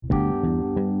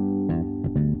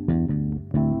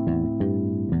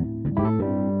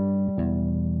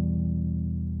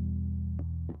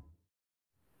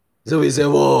So we say,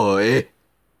 boy.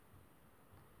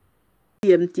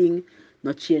 Same thing,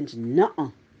 not change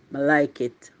nothing. I like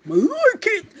it. I like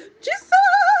it.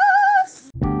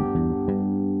 Jesus!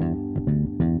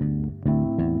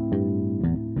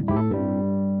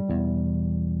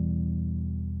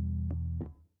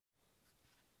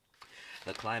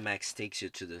 The climax takes you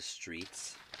to the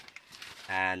streets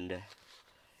and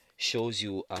shows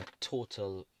you a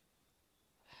total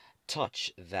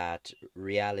touch that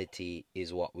reality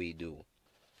is what we do.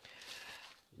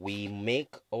 We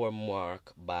make our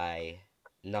mark by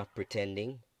not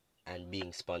pretending and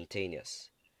being spontaneous.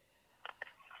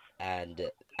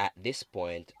 And at this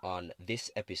point on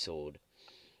this episode,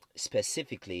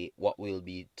 specifically, what we'll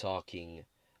be talking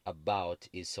about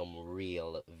is some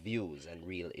real views and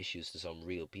real issues to some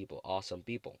real people, awesome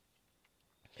people.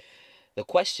 The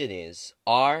question is,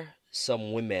 are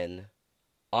some women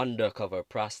undercover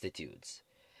prostitutes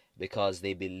because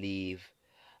they believe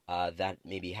that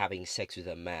maybe having sex with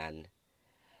a man,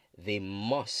 they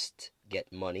must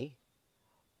get money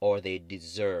or they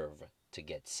deserve to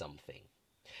get something?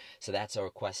 So that's our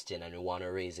question, and we want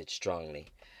to raise it strongly.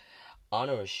 On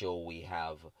our show, we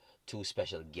have two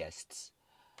special guests,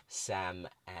 Samm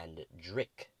and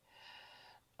Drick.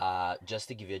 Just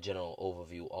to give you a general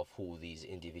overview of who these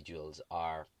individuals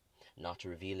are, not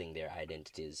revealing their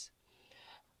identities.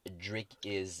 Drick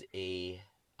is an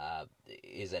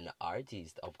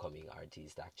artist, upcoming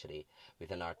artist actually, with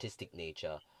an artistic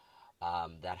nature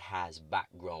that has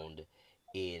background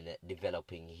in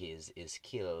developing his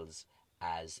skills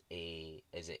as a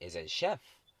chef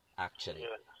actually.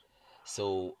 Yeah.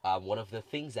 So one of the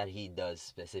things that he does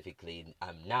specifically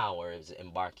now or is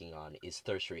embarking on is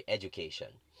tertiary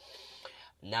education.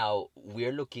 Now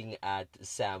we're looking at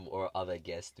Sam, or other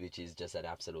guest, which is just an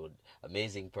absolute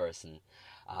amazing person.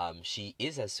 She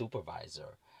is a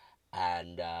supervisor,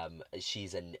 and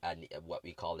she's an what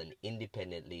we call an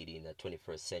independent lady in the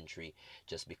 21st century,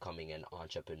 just becoming an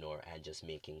entrepreneur and just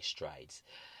making strides.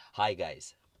 Hi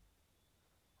guys.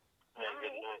 Yeah,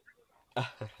 good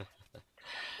night.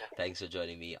 Thanks for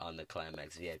joining me on the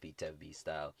Climax VIP 10B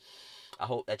style. I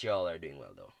hope that you all are doing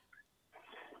well though.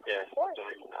 Yes,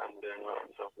 I'm doing well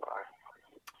so far.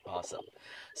 Awesome.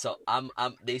 So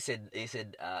they said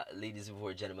ladies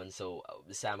before gentlemen. So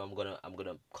Sam, I'm gonna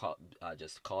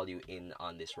just call you in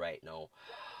on this right now.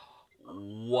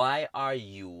 Why are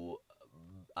you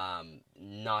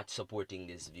not supporting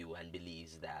this view and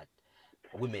believes that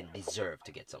women deserve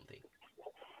to get something?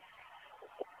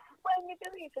 Well, me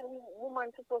believe a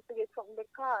woman supposed to get something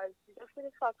because just for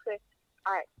the fact that,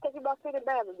 all right, take it back to the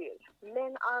Bible days.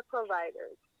 Men are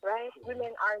providers, right? Women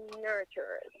are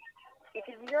nurturers. It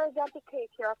is your job to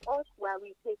take care of us while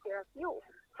we take care of you.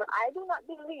 So I do not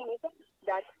believe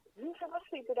that you should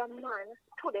sleep with a man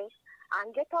today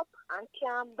and get up and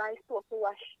can buy soap to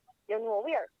wash you know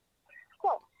where.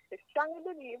 So I strongly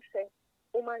believe that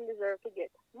women deserve to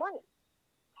get money.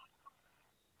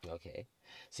 Okay.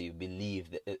 So you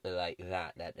believe that, like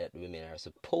that women are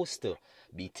supposed to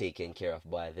be taken care of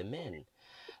by the men.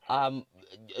 Um,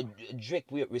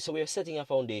 Drick, we're setting a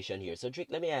foundation here. So Drick,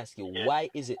 let me ask you, Yes. why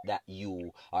is it that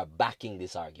you are backing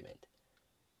this argument?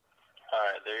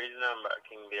 Alright, the reason I'm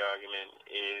backing the argument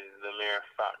is the mere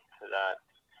fact that,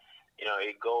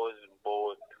 it goes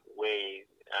both ways,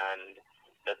 and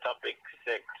the topic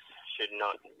sex should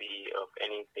not be of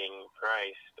anything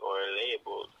priced or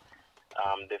labeled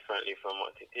differently from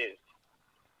what it is.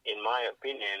 In my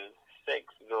opinion, sex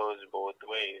goes both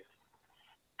ways.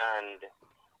 And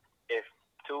if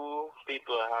two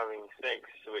people are having sex,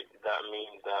 that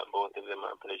means that both of them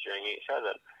are pleasuring each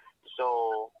other.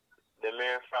 So the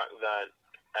mere fact that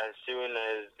as soon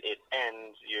as it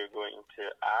ends, you're going to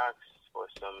ask for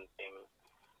something,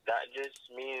 that just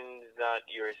means that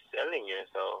you're selling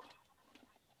yourself.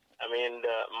 I mean,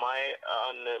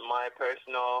 my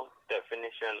personal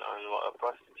definition on what a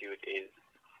prostitute is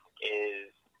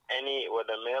any,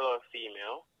 whether male or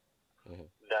female, Mhm.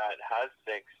 that has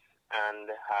sex and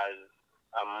has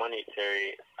a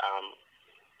monetary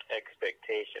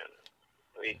expectation.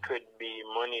 It could be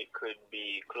money, it could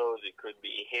be clothes, it could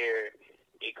be hair,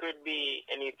 it could be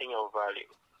anything of value.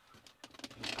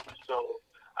 So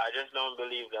I just don't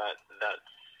believe that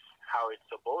that's how it's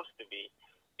supposed to be.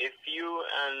 If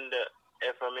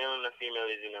if a male and a female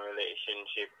is in a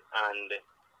relationship and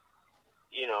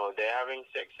they're having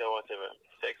sex or whatever,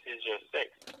 sex is just sex.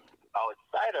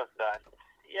 Outside of that,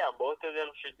 yeah, both of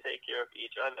them should take care of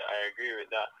each other. I agree with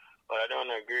that. But I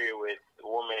don't agree with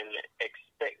women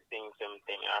expecting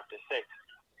something after sex.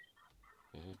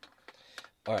 Mhm.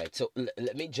 All right, so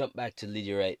let me jump back to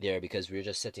Lydia right there because we're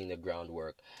just setting the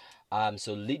groundwork.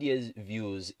 So Lydia's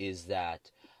views is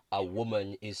that a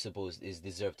woman is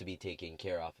deserved to be taken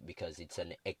care of because it's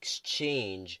an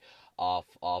exchange of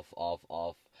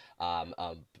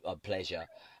pleasure,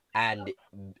 and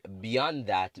beyond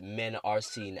that, men are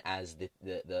seen as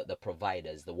the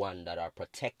providers, the one that are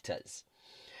protectors.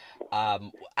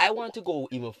 I want to go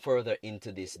even further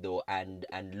into this though, and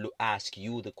ask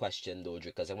you the question though,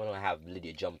 because I'm gonna have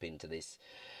Lydia jump into this,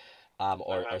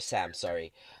 or Sam,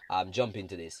 sorry, jump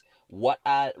into this. What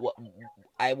I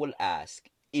will ask,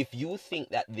 if you think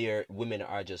that their women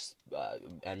are just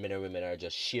and men and women are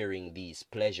just sharing these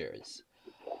pleasures,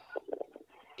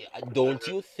 don't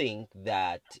you think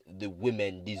that the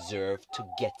women deserve to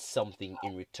get something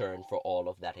in return for all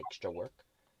of that extra work?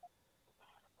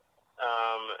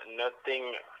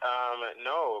 Nothing.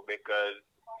 No, because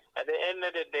at the end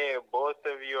of the day, both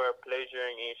of you are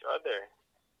pleasuring each other.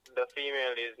 The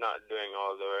female is not doing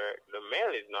all the work. The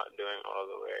male is not doing all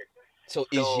the work. So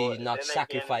is So she not then again,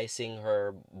 sacrificing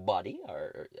her body,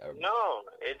 or no,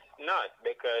 it's not,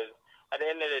 because at the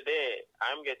end of the day,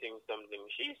 I'm getting something,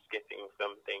 she's getting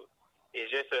something.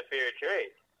 It's just a fair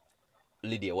trade.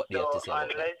 Lydia, what do you So have to say about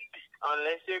that?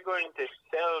 unless you're going to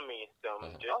sell me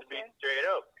some, just be straight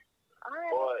up. All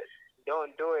right. But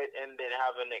don't do it and then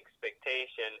have an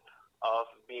expectation of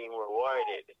being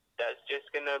rewarded. That's just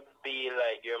gonna be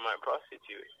like you're my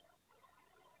prostitute.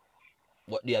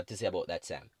 What do you have to say about that,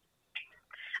 Sam?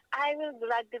 I will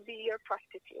gladly be your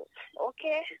prostitute.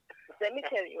 Okay? Let me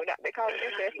tell you that, because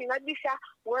if you're not this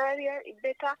world here, it's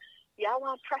better you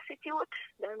want prostitute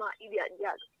than an idiot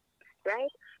girl.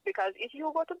 Right? Because if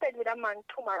you go to bed with a man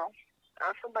tomorrow,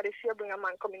 and somebody say you bring a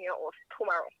man come in your house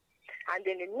tomorrow, and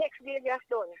then the next day just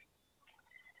done,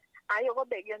 and you go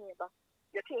beg your neighbor,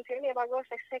 you think your neighbor goes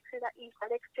to sex with an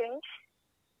equal exchange?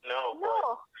 No.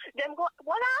 No. Them go,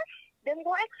 what else? Them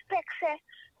go expect, say,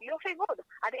 you feel good.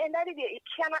 At the end of the day, it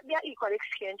cannot be an equal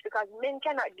exchange because men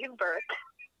cannot give birth.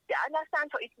 You understand?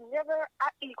 So it's never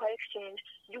an equal exchange.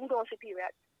 You don't superior.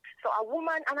 So a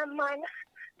woman and a man,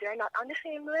 they're not on the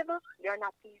same level. They're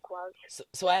not equal.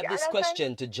 So I have You this understand?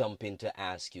 question to jump in to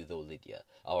ask you though, Lydia,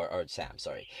 or Sam,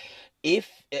 sorry.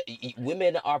 If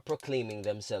women are proclaiming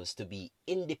themselves to be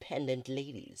independent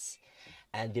ladies,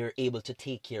 and they're able to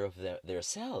take care of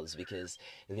themselves because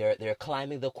they're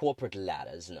climbing the corporate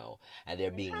ladders now, and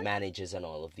they're being managers and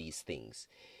all of these things,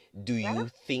 do you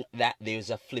think that there's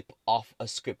a flip off a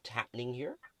script happening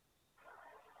here?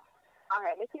 All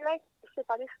right, if you like slip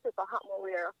happen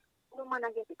where no man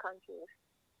I get the confused.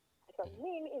 So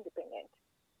me independent.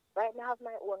 Right now I have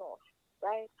my own house.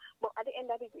 Right? But at the end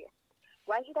of the day,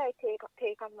 why should I take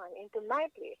a man into my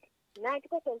place? 90%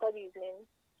 of these men,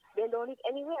 they don't live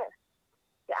anywhere.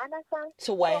 You understand?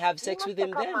 So why have sex with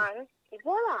him then? Man,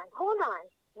 hold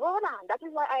on. That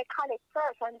is why I collect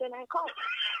first and then I come.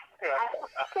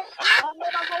 I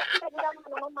never go to bed with a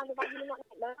man, no man never give me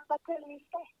nothing. Never tell me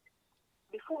stay.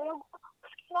 Before you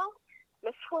go,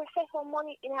 let's first set some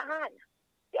money in your hand.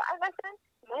 You understand?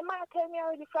 My man tell me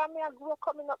already from me I grew up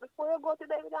coming up, before you go to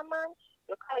bed with a man,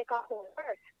 you collect a home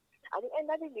first. At the end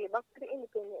of the day, back to the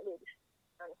independent ladies.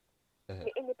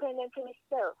 The independent in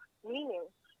itself, meaning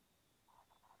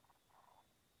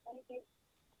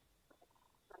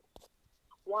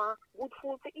want good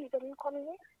food to eat and you coming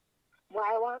in?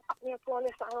 Why want me to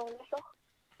understand around this?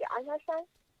 You understand?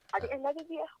 At the end of the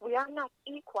day, we are not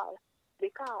equal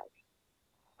because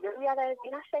you realize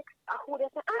in a sex, who they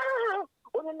say,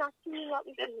 we're not seeing what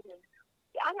we're eating.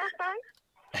 You understand?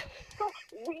 So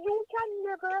you can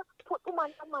never put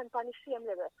woman and man on the same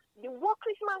level. The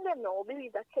workers man them now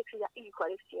believe that sex is an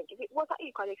equal exchange. If it was an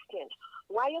equal exchange,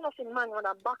 why you not see man on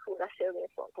a back with a sell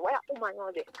their front? Why a woman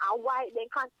on it? And why they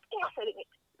can't stay selling it?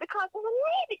 Because we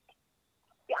need it.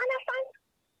 You understand?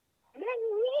 Men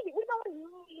need it. We don't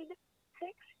need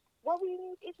sex. What we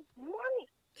need is money.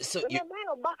 So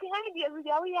remember, back in the days, we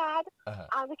had,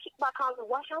 and we kick back and we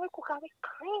wash and we cook and we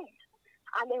clean.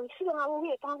 And then we sit down and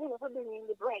we wait and we never bring in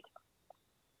the bread.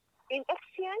 In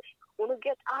exchange, when we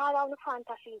get all of the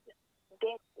fantasies,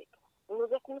 that's it. When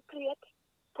we get in the plate,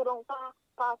 put on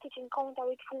our kitchen counter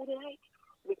with food in it,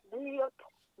 with bill up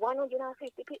 150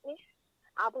 picnics,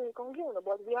 I bring it on you,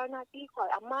 but we are not equal.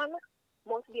 A man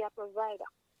must be a provider.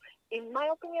 In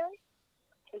my opinion,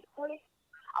 it's only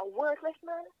a worthless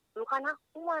man look at a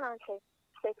woman and say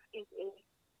sex is an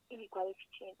equal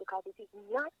exchange, because it is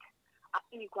not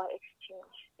an equal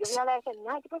exchange. You realize that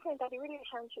 90% of the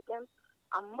relationship, them,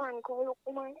 a man can look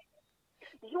woman.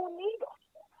 You need us.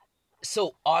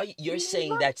 So you're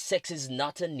saying that sex is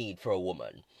not a need for a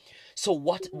woman? So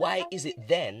why is it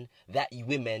then that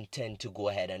women tend to go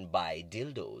ahead and buy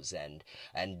dildos and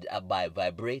buy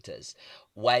vibrators?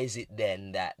 Why is it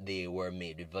then that they were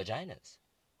made with vaginas?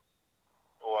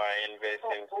 Why? invest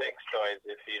in sex toys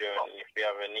if you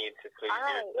have a need to please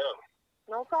yourself.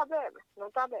 No problem.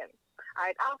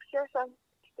 Alright, ask yourself,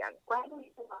 why do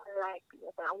you like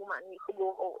when a woman needs to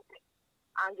go out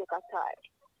and get a toy?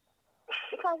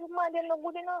 Because the man is not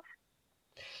good enough.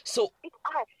 So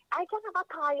I can have a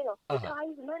car, The car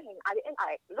is mine. At the end,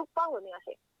 I look forward me and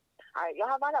say, alright, you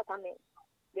have a lot of men.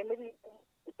 Then maybe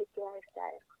it's your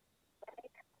lifestyle.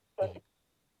 Right?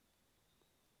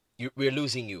 We're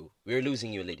losing you. We're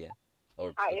losing you, Lydia.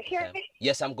 Or you hear Sam. me?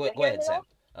 Yes, I'm going. Go ahead, Sam.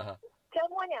 Tell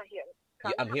me when you're here.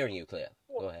 I'm hearing you, Claire.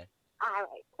 Go ahead.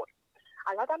 Alright, cool.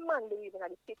 A lot of men believe in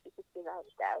the 50-50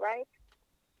 lifestyle, right?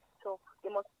 So they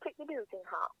must pick the bills in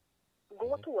half,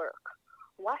 go to work,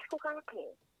 wash, cook, and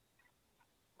clean,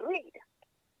 breathe.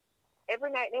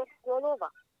 Every night they roll over.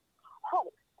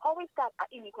 How is that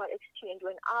an unequal exchange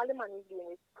when all the man is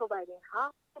doing is providing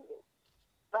half the bill,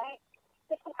 right?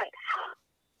 They provide half.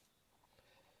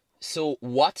 So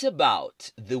what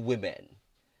about the women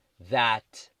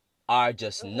that are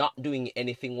just not doing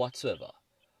anything whatsoever?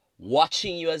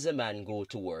 Watching you as a man go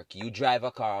to work, you drive a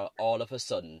car, all of a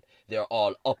sudden, they're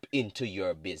all up into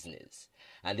your business.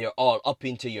 And they're all up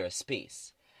into your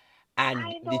space. And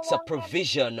it's a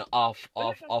provision of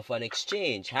an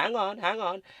exchange. Hang on.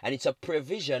 And it's a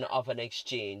provision of an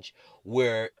exchange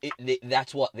where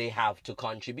that's what they have to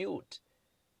contribute.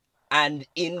 And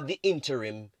in the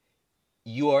interim,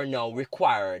 you are now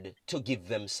required to give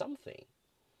them something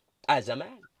as a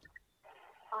man.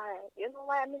 Alright, you know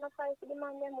why I'm not sorry to the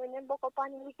man them when they buck up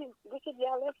on wicked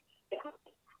girl.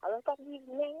 A lot of these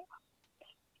men,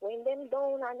 when them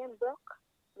down and them broke,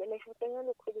 they make sure they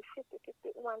look for the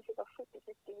 50-50 woman to the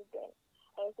 50-50 with them.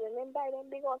 And so when them buy them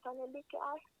big house and them big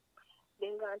car,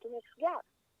 then go on to next girl.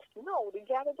 No, the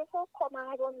girl that just come and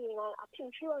I don't mean I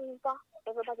think she running for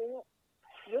everybody know.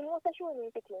 You know that she running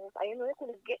for things, and you know you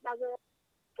could get that girl.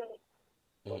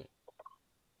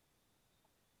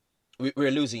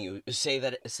 We're losing you. Say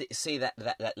that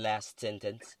last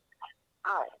sentence.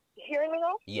 Alright, you hearing me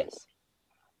now? Yes.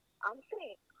 I'm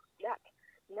saying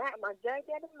that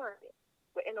majority of the money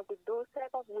we end up with those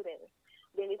type of women.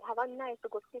 Then it have a nice to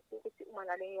go 50-50 woman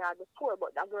and then you have the poor,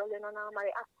 but that girl then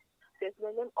normally act. Says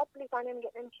when them uplift and them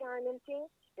get them carrying them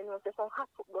things, you know, there's some hot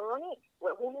foot go running.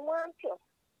 Well, who wants you?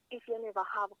 If you never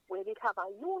have, well, it have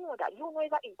a, you know that, you know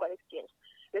it's an equal exchange.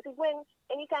 This is when,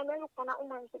 anytime I look on a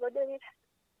woman, she go, David,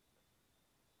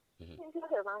 if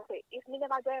me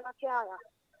never drive a car,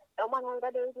 a man will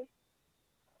do it.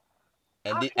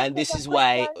 And this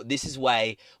is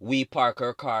why we park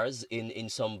our cars in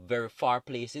some very far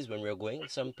places when we're going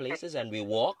some places, and we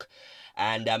walk,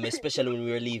 and especially when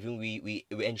we're leaving, we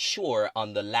ensure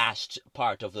on the last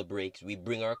part of the breaks we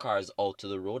bring our cars out to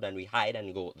the road and we hide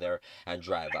and go there and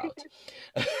drive out.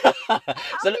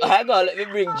 So hang on, let me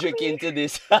bring Drick into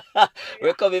this.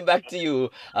 We're coming back to you,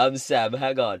 Sam.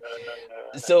 Hang on.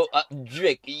 So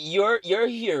Drick, you're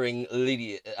hearing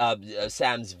Lydia,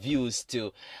 Sam's views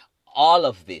to all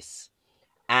of this,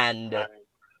 and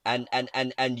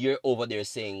you're over there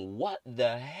saying, what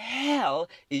the hell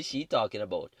is she talking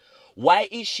about? Why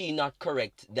is she not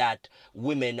correct that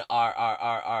women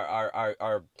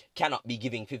are cannot be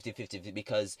giving 50-50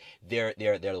 because they're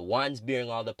the ones bearing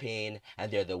all the pain, and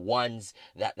they're the ones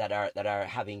that are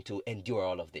having to endure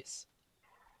all of this?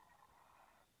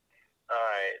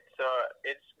 Alright, so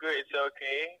it's good, it's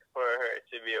okay for her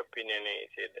to be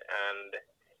opinionated, and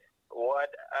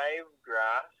what I've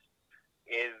grasped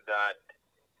is that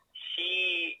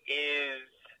she is,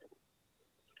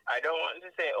 I don't want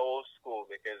to say old school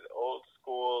because old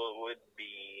school would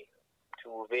be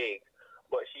too vague,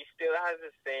 but she still has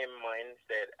the same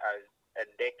mindset as a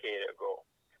decade ago,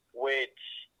 which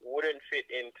wouldn't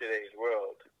fit in today's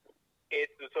world.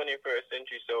 It's the 21st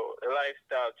century, so the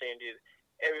lifestyle changes,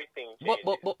 everything changes.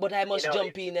 But I must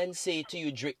jump in and say to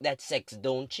you, Drick, that sex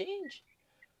don't change.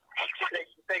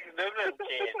 Sex doesn't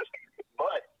change,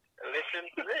 but listen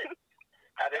to this.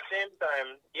 At the same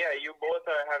time, yeah, you both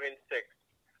are having sex,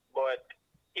 but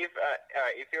if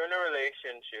you're in a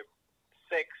relationship,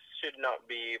 sex should not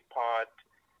be part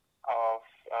of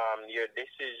your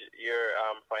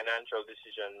financial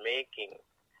decision making.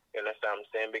 You understand what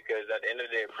I'm saying? Because at the end of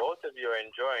the day, both of you are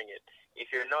enjoying it.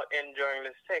 If you're not enjoying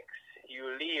the sex, you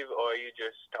leave or you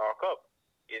just stock up.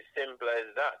 It's simple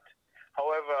as that.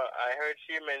 However, I heard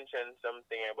she mention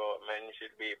something about men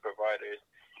should be providers.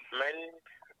 Men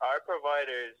are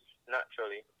providers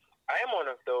naturally. I am one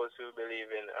of those who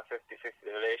believe in a 50-50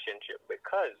 relationship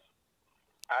because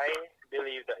I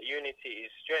believe that unity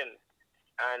is strength.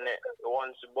 And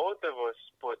once both of us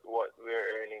put what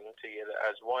we're earning together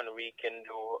as one, we can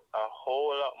do a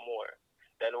whole lot more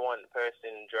than one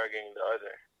person dragging the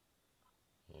other.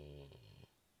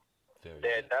 Very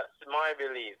deep. That's my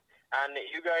belief. And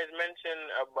you guys mentioned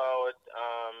about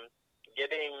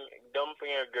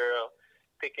dumping a girl,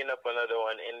 picking up another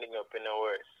one, ending up in a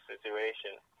worse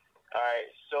situation. All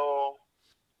right. So,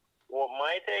 what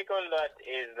my take on that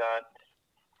is that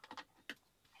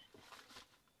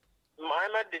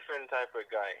I'm a different type of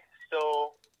guy.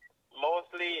 So,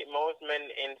 mostly, most men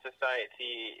in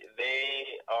society,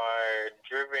 they are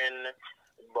driven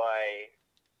by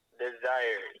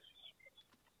desires.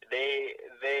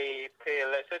 They pay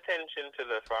less attention to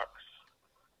the facts,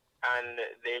 and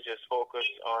they just focus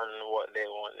on what they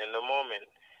want in the moment.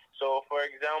 So, for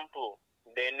example,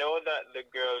 they know that the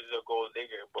girl is a gold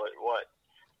digger, but what?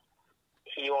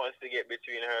 He wants to get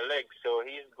between her legs, so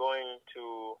he's going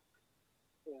to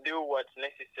do what's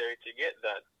necessary to get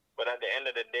that. But at the end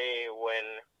of the day,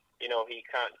 when he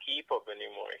can't keep up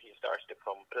anymore, he starts to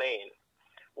complain.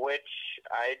 Which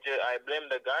I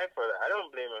blame the guy for that. I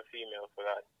don't blame a female for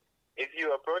that. If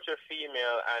you approach a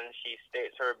female and she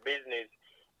states her business,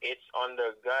 it's on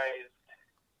the guy's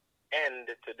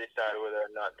end to decide whether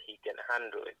or not he can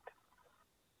handle it.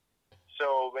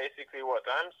 So basically what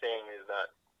I'm saying is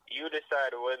that you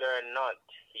decide whether or not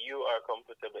you are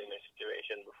comfortable in a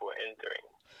situation before entering.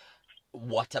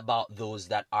 What about those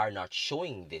that are not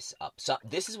showing this up? So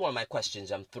this is one of my questions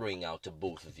I'm throwing out to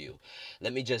both of you.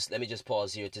 Let me just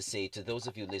pause here to say to those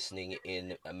of you listening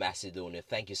in Macedonia,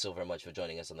 thank you so very much for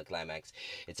joining us on the Climax.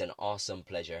 It's an awesome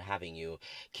pleasure having you.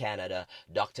 Canada,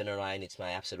 Dr. Narayan, it's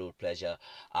my absolute pleasure.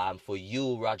 For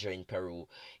you, Roger in Peru,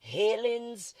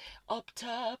 hailings up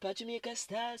top at Jamaica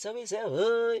style, so we say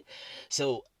hey.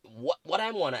 So what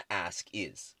I want to ask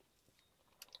is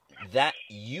that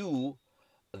you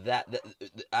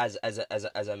as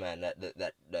a man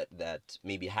that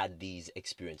maybe had these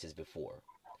experiences before,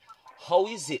 how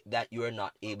is it that you're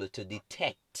not able to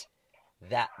detect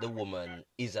that the woman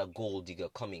is a gold digger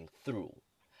coming through,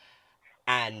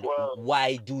 and Well,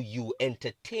 why do you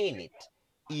entertain it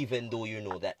even though you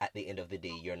know that at the end of the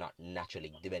day you're not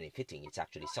naturally benefiting, it's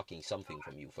actually sucking something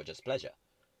from you for just pleasure?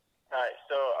 alright,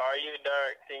 so are you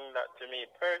directing that to me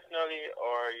personally,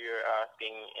 or you're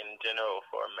asking in general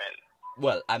for men?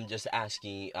 Well, I'm just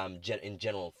asking in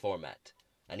general format,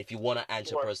 and if you want to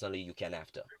answer For, personally you can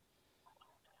after.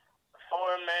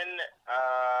 for men,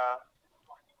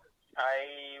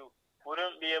 I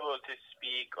wouldn't be able to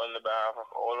speak on the behalf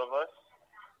of all of us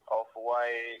of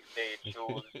why they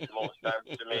choose most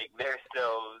times to make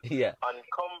themselves Yeah,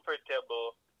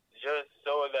 uncomfortable just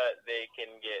so that they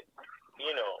can get,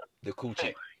 the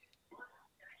coochie. sex.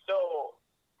 So,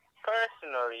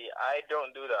 personally, I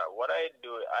don't do that. What I do,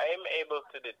 I'm able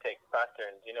to detect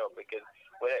patterns, because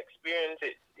with experience,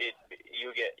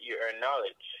 you earn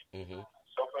knowledge. Mm-hmm.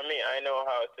 So for me, I know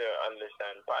how to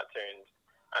understand patterns,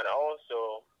 and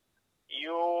also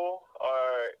you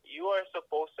are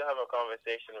supposed to have a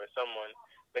conversation with someone,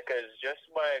 because just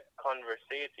by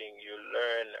conversating, you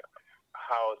learn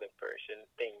how the person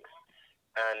thinks,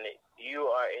 and you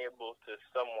are able to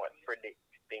somewhat predict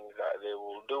things that they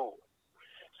will do.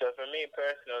 So for me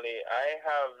personally, I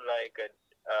have like a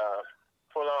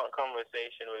full-on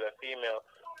conversation with a female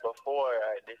before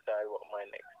I decide what my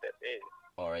next step is.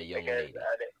 Or a young Because lady.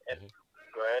 at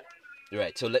go ahead.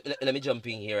 Right. So let me jump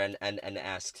in here and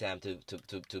ask Sam to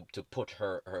put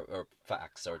her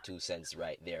facts or 2 cents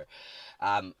right there.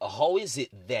 How is it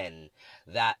then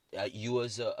that you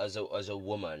as a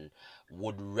woman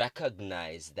would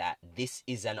recognize that this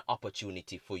is an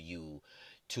opportunity for you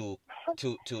to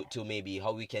to maybe,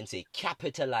 how we can say,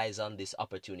 capitalize on this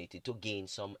opportunity to gain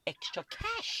some extra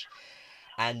cash,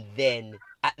 and then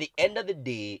at the end of the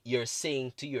day you're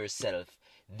saying to yourself,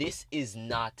 this is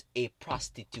not a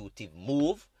prostitutive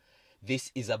move,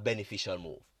 this is a beneficial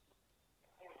move?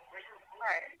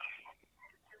 Right.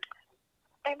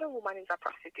 Every woman is a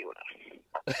prostitute.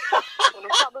 You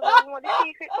probably don't know the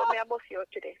secret, but me about you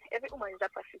today. Every woman is a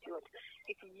prostitute.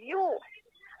 If you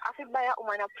have to buy a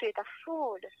woman a plate of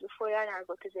food before you and her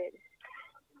go to bed,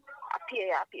 I pay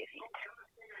you, I pay for it.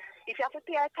 If you have to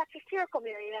pay a taxi fare come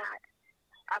in your yard,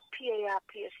 I pay you, I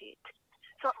pay for it.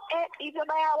 So if you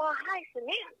buy our high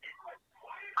cement,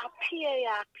 I pay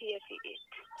you, I pay for it.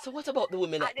 So what about the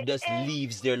women At that the just end,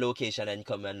 leaves their location and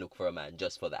come and look for a man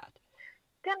just for that?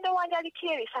 them the one that the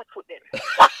carries I put them.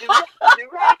 The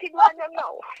righted one them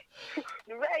now.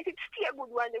 The righted stay good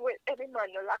one where every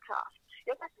man no lock off.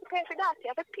 You have to pay for that. You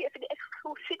have to pay for the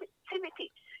exclusivity.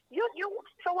 You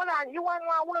so what on you want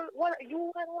one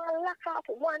lock off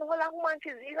one whole of month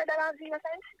is $0.0.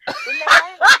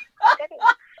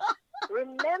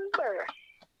 Remember.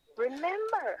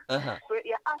 Uh-huh.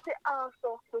 You have to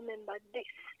also remember this.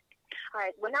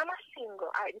 Alright, when I'm a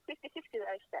single, alright, the 50-50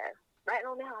 lifestyle. Right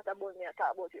now, my heart about me, I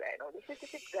talk about you right now. The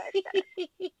 56 lifestyle.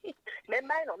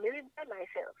 Remember, I know, me live by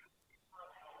myself.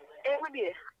 Every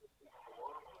day,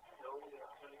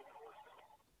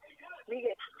 we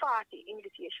get 40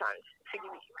 invitations for the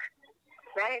week.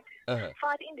 Right?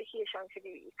 40 invitations for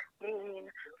the week. Meaning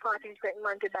 40 different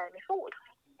men to buy me food.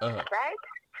 Right?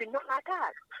 So not at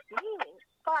all. Meaning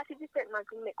 40 different men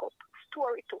to make up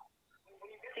story to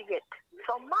get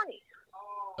some money.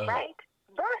 Right?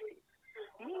 Versus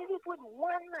me live with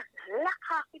one man. Lock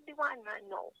off with the one man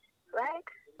now. Right?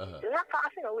 Lock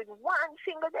off, with one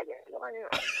single day.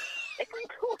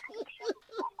 Exclusive.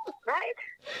 Right?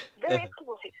 Very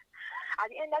exclusive. At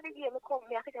the end of the day, me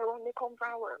come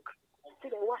from work. To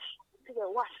the wash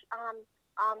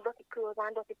dirty clothes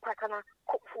and dirty pot and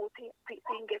cook food to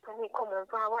get when me come home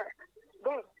from work.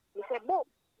 Then me say, boom,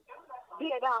 be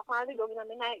a dog and we go in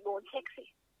the night going sexy.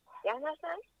 You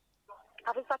understand?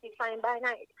 I feel satisfied by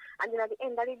night. And then at the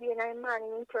end of the day, my man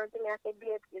in turn to me and say,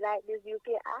 babe, you like this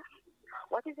UK ass?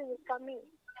 What is it for me?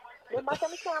 The matter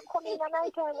me can't come in the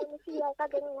night time when me see like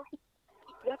again.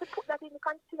 You have to put that in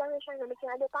consideration. Me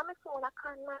can't do it on my phone. I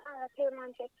can't tell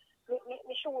man say,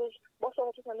 me shoes, but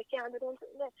so me can't do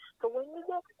it. So when you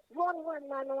get one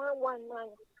man,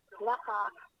 lock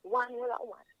off, one without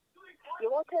one. You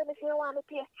won't tell me if you want to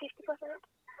pay 50%.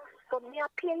 So me I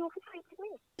pay you for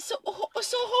 50%. So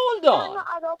hold on.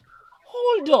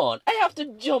 Hold on. I have to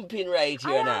jump in right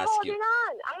here and ask you.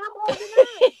 I am holding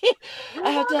on.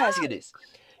 I have to ask you this.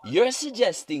 You're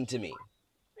suggesting to me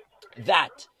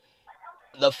that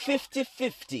the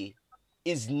 50-50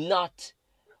 is not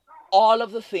all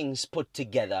of the things put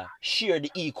together, shared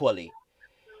equally.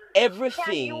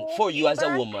 Everything for you as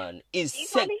a woman is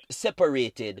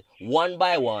separated one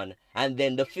by one, and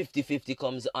then the 50-50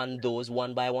 comes on those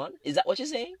one by one? Is that what you're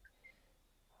saying?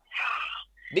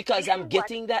 Because I'm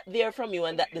getting that there from you,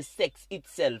 and that the sex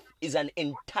itself is an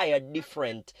entire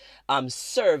different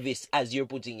service, as you're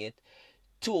putting it,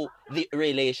 to the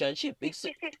relationship. 50-50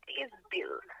 is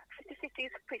bills. 50-50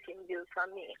 is splitting bills for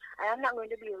me. I am not going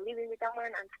to be living with a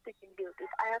man and splitting bills. If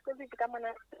I have to live with a man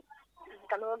and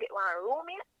I'm going to get one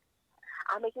roommate,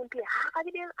 I'm making him pay half of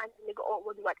the bill and then go out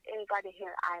with whatever the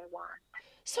hell I want.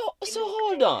 So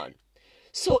hold on.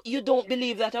 So you don't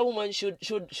believe that a woman should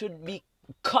be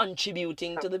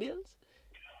contributing to the bills?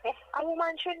 A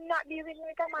woman should not be living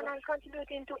with a man and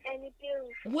contributing to any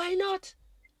bills. Why not?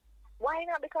 Why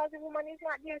not? Because the woman is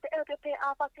not here to help you pay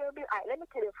off of your bill. Let me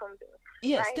tell you something.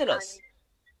 Yes, right? tell us.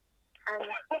 And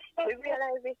we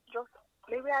realize this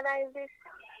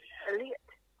late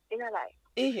in our life.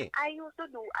 I used to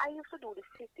do the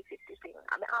 50-50 thing.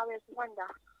 I always wonder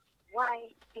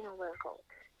why it don't work out.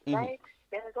 Right?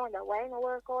 Then I wonder why it don't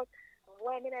work out,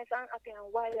 why me not happy, and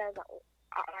why there's an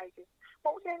argument.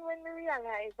 But then when we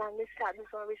realize and we start doing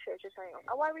some research,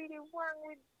 what really wrong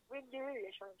with the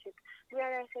relationship? We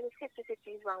realize that the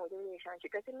 50-50 is wrong with the relationship.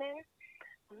 Because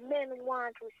men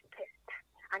want respect.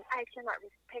 And I cannot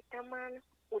respect a man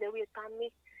who they wait on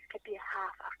me to pay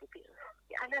half of the bill.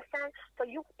 You understand? So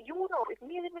you know, if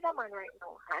me live with a man right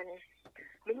now, and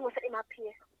me know that he might pay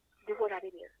the whole of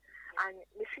the bill, and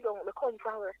me sit down, me come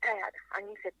from work tired, and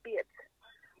he said, babe,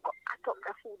 I took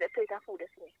the food, the plate of food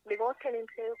is me. Me go tell him,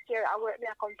 say, okay, I work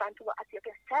there, I come down to work at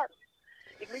yourself.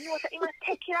 If me know that he must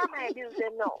take care of my bills,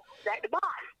 then no, like the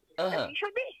boss, that he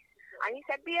should be. And he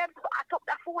said, babe, I took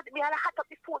the food, me had to hot up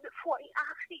the food before he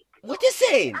asked it. What you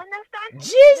saying? Understand?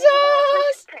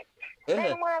 Jesus!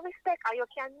 Men want respect, and you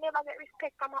can never get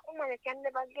respect from a woman. You can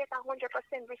never get 100%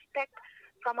 respect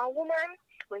from a woman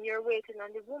when you're waiting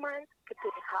on the woman to pay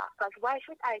her. Because why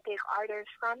should I take orders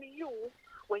from you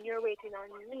when you're waiting on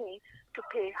me to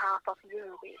pay half of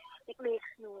your bill? It makes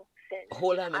no sense.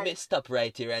 Hold on, let me stop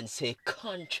right here and say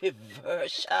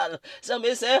controversial. Some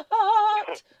may say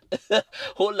hot.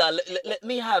 Hold on, let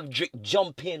me have Drick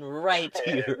jump in right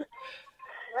here.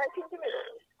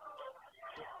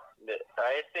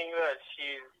 I think that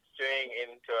she's straying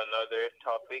into another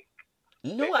topic.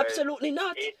 No, absolutely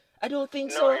not. I don't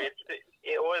think so. so.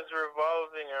 It was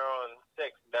revolving around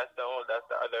sex. That's the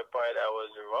other part that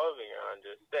was revolving around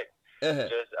just sex.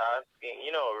 Just asking,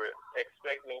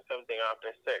 expecting something after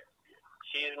sex.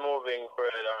 She's moving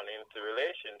further on into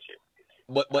relationship.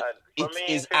 But it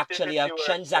is actually a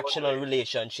transactional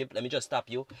relationship. Let me just stop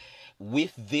you.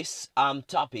 With this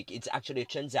topic, it's actually a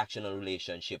transactional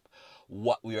relationship.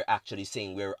 What we're actually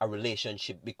saying, where a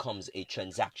relationship becomes a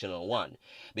transactional one.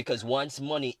 Because once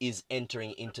money is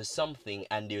entering into something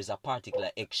and there's a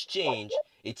particular exchange,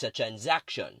 it's a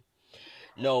transaction.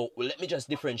 No, let me just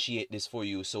differentiate this for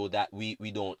you so that we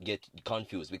don't get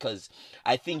confused, because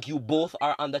I think you both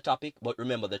are on the topic, but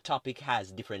remember the topic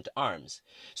has different arms.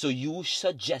 So you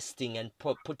suggesting and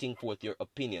putting forth your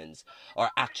opinions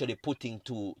are actually putting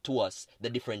to us the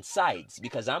different sides,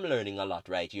 because I'm learning a lot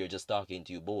right here just talking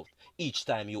to you both each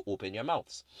time you open your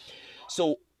mouths.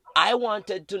 So I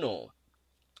wanted to know,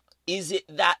 is it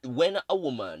that when a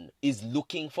woman is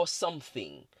looking for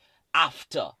something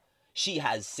after she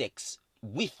has sex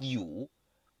with you,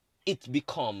 it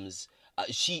becomes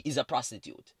she is a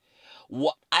prostitute?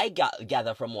 What I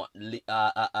gather from what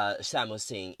Sam was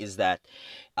saying is that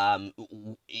um,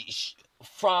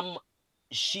 from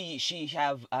she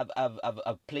have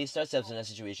placed herself in a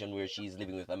situation where she's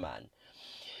living with a man.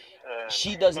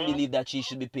 She doesn't Mhm. believe that she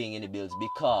should be paying any bills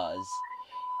because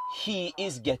he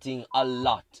is getting a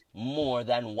lot more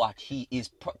than what he is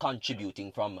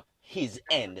contributing from his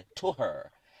end to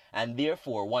her. And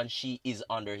therefore, once she is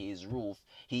under his roof,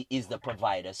 he is the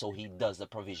provider, so he does the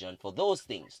provision for those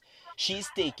things. She's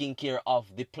taking care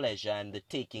of the pleasure and the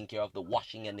taking care of the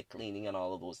washing and the cleaning and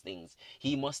all of those things.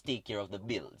 He must take care of the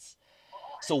bills.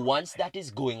 So once that is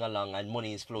going along and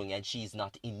money is flowing and she's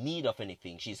not in need of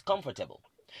anything, she's comfortable.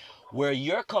 Where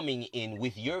you're coming in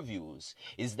with your views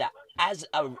is that as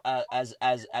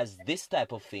this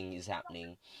type of thing is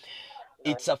happening,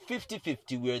 it's a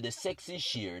 50-50 where the sex is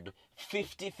shared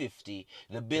 50-50,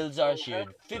 the bills are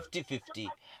shared 50-50,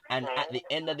 and at the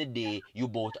end of the day you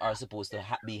both are supposed to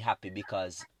be happy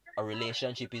because a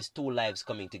relationship is two lives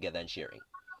coming together and sharing,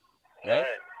 right? Alright.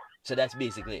 So that's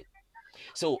basically it.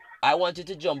 So I wanted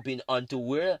to jump in onto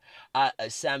where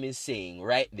Sam is saying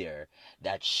right there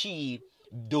that she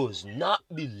does not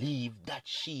believe that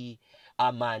she,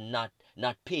 a man not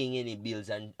paying any bills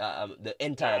and the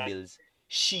entire bills,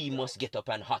 she must get up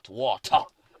and hot water.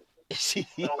 She,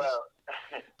 Well,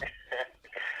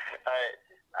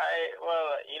 I, well,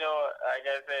 like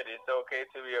I said, it's okay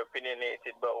to be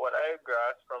opinionated, but what I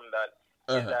grasp from that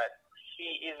is uh-huh. that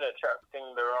she is attracting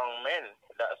the wrong men.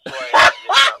 That's why it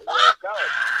did not work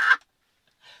out.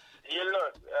 You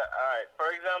look, alright, for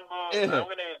example, Uh-huh. I'm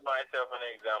going to use myself an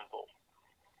example.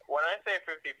 When I say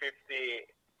 50-50,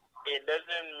 it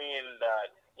doesn't mean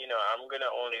that, I'm going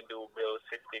to only do bills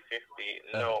 50-50.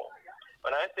 Uh-huh. No.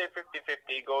 When I say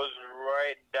 50-50, it goes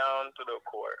right down to the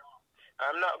core.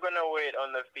 I'm not going to wait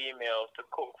on the female to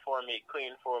cook for me,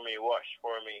 clean for me, wash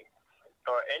for me,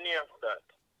 or any of that.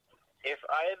 If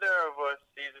either of us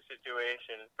sees the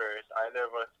situation first, either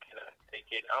of us can take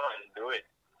it on, do it.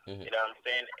 Mhm. You know what I'm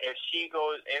saying?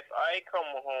 If I come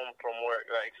home from work,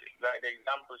 like the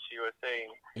example she was saying,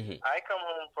 Mhm. I come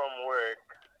home from work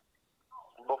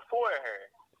before her,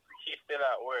 she's still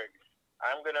at work.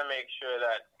 I'm gonna make sure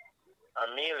that a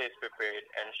meal is prepared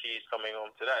and she's coming home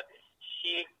to that.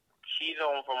 She's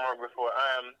home from work before I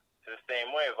am, the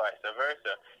same way, vice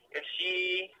versa. If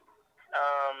she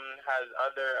has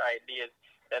other ideas,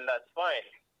 then that's fine.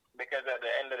 Because at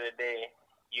the end of the day,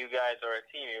 you guys are a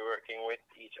team. You're working with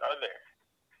each other.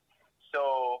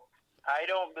 So I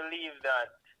don't believe that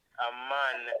a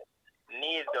man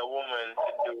needs a woman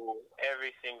to do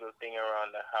every single thing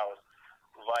around the house.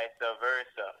 Vice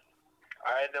versa.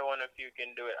 Either one of you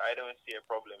can do it. I don't see a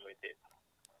problem with it.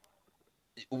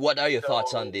 What are your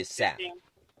thoughts on So this, the Sam? thing,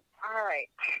 All right.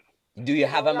 Do you You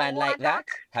have know a what I man like want to talk?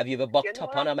 that? Have you ever You bucked know up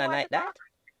what on I a man want like to talk?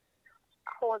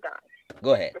 that? Hold on.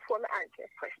 Go ahead. Before I answer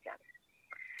your question.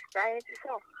 Right?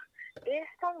 So,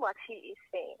 based on what he is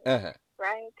saying, Uh-huh.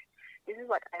 right? This is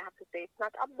what I have to say. It's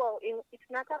not about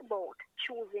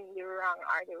choosing the wrong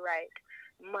or the right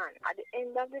man. At the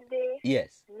end of the day,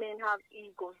 Yes. men have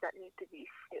egos that need to be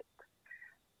filled.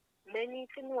 Men need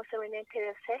to know, so when they tell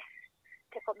you, say,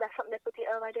 take up that something they put it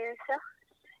over there, sir,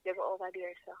 you go over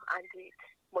there, sir, and do it.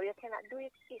 But you cannot do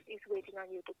it if it's waiting on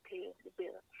you to pay the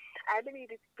bill. I believe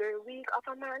it's very weak of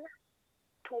a man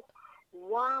to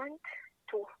want,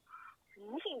 to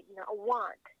need, not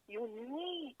want. You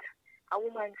need a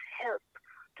woman's help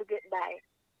to get by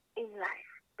in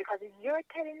life. Because if you're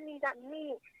telling me that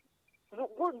me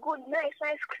look good, nice,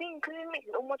 clean, make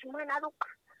how much man I look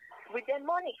with their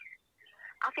money.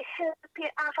 I can help pay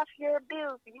half of your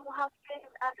bills. You have faith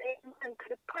as a man to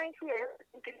the point where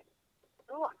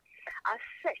I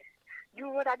said you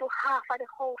rather do half of the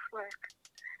housework.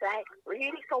 Like,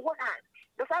 really? So what on?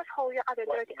 Because that's how your other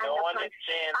but dirty no one underpants. is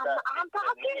saying I'm that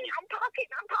talking.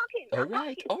 All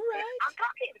right. I'm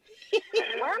talking.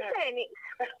 What I'm saying is,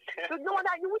 to know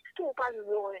that you would stoop and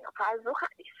rolling up, because look at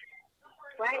this,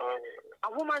 right? A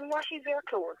woman washes her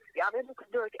clothes. You have a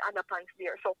dirty underpants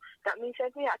there. So that means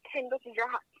that you have 10 dirty your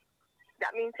hat.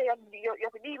 That means that you have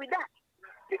to deal with that.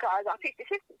 Because I'm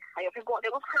 50-50. I have to go there,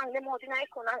 go hang them out in the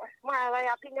sun and smile while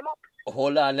I pin them up.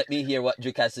 Hold on, let me hear what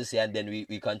Drick has to say, and then we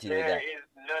continue with There that. is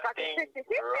nothing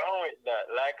wrong with that.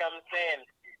 Like I'm saying,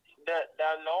 that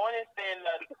no one is saying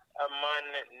that a man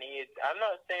needs. I'm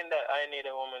not saying that I need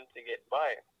a woman to get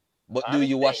by. But do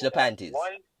you wash the panties?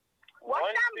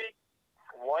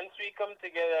 Once we come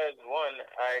together as one,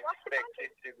 I expect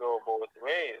it to go both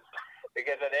ways.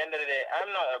 Because at the end of the day,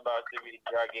 I'm not about to be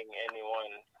dragging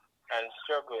anyone and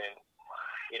struggling.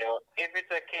 You know, if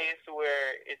it's a case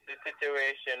where it's a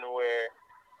situation where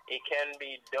it can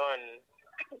be done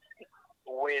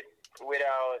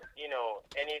without, you know,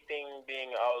 anything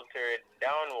being altered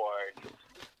downward,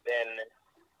 then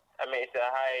I mean it's a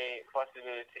high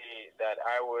possibility that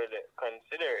I would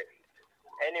consider it.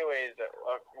 Anyways,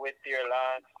 with your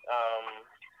last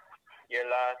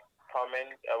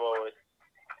comment about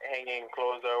hanging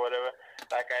clothes or whatever,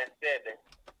 like I said,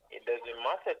 it doesn't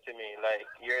matter to me. Like,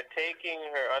 you're taking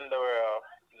her underwear off.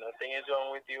 Nothing is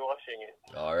wrong with you washing it.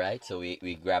 All right, so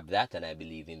we grab that, and I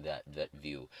believe in that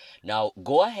view. Now,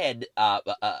 go ahead,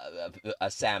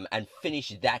 Sam, and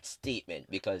finish that statement,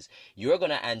 because you're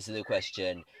going to answer the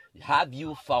question, have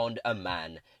you found a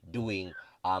man doing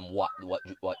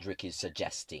what Rick is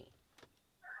suggesting?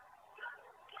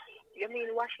 You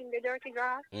mean washing the dirty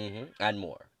grass? Mm-hmm. And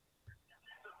more.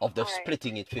 Of the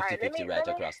splitting it 50-50 right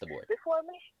across the board. Before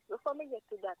me get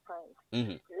to that point,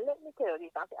 let me tell you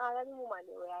this. After all of the women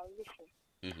that were listening,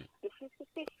 the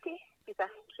 50-50 is a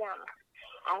scam.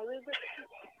 I will repeat,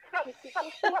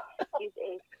 50-50 is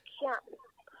a scam.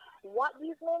 What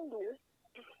these men do,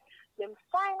 them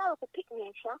find out the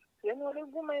picnic, you know the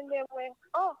woman they were,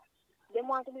 they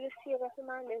want to be the serious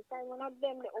man, they find one of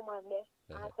them, the woman there,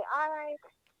 and say, alright,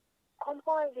 come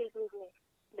for a date with me.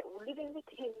 Living with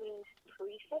him means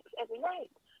free sex every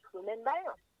night. Remember,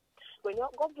 when you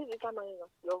go visit a man,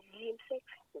 you give sex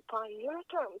upon your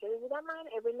terms. You visit a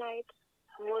man every night,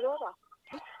 roll over.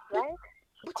 Right?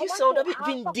 But you sound a bit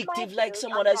vindictive, like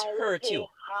someone has hurt you.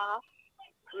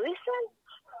 Listen,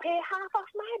 pay half of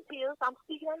my bills. I'm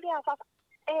speaking on behalf of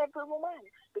every woman.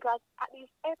 Because at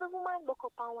least every woman look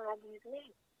up on one of these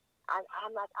men. And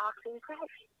I'm not asking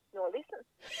price. No, listen.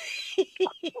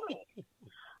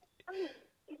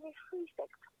 Give me free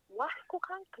sex. Wash, cook,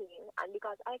 and clean. And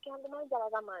because I can't do my job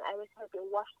as a man, I will help you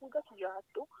wash food that you have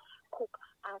to cook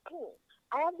and clean.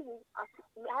 I have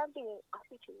been in a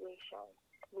situation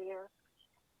where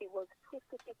it was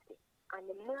 50-50. And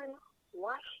the man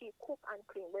wash, he cook, and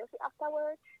clean. But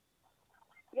afterwards,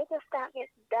 you just start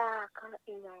get dark and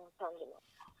ignorant.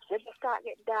 You just start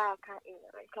get dark and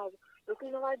ignorant. Because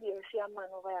looking over there, see a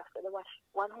man over after they wash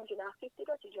 150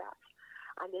 dirty jars.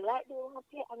 And they like they want to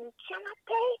pay, and you cannot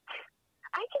take.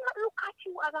 I cannot look at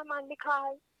you as a man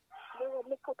because they let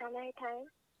me put a night time,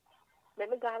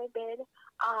 let me go to bed,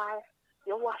 or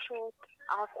you wash out,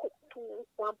 or cook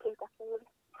one plate of food.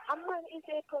 A man is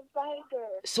a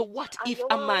provider. So what if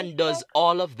a man does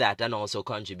all of that and also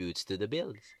contributes to the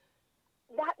bills?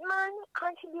 That man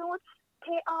contributes,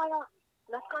 pay order.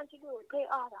 Not contribute, pay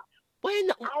order. Why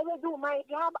not? I will do my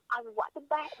job, and what the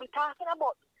back we talking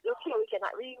about. Look here, we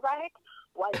cannot read right.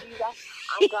 What Jesus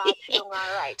and God sung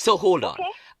all right. So hold on.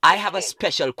 I have a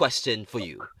special question for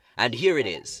you. And here it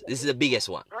is. This is the biggest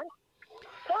one.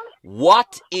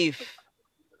 What if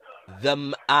the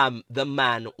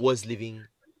man was living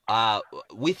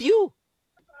with you?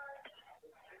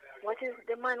 What is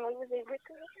the man who was living with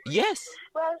me? Yes.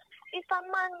 Well, if a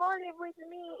man will live with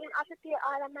me, he has to pay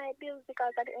all of my bills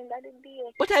because at the end of the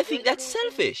day. But I think that's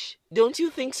selfish. Don't you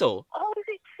think so? How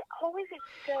is it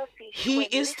selfish? He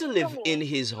is to live in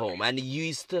his home, and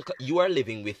you are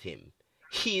living with him.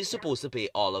 He is supposed to pay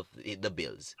all of the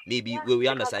bills. Maybe we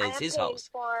understand it's his house.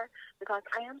 Because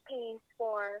I am paying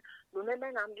for. Remember,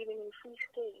 I'm giving him free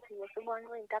stay. He was the one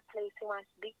who in that place who wants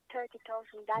big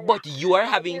 $30,000. But you are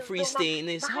having free stay in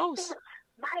his house.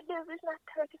 My bill is not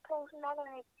 $30,000.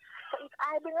 So if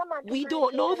I bring a man to we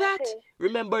don't know that.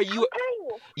 Remember,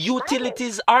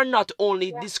 utilities bill. are not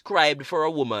only described for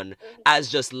a woman as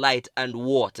just light and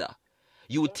water.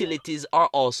 Utilities are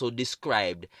also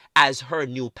described as her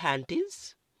new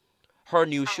panties, her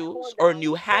new shoes, or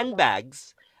new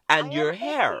handbags, and your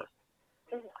hair.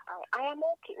 I am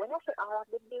okay. When I say all of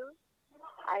the bills,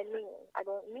 I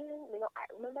don't mean, I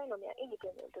remember I'm an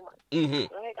independent woman.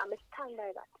 Right? I'm a stand by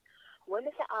that. When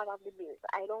they say all of the bills,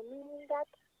 I don't mean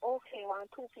that, okay, one,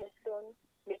 two things done,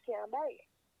 they can't buy it.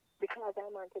 Because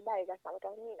I want to buy, that's not what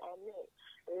I mean. I mean,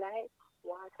 light,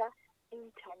 water,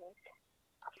 internet,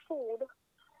 food,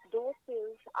 those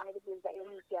bills are the bills that you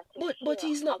need to take. But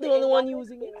he's not the only one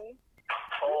using it.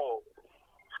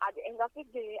 At the end of the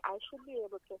day, I should be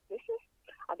able to, listen,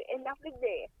 At the end of the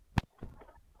day,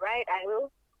 right, I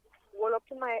will roll up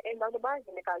to my end of the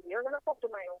bargain because you're gonna fuck to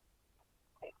my own.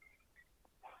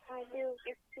 I do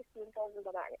it's $15,000,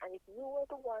 and if you were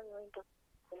the one going to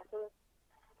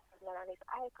and if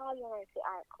I call you and I say,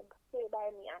 "I come stay by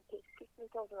me and take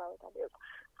 $15,000 of bills,"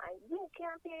 and you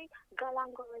can't pay, girl, I'm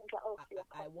going to out for your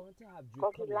I want to have Drake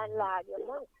because the coming here. landlord, your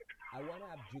money. I want to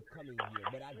have Drake coming here,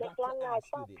 but I The got to landlord ask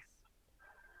you fuck. this.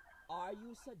 Are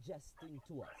you suggesting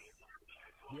to us,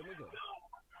 hear me good,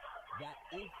 that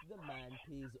if the man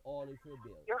pays all of your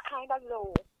bills, You're kind of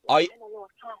low. are you, Kind of low. I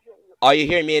can't hear you. are you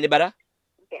hearing me any better?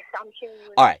 Yes, I'm hearing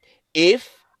you. All right.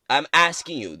 If I'm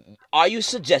asking you, are you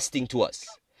suggesting to us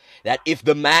that if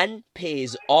the man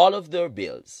pays all of their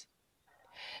bills,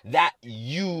 that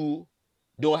you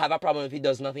don't have a problem if he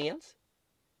does nothing else?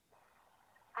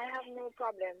 I have no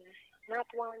problem. Not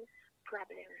one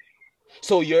problem.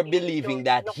 So you're If he believing does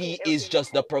that nothing he else is in the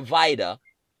just the house. provider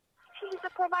He's a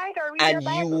provider. Read and your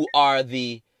Bible. you are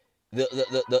the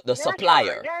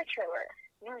supplier. Nurturer,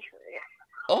 yeah.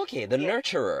 Okay, the Yes.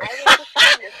 nurturer. I went to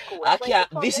Sunday school. I can't.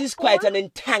 This is quite an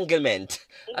entanglement.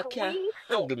 I can't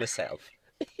handle myself.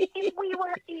 If we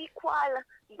were equal,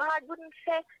 God wouldn't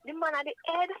say the man at the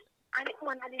head and the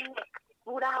man at the neck.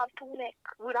 We would have two neck.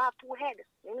 We would have two heads.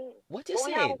 What you But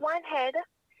we saying? have one head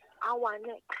and one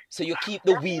neck. So you keep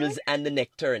the wheels and the neck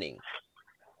turning.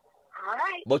 All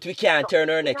right. But we can't turn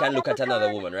our neck in and look order at to another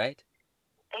turn- woman, right?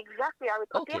 Exactly. I would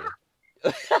cut Okay.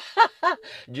 the hat.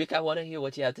 Drake, I want to hear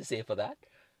what you have to say for that.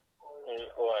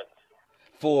 What?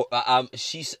 For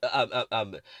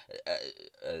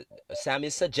Sam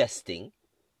is suggesting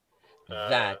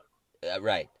that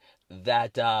right,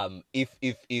 that if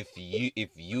you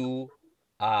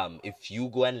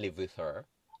go and live with her,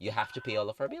 you have to pay all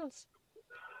of her bills.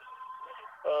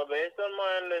 Based on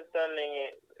my understanding,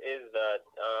 is that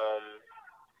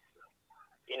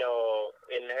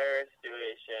in her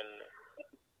situation,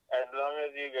 as long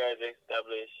as you guys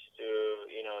establish to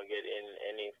get in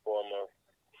any form of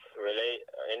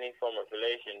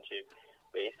relationship,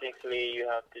 basically you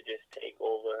have to just take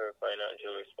over her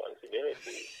financial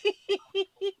responsibility.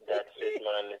 That's just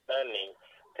my understanding.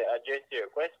 To address your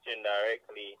question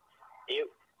directly,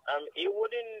 it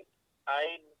wouldn't.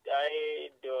 I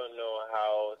don't know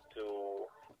how to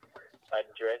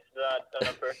address that on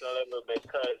a personal level,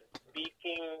 because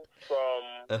speaking from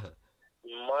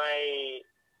my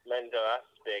mental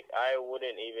aspect, I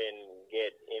wouldn't even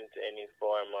get into any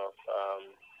form of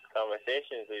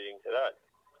conversations leading to that,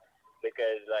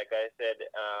 because like I said,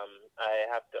 I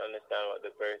have to understand what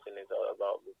the person is all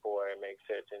about before I make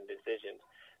certain decisions,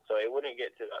 so it wouldn't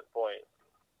get to that point.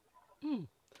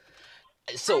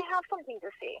 So I have something to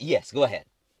say. yes, go ahead.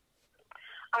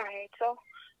 All right. So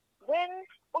when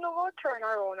we go turn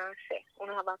around and say we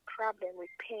have a problem with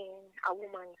paying a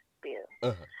woman's bill,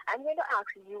 I'm going to ask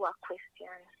you a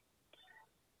question.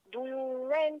 Do you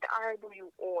rent or do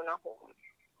you own a home?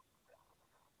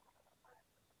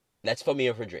 That's for me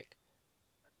or for Drake.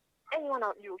 Anyone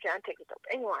of you can take it up.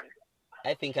 Anyone.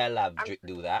 I think I'll have Drake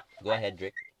do that. Go ahead,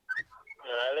 Drake.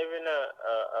 I live in a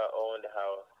owned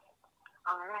house.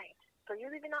 All right. So you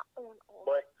live in a own house.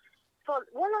 But so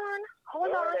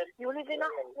hold on. You live in a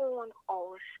own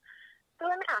house. So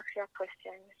let me ask you a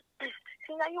question.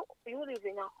 Seeing that you live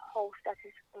in a house that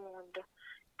is owned,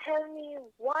 tell me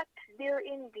what there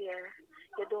in there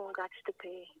you don't got to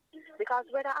pay. Because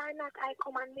whether or not I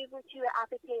come and live with you, I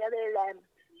have to pay a little.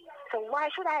 So why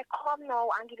should I come now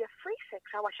and give you free sex?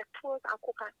 I wash your clothes and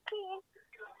cook and clean.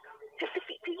 Just if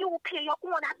you pay your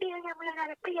own bill, you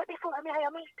will pay it before me.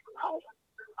 How?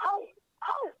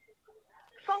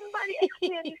 Somebody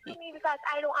explain this to me, because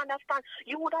I don't understand.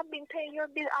 You would have been paying your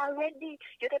bill already.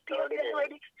 You have paid your bill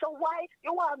already. So why you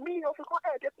want me to go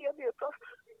ahead to pay your bill? Plus,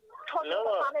 turn me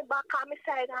up on my back, on my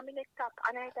side, on my neck top,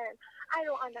 and I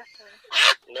don't understand.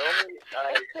 No,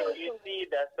 so you see,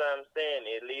 that's what I'm saying.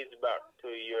 It leads back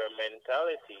to your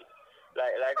mentality.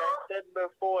 Like I said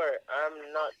before,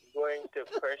 I'm not going to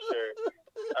pressure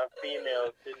a female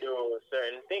to do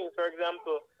certain things. For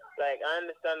example, like, I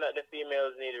understand that the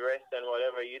females need rest and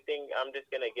whatever. You think I'm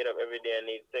just going to get up every day and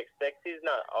need sex? Sex is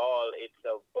not all it's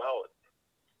about.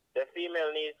 The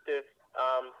female needs to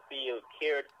feel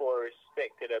cared for,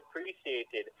 respected,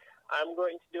 appreciated. I'm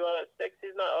going to do all that. Sex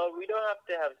is not all. We don't have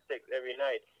to have sex every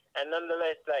night. And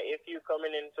nonetheless, like, if you're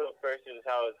coming into a person's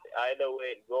house, either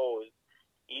way it goes,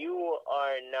 you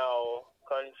are now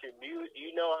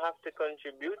have to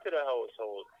contribute to the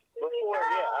household. Before,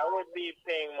 I would be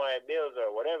paying my bills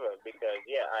or whatever, because,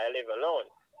 I live alone.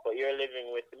 But you're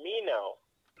living with me now,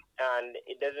 and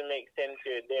it doesn't make sense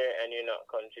you're there and you're not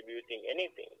contributing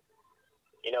anything.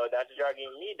 that's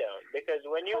dragging me down. Because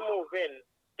when you move in,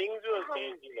 things will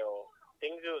change,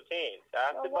 Things will change.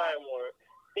 I have to buy more.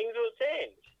 Things will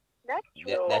change. That's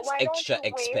true. That's Why extra don't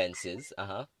you wait? expenses.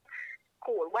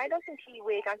 Cool. Why doesn't he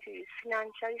wait until he's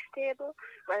financially stable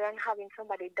rather than having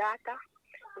somebody data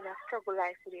in a struggle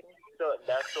life with him? So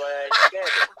that's why I said.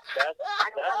 That's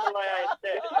why I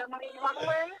said.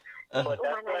 But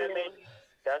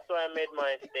that's why I made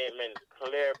my statement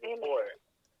clear before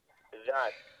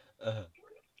that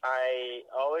I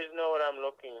always know what I'm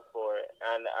looking for,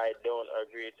 and I don't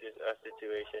agree to a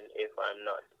situation if I'm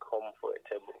not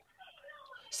comfortable.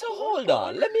 So hold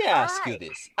on, let me ask you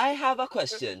this. I have a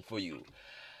question for you.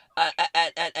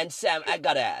 And Sam, I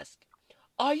gotta ask,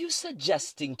 are you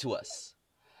suggesting to us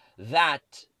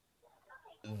that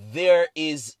there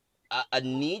is a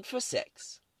need for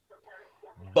sex,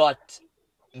 but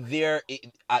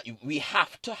we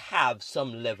have to have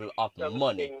some level of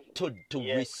money to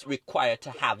require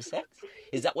to have sex?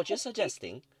 Is that what you're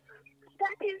suggesting?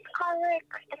 That is correct.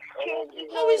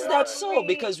 How is that so?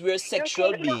 Because we're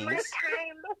sexual beings. My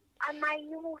time and my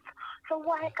youth. So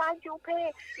why can't you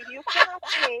pay? If you cannot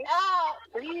pay,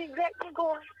 please let me go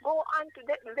on to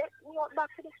let me walk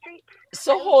back to the street.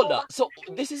 So hold on. So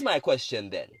this is my question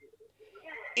then.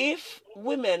 If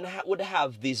women would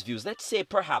have these views, let's say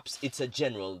perhaps it's a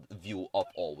general view of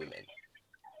all women,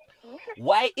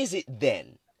 why is it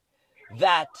then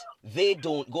that they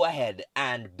don't go ahead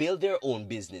and build their own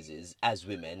businesses as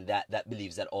women that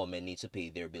believes that all men need to pay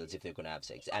their bills if they're going to have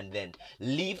sex, and then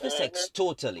leave the sex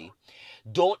totally,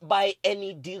 don't buy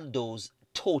any dildos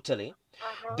totally,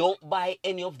 don't buy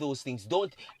any of those things,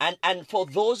 and for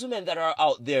those women that are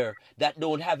out there that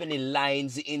don't have any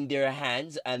lines in their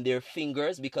hands and their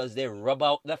fingers because they rub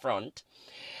out the front,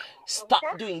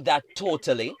 stop doing that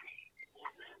totally.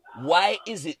 Why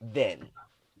is it then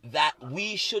that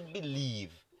we should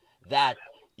believe that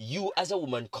you as a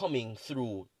woman coming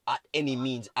through at any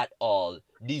means at all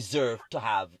deserve to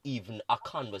have even a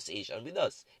conversation with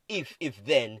us if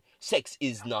then sex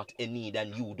is not a need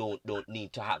and you don't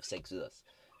need to have sex with us?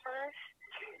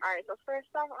 Alright, so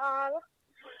first of all,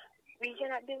 we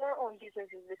cannot build our own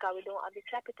businesses because we don't have the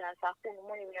capital. So after the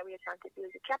money we are trying to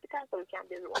build the capital, so we can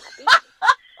build our own business.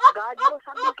 God give us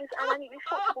a business and I need to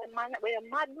fuck with a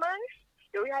madman.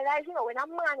 You realize, when a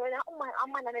man and a woman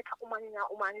and a woman in a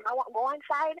woman, go one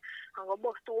side and go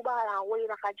bust two ball and hold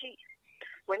like a G.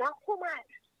 When a woman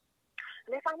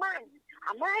left a man,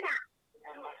 a murder.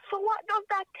 So what does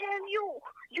that tell you?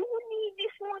 You need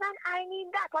this more than I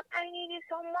need that. What I need is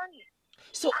some money.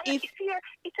 So it's a fair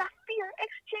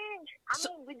exchange.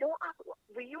 We don't have,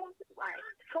 we use, right?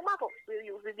 Some of us will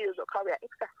use the deals because we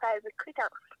exercise the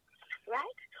clitoris,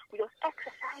 right? We just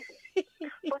exercise it.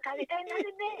 But at the end of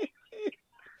the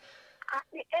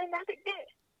day,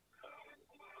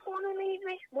 who need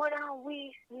me more than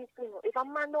we need to know? If a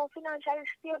man don't financially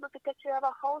stable to take care of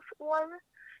a household,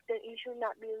 then he should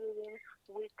not be living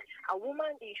with a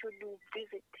woman. He should do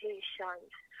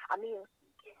visitations.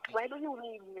 Why do you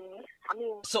need me?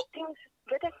 Things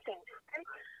get expensive, right?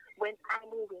 When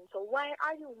I'm moving. So why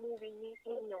are you moving me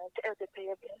in now to help pay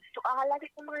your bills? To all of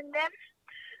the women them,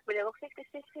 when they go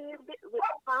 50-50 with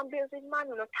farm bills with man,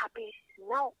 you're not happy.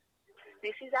 No.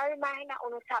 This is a reminder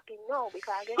on not happy. No,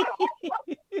 because again,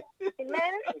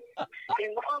 men, they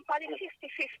go on for the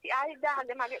 50-50. I dog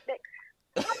them get back.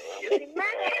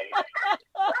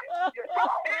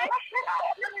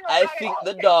 I think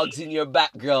the dogs in your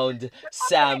background,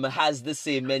 Sam, has the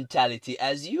same mentality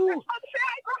as you.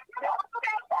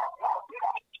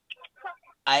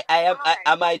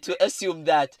 Am I to assume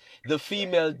that the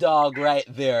female dog right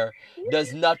there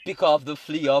does not pick off the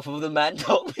flea off of the man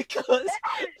dog because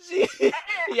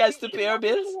he has to pay her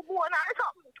bills?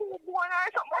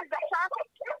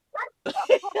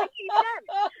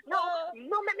 No,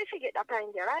 let me forget that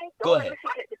time there, right? Go ahead. Let me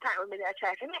forget the time when I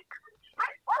try to make.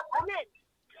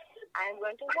 I'm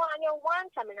going to warn you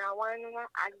once, I warn you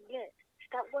again.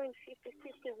 Stop going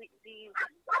 50-50 with these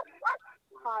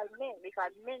called men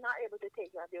because men are able to take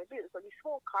care of their bills. So these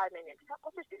so-called men, stop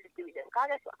going 50-50 with them.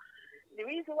 Because that's what. The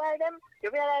reason why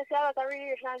you realize there are a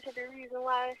relationship, the reason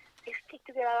why they stick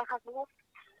together like a group,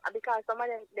 and because some of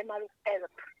them are look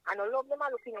help. And I love them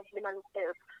are looking up, them are look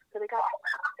help. So because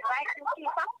right to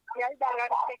keep up, they are there and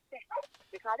respect them.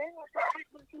 Because they know that right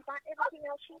to keep up everything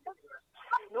else cheaper.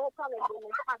 No problem, they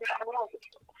will have it about it.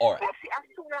 All right. But see, as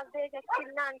soon as they get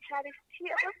financially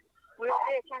stable, where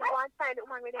they can go and find the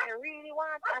woman where they really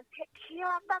want and take care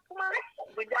of that woman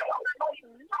with that.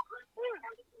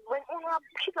 When you have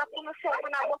pick up on yourself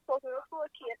when I was out in the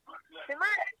 4K, the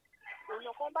man will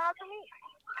not come back to me.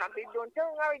 Can't be don't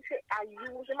tell her it's I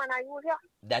use him and I use you.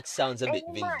 That sounds a bit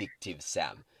Any man. vindictive,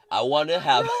 Sam. I wanna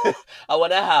have, No, I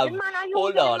wanna the have. man I use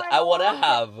Hold the on, man I don't wanna want you.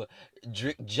 have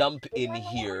Drick jump The in man don't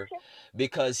want here you.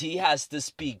 because he has to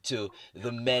speak to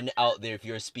the men out there. If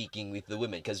you're speaking with the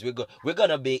women, because we're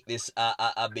gonna make this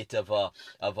a bit of I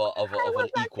of was an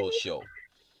not equal finished. show.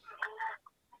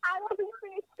 I wasn't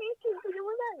finished speaking to the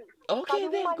women. Because Okay,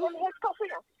 the then woman go them head tough, you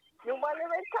know. The woman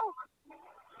them head tough.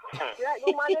 Right?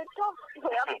 The woman head tough. So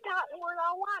you have to talk more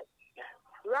than one.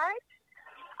 Right?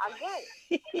 Again,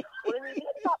 when we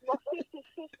stop for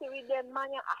 50-50 with them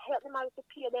money, I help them out to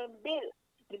pay them bill.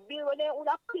 The bill when they would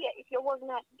have paid if you was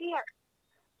not there.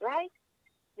 Right?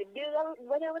 The bill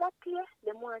when they would have paid,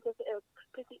 they want to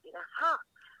put it in a half.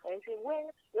 And say, when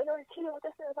you don't chill with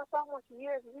yourself for so much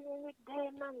years, living with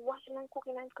them and washing and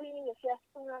cooking and cleaning, you see as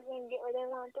soon as they get where they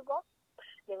want to go,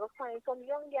 they go find some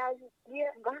young guys there,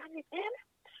 gone with them,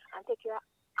 and take care of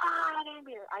all of them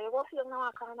here. And you go feel now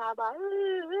kind of about,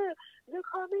 look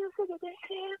how music is the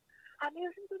same, and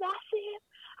music is the same,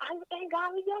 and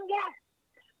gone with young guys.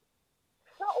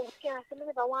 So, we can't say,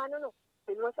 I want to know.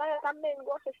 The most of the men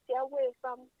go to stay away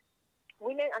from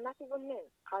women and not even men,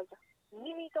 because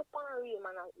we meet up on a real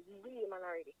man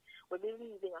already. We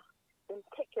believe in us. Then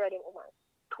take care of them woman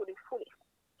to the fullest.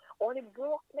 Only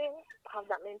broke men have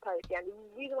that mentality. And the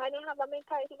reason why they have that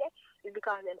mentality there is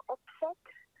because they're upset.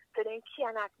 So they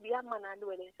cannot be a man and do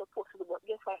what they're supposed to do. But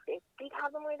guess what? They did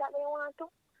have the money that they want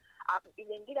to. If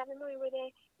they did have the money where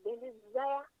they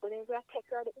desire, but then they take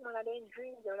care of the woman of their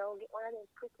dreams, they don't get one of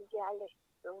them pretty girls.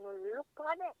 They don't look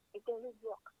for them if they live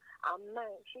broke. And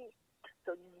man,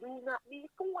 so do not be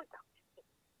fooled.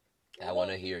 I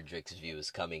want to hear Drick's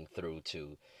views coming through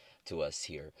to us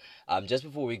here. Just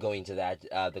before we go into that,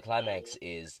 the climax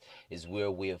is where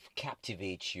we've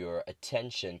captivate your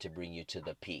attention to bring you to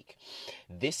the peak.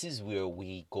 This is where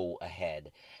we go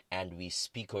ahead and we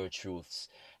speak our truths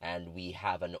and we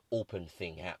have an open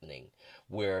thing happening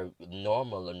where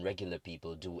normal and regular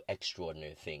people do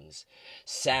extraordinary things.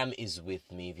 Sam is with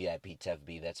me, VIP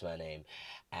TFB, that's my name,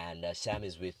 and Sam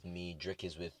is with me, Drick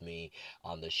is with me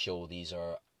on the show. These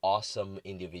are awesome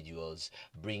individuals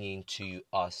bringing to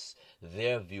us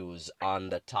their views on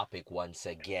the topic once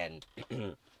again.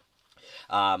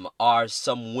 Are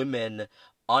some women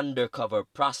undercover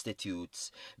prostitutes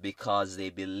because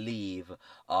they believe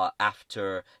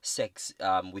after sex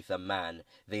with a man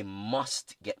they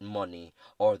must get money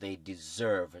or they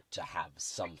deserve to have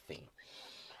something?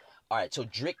 All right, so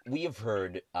Drick, we have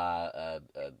heard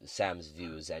Sam's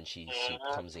views, and she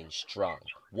comes in strong.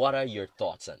 What are your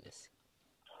thoughts on this?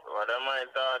 What are my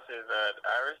thoughts is that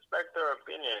I respect her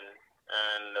opinion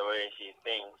and the way she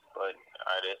thinks, but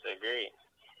I disagree.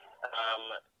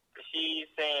 She's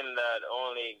saying that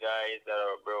only guys that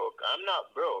are broke. I'm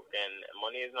not broke, and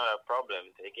money is not a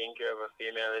problem. Taking care of a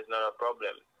female is not a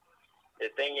problem. The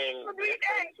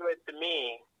difference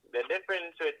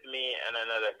with me and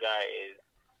another guy is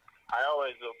I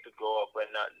always look to go up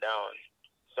and not down.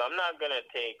 So I'm not going to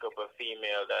take up a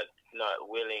female that's not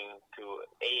willing to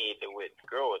aid with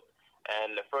growth.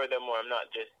 And furthermore, I'm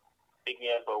not just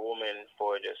picking up a woman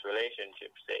for just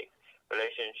relationship's sake.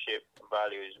 Relationship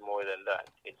value is more than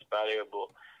that. It's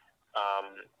valuable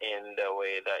in the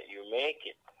way that you make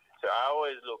it. So I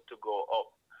always look to go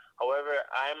up. However,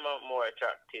 I'm more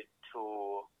attracted to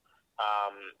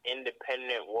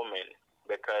independent women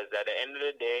because at the end of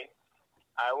the day,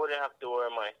 I wouldn't have to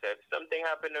worry myself. If something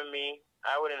happened to me,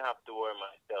 I wouldn't have to worry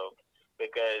myself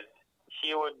because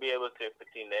she would be able to put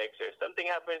in the extra. If something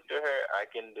happens to her, I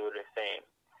can do the same.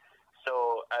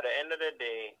 So at the end of the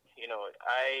day,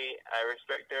 I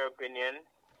respect her opinion.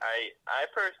 I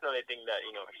personally think that,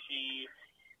 she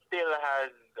still has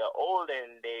the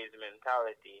olden days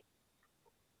mentality,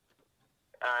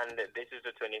 and this is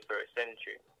the 21st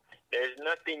century. There's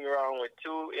nothing wrong with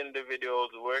two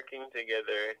individuals working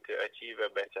together to achieve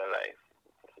a better life.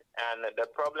 And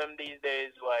the problem these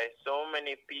days why so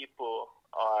many people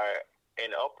are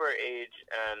in upper age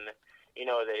and,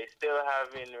 they still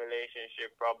having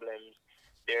relationship problems.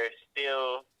 They're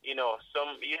still, you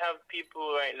have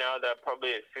people right now that are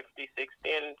probably 50, 60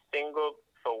 and single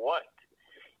for what?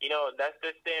 That's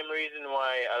the same reason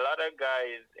why a lot of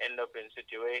guys end up in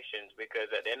situations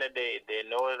because at the end of the day, they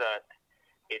know that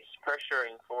it's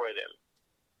pressuring for them,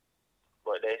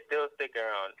 but they still stick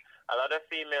around. A lot of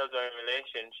females are in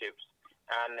relationships,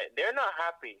 and they're not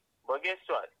happy. But guess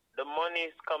what? The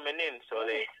money's coming in, so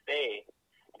they stay.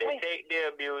 They take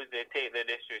the abuse, they take the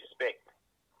disrespect.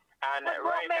 And but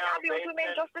right men now, abuse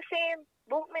women just the same.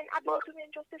 Both men abuse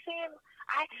women just the same.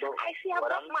 I see a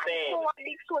black man throw a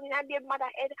big stone in a dead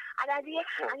mother head, and a day,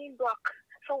 and in black.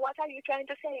 So what are you trying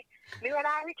to say? Me when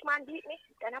a rich man beat me,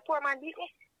 then a poor man beat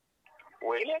me.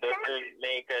 Which doesn't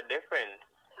make a difference.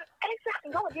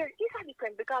 Exactly. No, there is a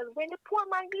difference because when the poor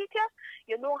man beat you,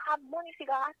 you don't have money to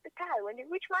go to hospital. When the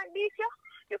rich man beat you,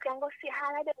 you can go see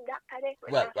how them doctor there.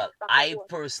 Well, I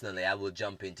personally, I will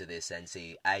jump into this and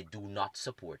say I do not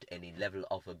support any level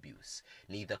of abuse,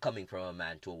 neither coming from a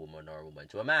man to a woman or a woman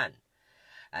to a man.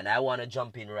 And I want to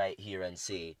jump in right here and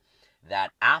say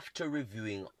that after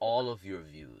reviewing all of your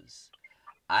views,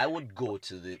 I would go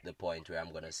to the point where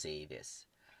I'm going to say this,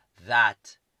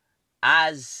 that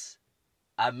as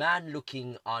a man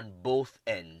looking on both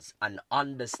ends and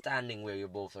understanding where you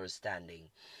both are standing,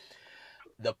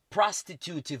 the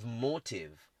prostitutive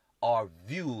motive or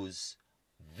views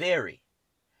vary.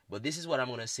 But this is what I'm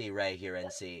going to say right here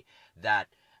and say that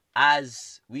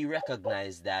as we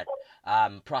recognize that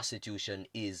prostitution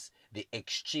is the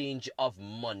exchange of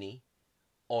money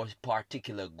or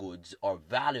particular goods or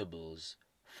valuables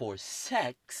for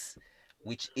sex,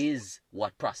 which is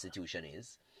what prostitution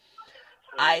is,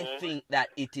 I think that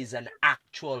it is an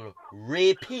actual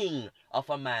raping of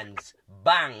a man's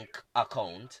bank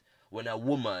account when a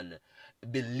woman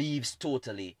believes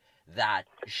totally that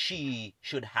she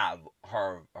should have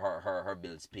her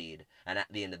bills paid, and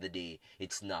at the end of the day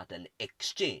it's not an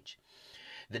exchange.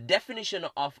 The definition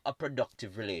of a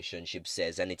productive relationship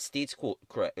says, and it states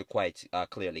quite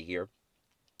clearly here,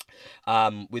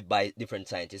 by different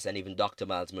scientists, and even Dr.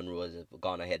 Miles Monroe has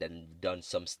gone ahead and done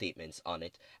some statements on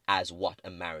it as what a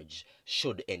marriage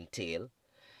should entail.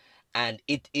 And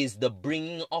it is the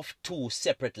bringing of two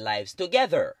separate lives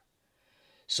together.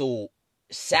 So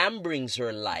Sam brings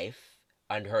her life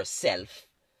and herself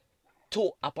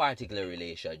to a particular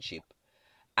relationship,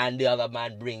 and the other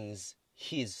man brings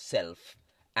his self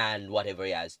and whatever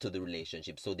he has to the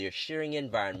relationship. So they're sharing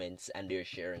environments, and they're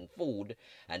sharing food,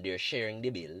 and they're sharing the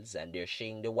bills, and they're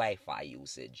sharing the Wi-Fi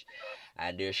usage,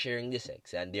 and they're sharing the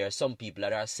sex. And there are some people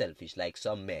that are selfish, like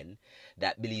some men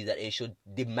that believe that they should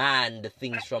demand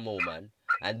things from a woman,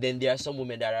 and then there are some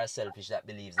women that are selfish that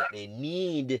believes that they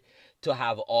need to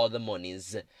have all the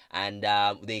monies, and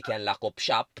they can lock up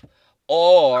shop,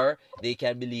 or they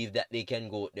can believe that they can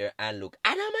go there and look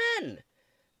at a man.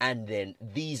 And then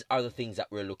these are the things that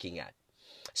we're looking at.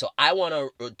 So I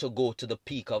want to go to the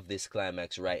peak of this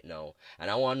climax right now.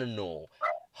 And I want to know,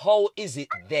 how is it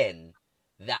then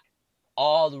that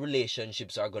all the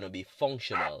relationships are going to be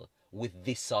functional with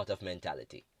this sort of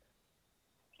mentality?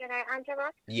 Can I answer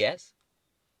that? Yes.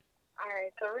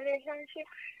 Alright, so relationships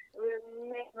will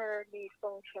never be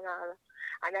functional.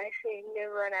 And I say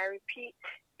never, and I repeat,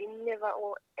 it never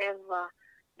or ever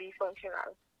be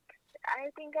functional.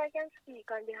 I think I can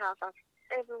speak on behalf of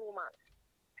every woman.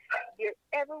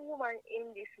 Every woman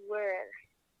in this world,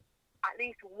 at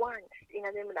least once in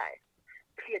a life,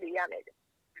 pay the yamed.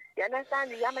 You understand?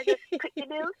 The yamed just split the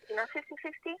bills in a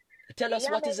 50-50. Tell us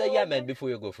what is a yamed before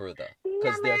you go further.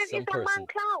 Because there's some person.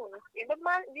 The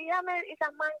yamed is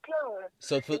a man clown.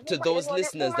 So to those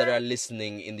listeners that are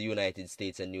listening in the United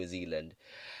States and New Zealand,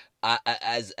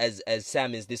 as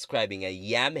Sam is describing a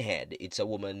yam head, it's a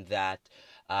woman that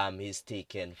is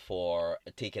taken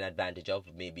advantage of,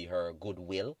 maybe her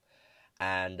goodwill,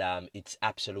 and it's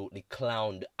absolutely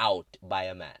clowned out by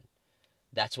a man.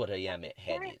 That's what a yam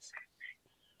head is.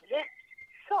 Yes.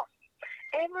 So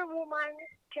every woman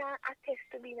can attest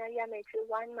to being a yam head to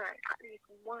one man at least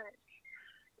once.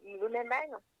 Remember,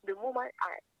 the woman.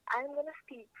 I'm gonna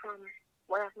speak from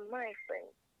one of my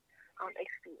friends'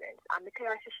 experience. I'm the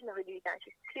tell her she never did it, and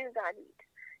she still got it,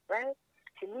 right?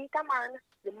 She meet a man,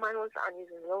 the man was on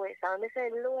his lowest. And when they say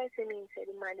lowest, it means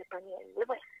the man is on his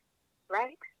lowest,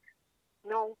 right?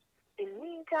 Now, in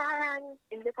meantime,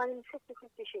 in the 50-50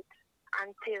 shit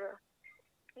until,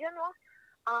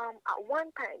 at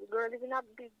one time, the girl live in a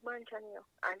big mansion here,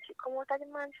 and she come out of the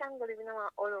mansion, go live in a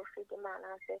all with the man,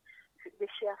 and say,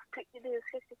 she has split the bill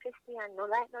 50-50, and no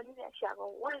light, no dinner, she have to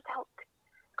want it out.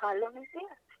 Because love is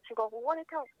there. She go want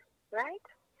it out, right?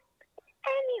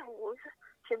 Anywho,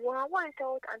 she won't want it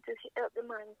out until she help the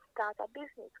man start a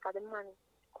business, because the man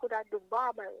could have do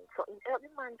barbering. So he help the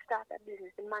man start a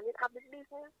business. The man didn't have the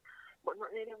business, but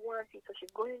not really want it. So she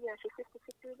go in there and she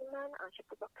 50-50 with the man, and she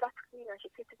put a flat screen and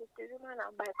she 50-50 with the man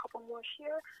and buy a couple more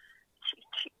shares.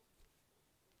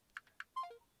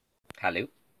 Hello?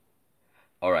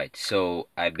 Alright, so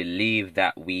I believe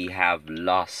that we have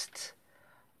lost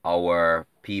our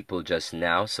people just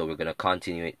now, so we're gonna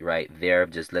continue it right there.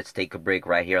 Just let's take a break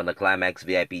right here on the Climax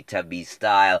VIP Tubby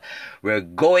style. We're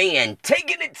going and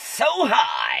taking it so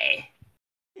high.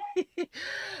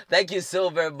 Thank you so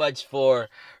very much for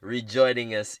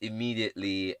rejoining us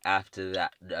immediately after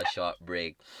that short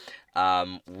break.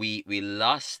 We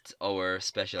lost our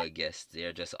special guests.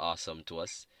 They're just awesome to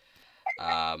us.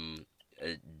 Um,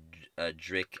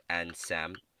 Drick and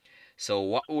Sam. So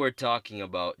what we're talking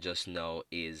about just now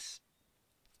is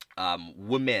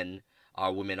women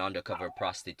are women undercover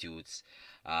prostitutes,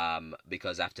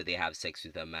 because after they have sex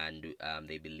with a man,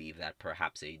 they believe that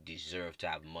perhaps they deserve to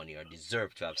have money or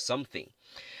deserve to have something.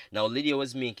 Now, Lydia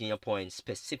was making a point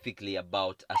specifically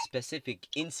about a specific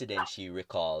incident she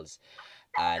recalls,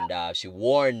 and she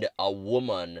warned a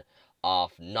woman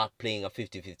of not playing a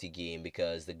 50-50 game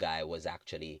because the guy was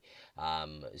actually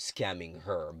scamming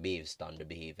her based on the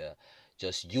behavior,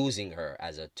 just using her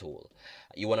as a tool.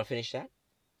 You want to finish that?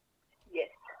 Yes.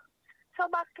 So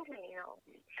back to me, you know.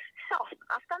 So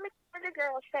after me tell the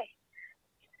girl say,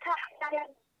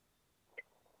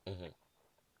 Mm-hmm.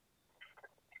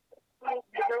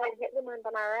 the girl get the man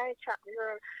on a right track, the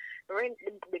girl rent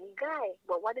the guy,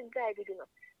 but what the guy did, you know?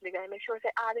 The guy make sure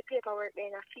say all the paperwork there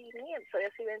in a fee name. So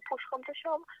you see when push come to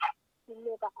shove, he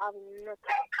never have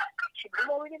nothing. She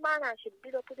go with the man and she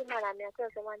build up with the man, and me I tell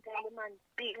her one time the man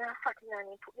big and fat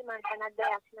and he put the man on a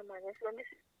diet in the man. You see when this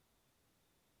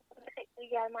the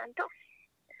girl man too.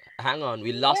 Hang on,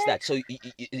 we lost Well, that. So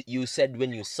you said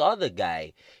when you saw the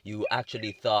guy, you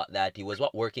actually thought that he was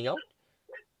what, working out?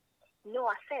 no,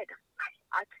 I said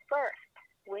at first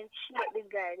when she met the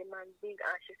guy, the man big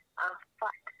and she's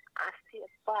fat and still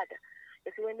bad.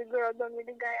 You see when the girl done with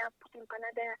the guy and put him on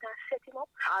a diet and set him up,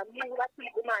 I knew that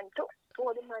the man too.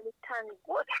 So the man is tan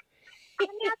good.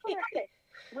 And that's what I said.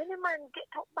 When the man get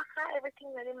up back and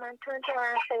everything, and the man turns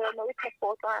around and say, oh, no, we take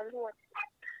photo and loan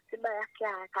to buy a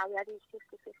car, because we are these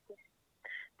 50-50.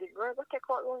 The girl go take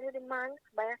out loan with the man,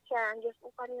 buy a car, and just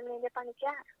open him in the car.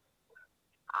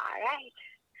 All right.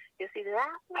 You see, the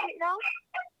last minute now,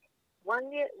 one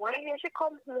day she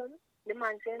come home, the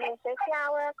man said, no, say,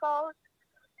 can't work out.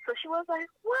 So she was like,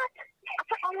 what? I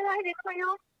said, I'm like this for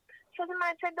you. So the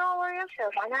man said, don't worry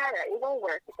yourself, man, all right, you don't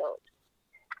work it out.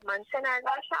 Man send her to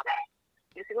the shop.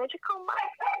 You see, when she come back,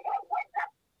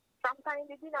 sometimes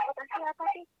they did not go to see her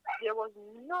party. There was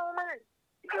no man.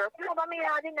 The girl come over me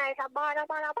all the night, and bother,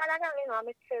 you know,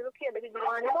 I say, look here, but you don't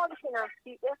want to know this, you know,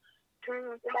 speak there, turn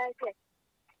around to like it.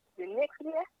 The next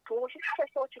day, so she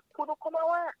stressed out, she couldn't come to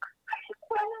work. She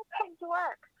couldn't come to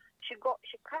work. She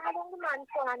called on the man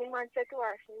phone, and the man said to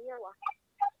her, she hear what?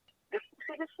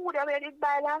 See the food that we did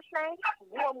buy last night?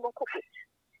 Go and go cook it.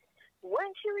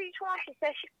 When she reached home, she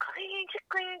said she clean,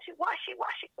 she wash,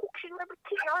 cook, she do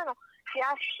everything, you know. She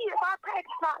has shit of her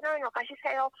private partner, you know, because she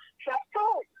said, oh, she has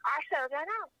told herself, you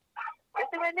know. You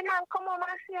see, when the man come home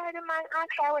and see her, the man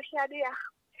asked her what she had there.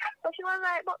 So she was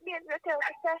like, but babe, you tell her,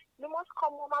 she said, you must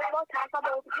come home and go talk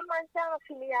about it. The man said, I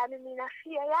see me, I mean, I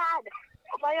see a yard.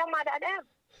 Over your mother, them.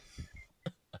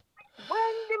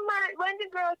 When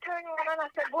the girl turned around and I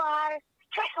said, boy,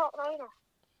 stress out now, you know.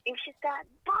 If she start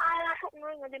ball or something,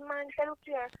 you know, the man said, look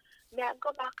here, may I go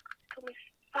back to my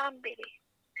family,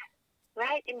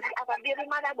 right? He have a baby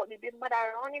mother, but the baby mother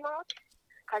run him out.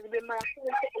 Because the baby mother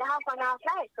still take half and half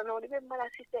life. So now the baby mother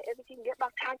sister, everything get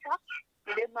back on top.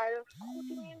 The baby mother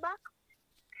scooting him back.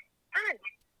 And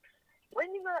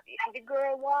when the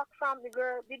girl walk from the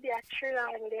girl, did a trailer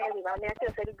and there, and I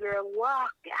tell her the girl walk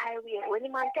the highway. When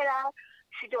the man tell her,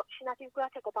 she not even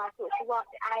going to take up her clothes. She walk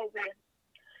the highway.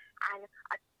 And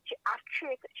she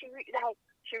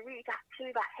reached a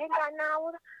head on now,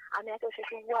 and I told her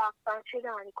she walk from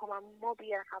Trinidad and come and mob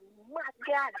here like a mad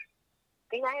girl.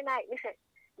 In the night, listen,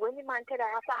 when the man tell her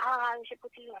after her, she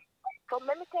put in. So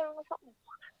let me tell you something.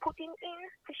 Put him in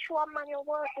to show a man your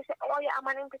work. They say, oh yeah, I'm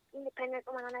an independent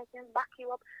woman and I can back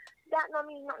you up. That don't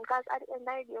mean nothing, because at the end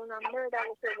of the day, you're not murder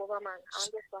over a man. And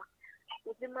guess what?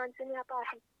 If the man see me a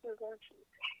party, he's going to cheat.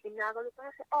 He's not going to look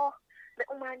and say, oh, the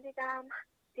woman did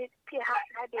pay half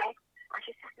her day, and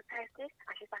she sacrificed this,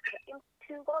 and she sacrificed him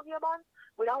to go your bond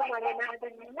without money and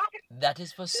nothing. That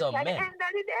is for So some at the men. end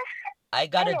of the day,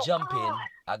 I gotta hello, jump in. God.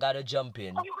 I gotta jump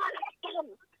in. Oh,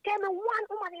 tell me one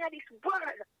woman in this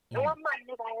world, and one man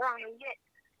never wrong yet.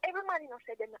 Every man, you know,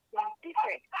 said they're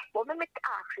different. But let me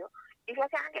ask you, if you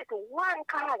can get one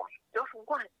caller, just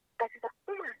one, that is a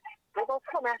woman, they go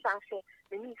come and say,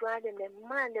 they need one of them, the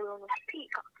man, they will not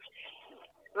speak up.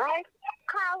 Right?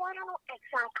 Call one of the ex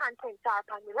and content up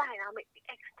on the line and make the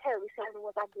ex tell me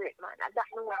someone was a great man. And that's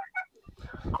no one.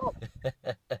 Come.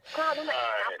 Call the man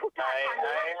and put that on the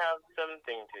I line. have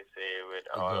something to say with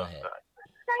all Go of ahead. that.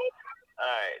 Right?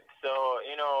 Alright, so,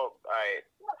 you know,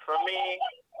 for me,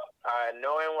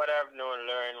 knowing what I've known,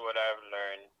 learning what I've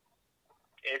learned,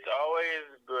 it's always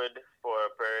good for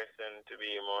a person to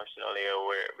be emotionally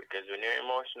aware because when you're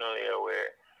emotionally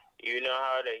aware, you know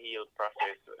how to heal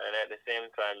process, and at the same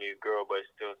time you grow but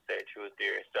still stay true to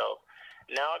yourself.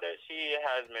 Now that she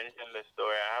has mentioned the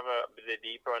story, I have the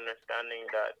deeper understanding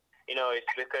that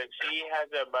it's because she has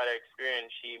a bad experience.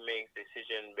 She makes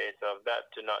decision based off that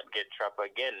to not get trapped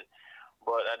again.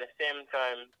 But at the same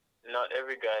time, not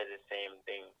every guy is the same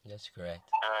thing. That's correct.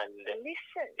 And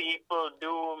Listen. people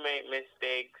do make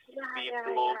mistakes. Yeah,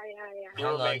 People do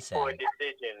Hang on, make poor Sam.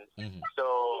 decisions. Mm-hmm. So,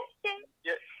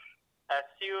 just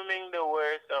assuming the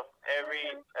worst of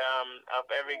every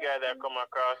guy that come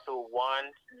across who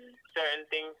wants certain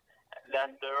things,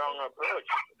 that's the wrong approach.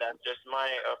 That's just my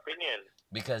opinion.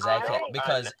 Because You I know, can, and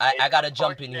because I it's gotta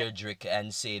jump in unfortunate. here, Drick,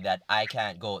 and say that I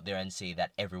can't go out there and say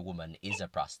that every woman is a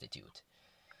prostitute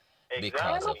because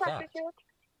I'm a Exactly. of that. prostitute.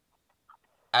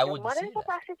 I Your wouldn't mother say is a that.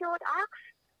 prostitute. Ask.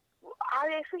 Are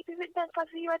they sleeping with them for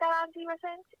 $0.0?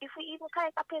 If we even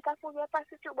collect a plate of food, you're a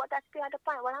prostitute. But that's the other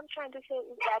point. What I'm trying to say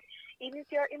is that even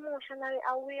if you're emotionally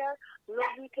aware,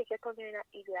 love will take you to being an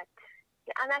idiot.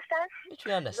 You understand? Which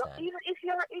we understand. Even if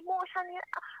you're emotionally,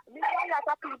 there are a lot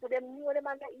of people, they know them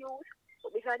and get used,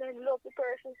 but because they love the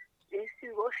person, they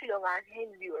still go sit down and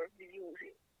endure the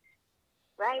using.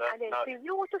 Right? That's And then not for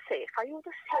you to say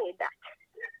that,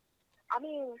 I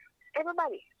mean,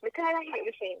 everybody, we try to hear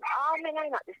the same. All men are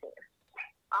not the same.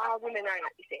 All women are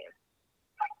not the same.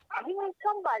 You need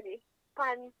somebody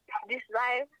on this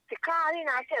life to call in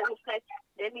and tell you that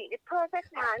they meet the perfect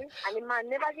man and the man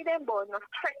never give them board, not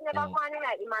threaten about Mm, money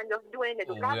like the man just doing the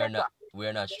do.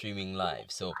 we're not streaming live,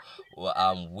 so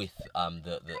with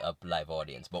the up live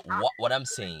audience. But what I'm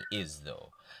saying is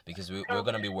though, because we're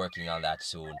gonna be working on that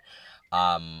soon.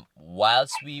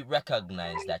 Whilst we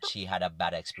recognize that she had a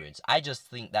bad experience, I just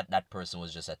think that that person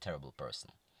was just a terrible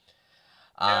person.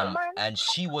 yeah. Man, And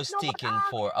she was no, but taken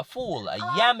for a fool, a the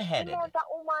yam-headed. amount of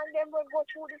woman them will go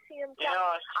through the same You thing.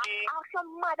 know, Ask some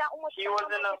mother how much she time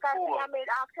wasn't a because fool. I made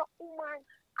ask a woman,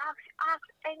 ask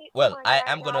any Well, woman I right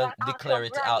am now, gonna like ask your declare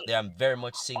it out granny there. I'm very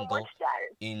much how much single.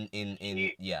 time. In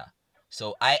She yeah.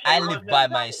 So I she live Ask your by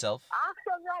wasn't granny. myself. Ask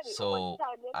your granny how much So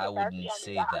time they I take her to wouldn't your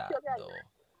say Ask that your granny. though.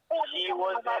 Every she time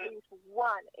have at wasn't least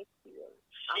one experience.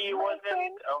 she And my wasn't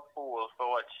friend, a fool for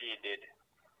what she did.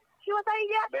 she was an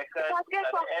idiot. Because Because guess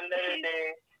at what? the end of the day,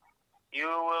 you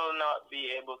will not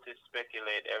be able to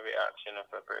speculate every action of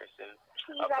a person.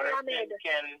 She's A a person yammed.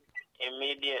 can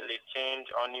immediately change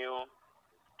on you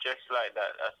just like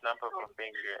that, a snap of a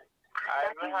finger.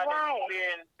 That I've is had why.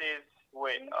 experiences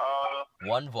with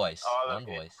One voice. all of One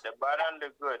it, voice. the bad and the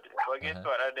good. But guess Uh-huh.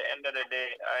 what? At the end of the day,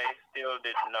 I still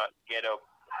did not get up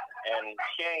and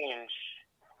change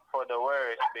for the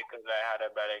worse because I had a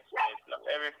bad experience. Not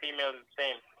every female is the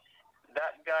same.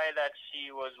 That guy that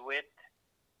she was with,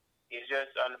 it's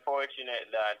just unfortunate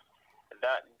that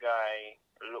that guy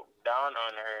looked down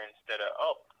on her instead of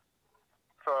up.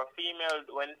 For a female,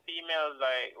 when females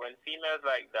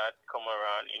like that come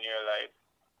around in your life,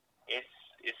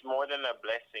 it's more than a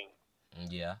blessing.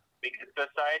 Yeah. Because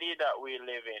society that we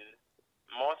live in,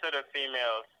 most of the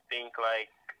females think like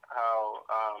how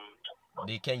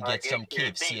They can like get some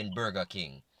you KFC think. and Burger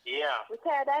King. Yeah. We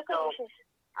tell that So conscious.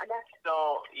 And that's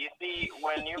So you see,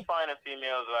 when you find a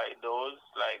female like those,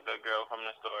 like the girl from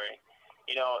the story,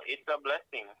 it's a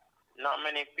blessing. Not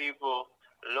many people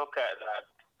look at that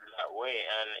way,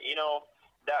 and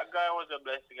that guy was a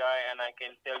blessed guy, and I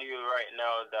can tell you right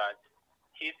now that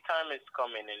his time is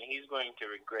coming, and he's going to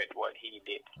regret what he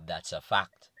did. That's a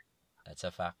fact. That's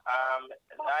a fact.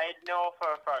 I know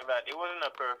for a fact that it wasn't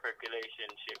a perfect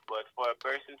relationship, but for a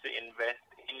person to invest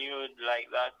in you like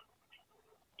that,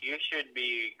 you should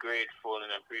be grateful and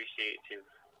appreciative.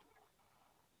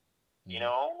 You Mm.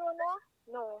 know?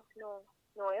 no.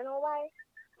 You know why?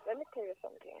 Let me tell you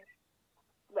something.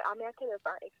 But I'm going to tell you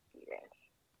from experience.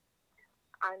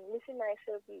 And listen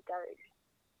myself beat already.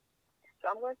 So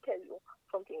I'm going to tell you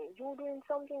something. You doing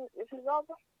something, if you love,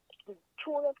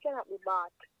 true love cannot be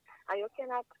bought. And you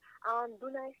cannot do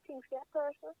nice things for that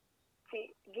person.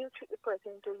 See, guilt trip the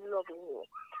person to loving you.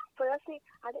 So you see,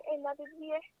 at the end of the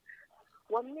day,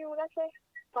 what me would I say?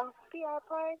 From PR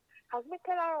point, has me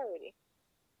tell her already.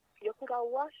 You could have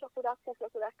washed, you could have cooked, you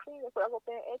could have cleaned, you could have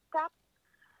opened a head tap.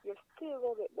 You still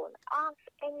will get born. Ask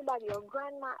anybody, your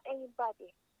grandma,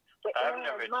 anybody. But I've in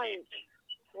never our marriage,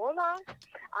 cheated. hold on.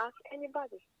 Ask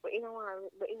anybody. But in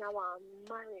our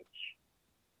marriage,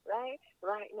 right?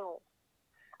 Right now.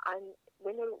 And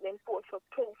when you look them post for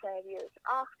 25 years,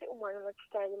 ask the woman how much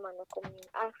time the man will come in.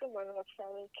 Ask the man how much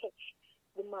time he catch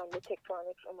the man will take for the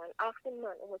next woman. Ask the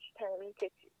man how much time he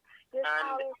catch There's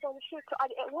And always some shit. So at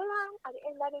the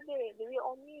end of the day, the way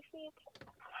on me see it,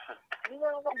 we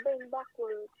don't go bend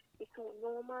backwards. It's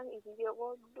no man, if you get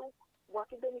what do, what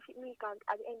will benefit me, because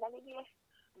at the end of the day,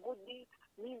 good deeds,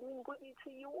 me doing good deeds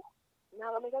to you.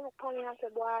 Now I'm gonna look upon you and say,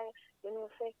 boy, you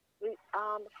know, say,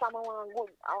 some I want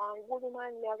good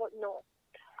man, they got no.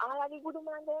 All of the good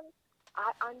man them,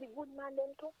 and the good man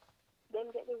them too,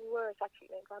 them get the worst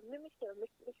treatment. Because me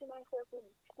see myself with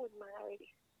good man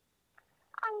already.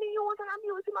 And the youth and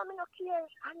abuse him, I mean, no care.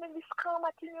 And then this karma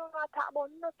thing you not talk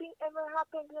about, nothing ever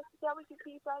happened. Just see how wicked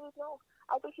people right now.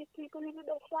 I wish people live the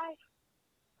best life.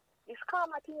 This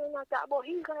karma thing you not talk about,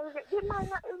 he's gonna regret. The man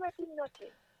not regretting nothing.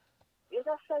 You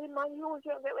just say the man use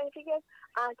you, get when he gets,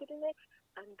 and to the next,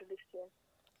 and to this thing.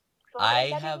 So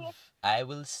I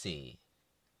will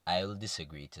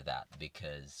disagree to that,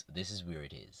 because this is where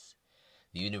it is.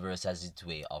 The universe has its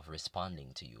way of responding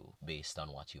to you based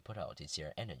on what you put out. It's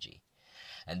your energy.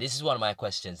 And this is one of my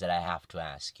questions that I have to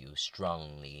ask you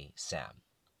strongly, Sam.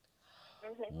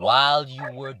 While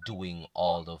you were doing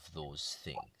all of those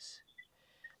things,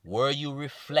 were you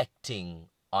reflecting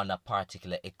on a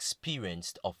particular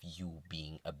experience of you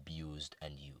being abused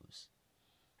and used?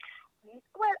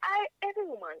 Well, every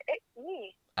woman,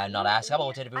 me. I'm not asking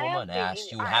about every woman. I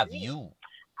asked you, have you?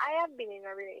 I have been in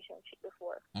a relationship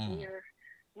before where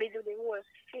we do the whole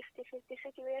 50-50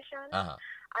 situation.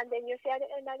 And then you say at the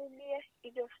end of the day,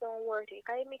 it just don't work. It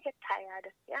can make you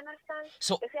tired. You understand?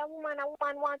 So, you see, a woman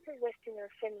wants to rest in her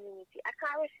femininity. I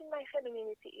can't rest in my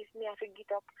femininity if me have to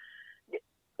get up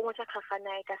once a clock at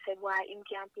night. I said, why him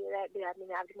can't pay like that? I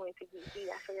mean, I have the money to give you,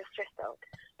 so you're stressed out.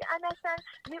 You understand?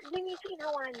 We need to in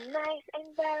a nice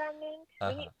environment.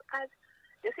 Because,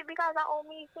 you see, because of all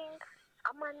me think,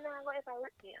 a man not going to ever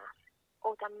rip me off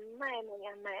out of my money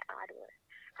and my hard work.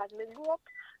 Because me grew up,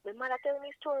 my mother tell me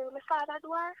a story with my father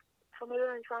do her, so I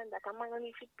learned from that. A man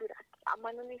only fit do that. A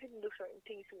man only fit do certain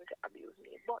things to abuse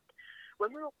me. But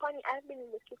when we look upon it, I've been in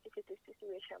this 50-50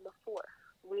 situation before,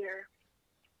 where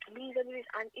these and this,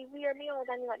 and if we are me out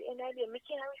and at the end of the day, me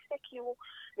can't respect you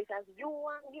because you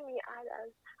want to give me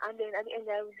others, and then at the end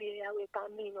of the day, I wait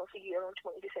on me now to give you around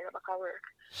 20% of my work.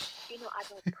 You know, I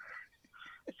don't.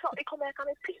 So it come back and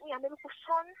pick me and me look for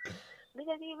son, me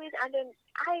get deal with, and then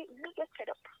me get fed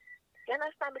up. You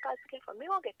understand? Because for me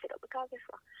won't get fed up because guess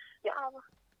what? You have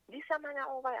this man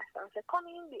over here, so I say, come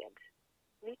in bed.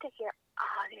 Me take care of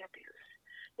all the abuse.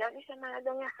 You have this man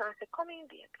down here, so I say, come in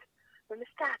bed. When we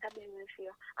start a business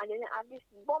here, and then you have this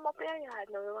bomb up your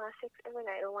yard, now you want sex every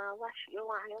night, you want to wash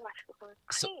because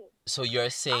clean. So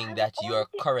you're saying that you're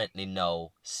currently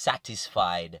now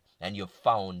satisfied and you've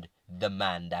found the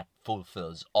man that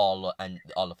fulfills all of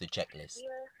the checklists.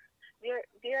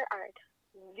 Dear art,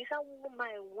 this is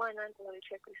my one and only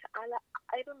checklist.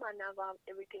 Every man have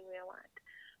everything we want.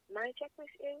 My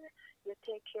checklist is you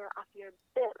take care of your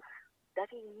bill.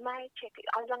 That is my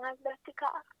checklist. As long as that tick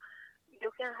off, you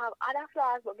can have other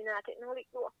flaws, but we not take no lick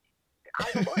though.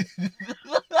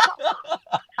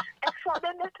 Except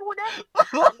them the two them,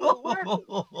 and you working.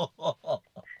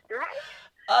 Right?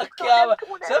 Okay,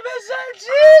 so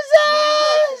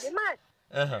Jesus!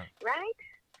 Right?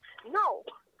 No.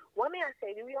 What may I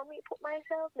say? Do you want me to put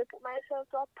myself to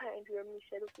a point where me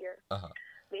say, look here.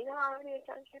 Me in a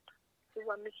relationship, so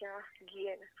what me can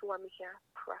gain, so what me can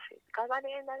profit. Because at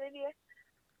the end of the day,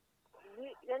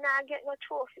 you're not getting no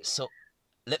trophy. So,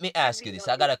 let me ask you this.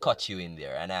 I gotta cut you in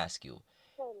there and ask you.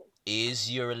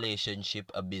 Is your relationship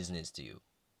a business to you?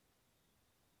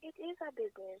 It is a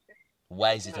business.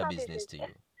 Why is it a business to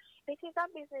you? It is a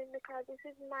business because this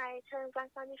is my terms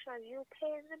and conditions. You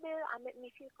pay the bill and make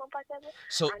me feel comfortable.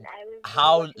 So, and I will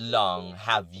how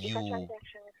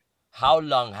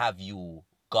long have you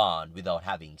gone without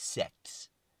having sex?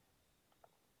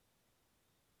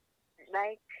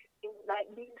 Like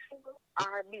being single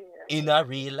or being in a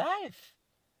real life?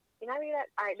 In a real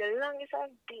life, the longest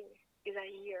I've been is a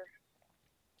year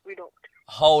without.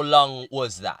 How long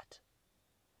was that?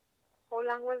 How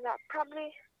long was that?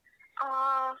 Probably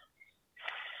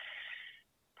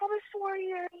 4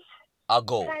 years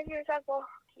ago. 5 years ago,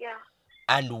 yeah.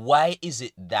 And why is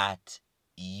it that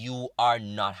you are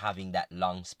not having that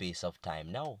long space of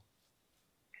time now?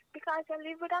 Because you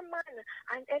live with a man,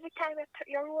 and every time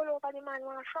you roll over, the man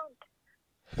want front.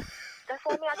 That's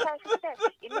what I try to say.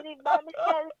 If you live by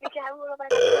myself, we can roll over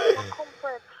the man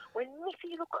comfort. When me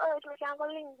feel the urge, we can go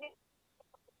link it.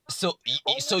 So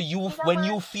when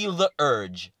you feel the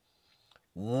urge,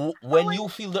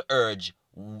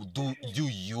 do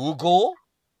you go?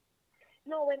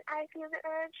 No, when I feel the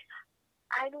urge,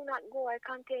 I do not go. I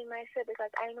contain myself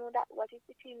because I know that what is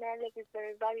between my legs is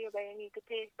very valuable. I need to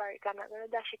pay for it. I'm not going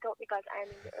to dash it out because I'm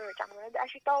in the earth. I'm going to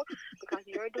dash it out because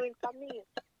you're doing for me.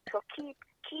 So keep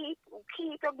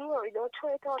your glory. Don't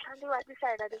throw it out on the right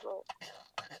side of the road.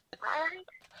 Alright?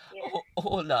 Yeah.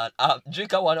 Hold on.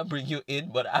 Drink, I want to bring you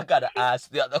in, but I gotta ask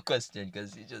the other question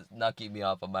because you're just knocking me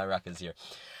off of my rockers here.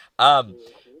 Um,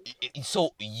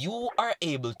 so you are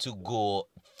able to go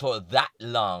for that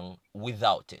long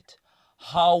without it.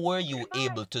 How were you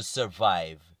able to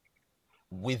survive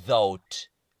without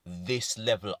this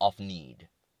level of need?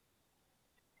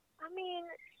 I mean,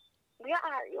 we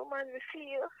are human. We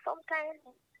feel sometimes.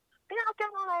 You know, tell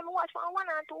me I'm watch one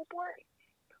and two porn.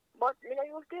 But you know,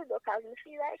 use dildo because you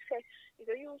see like say, if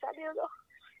you use a dildo,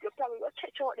 you probably go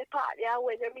check out the part there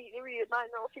where they meet the real man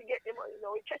now if you get the money, you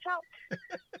know, you check out.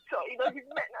 So it doesn't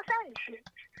make no sense.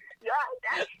 Yeah,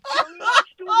 that you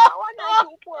watch two one and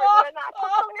two porn, you're not put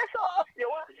on yourself. You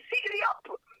want to seal it up.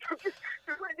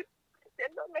 They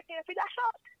don't make it for that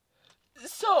shot.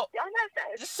 So, You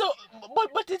understand?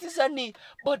 but it is a need.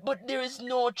 But there is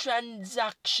no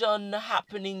transaction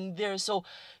happening there. So,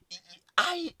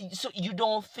 so you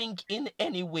don't think in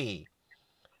any way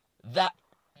that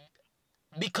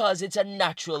because it's a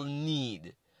natural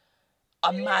need,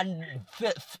 a man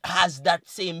has that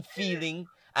same feeling,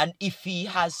 and if he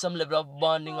has some level of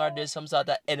bonding or there's some sort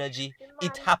of energy,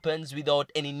 it happens without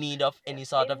any need of any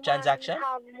sort of transaction. Man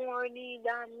have more need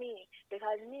than me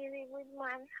because me live with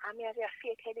man and me have a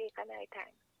fake headache at night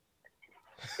time.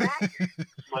 Right?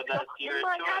 But that's your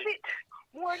man choice. have it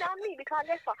more than me because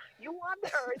guess what? You have the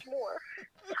urge more.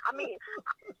 I mean,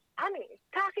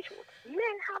 talk it truth.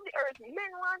 Men have the urge.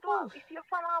 Men want to have, if you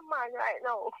follow a man right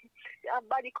now, your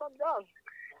body comes down.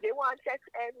 They want sex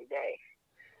every day.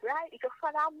 Right? If you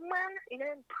follow a man in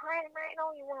a prime right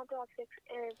now, you want to have sex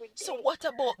every day. So what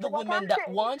about the women that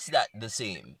wants that the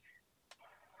same?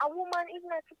 A woman is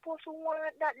not supposed to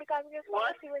want that because guess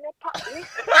what? When you pop this,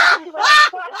 what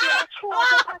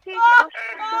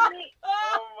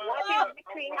is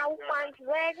between a woman's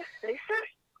leg? Listen,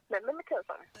 let me tell you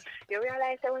something. You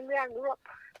realize that when we grew up,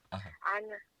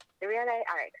 and you realize,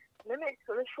 alright, let me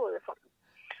show you something.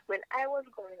 When I was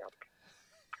growing up,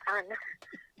 and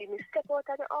if me step out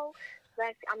of the house,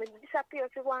 like I mean disappear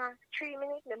for 3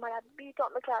 minutes, the mother beat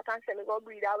up my cloth and say me go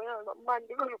breathe out, man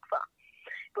they go look for.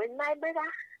 When my brother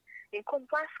he come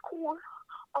from school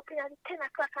up in at 10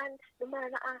 o'clock and the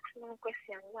man ask me one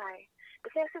question, why?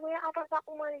 Because the way I that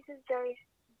woman is very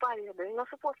valuable. You're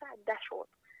not supposed to dash out.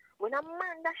 When a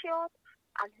man dash out,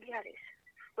 I'll be honest.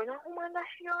 When a woman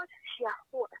dash out, she a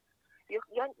whore. You,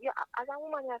 as a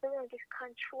woman, you have to just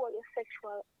control your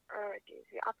sexual urges.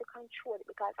 You have to control it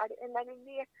because at the end of the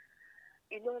day,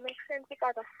 it don't make sense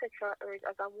because of sexual urge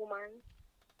as a woman.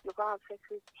 You can have sex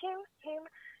with him,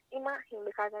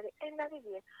 because at the end of the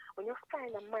day, when you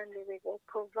find a man that will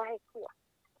provide for,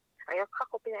 and you cock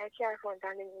up in a car front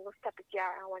and then you go stop the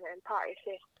car and one and party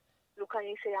say, look and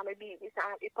you say, I'm a baby,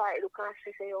 and the party look and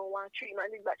say, you want 3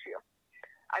 man big battery.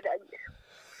 At that day.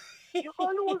 You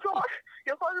can lose out on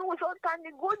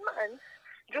the good man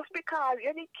just because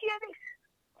you didn't care this.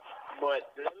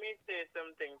 But let me say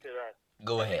something to that.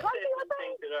 Go ahead.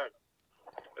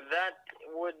 That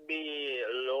would be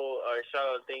low or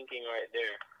shallow thinking right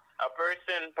there. A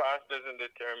person past doesn't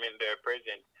determine their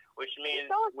present, which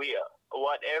means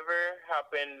whatever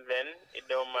happened then, it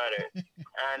don't matter.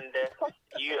 And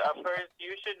you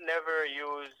should never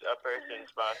use a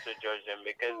person's past to judge them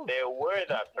because they were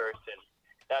that person.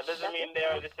 That doesn't mean they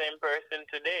are the same person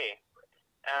today.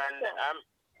 And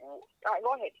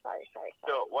go ahead. Sorry.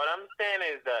 So what I'm saying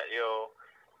is that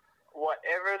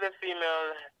whatever the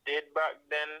female did back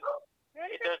then,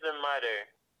 it doesn't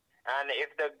matter. And if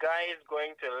the guy is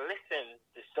going to listen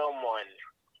to someone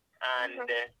and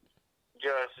just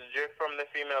drift from the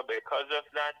female because of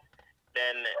that,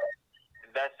 then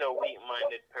that's a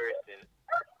weak-minded person.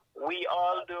 We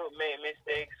all do make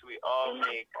mistakes. We all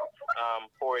make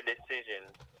poor decisions.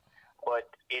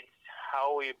 But it's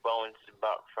how we bounce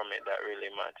back from it that really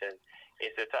matters.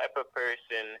 It's the type of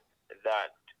person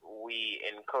that we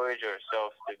encourage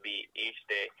ourselves to be each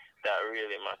day that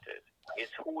really matters.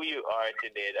 It's who you are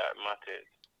today that matters.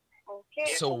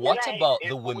 Okay. So what about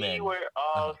the women? If we were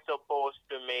all supposed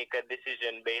to make a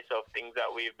decision based off things that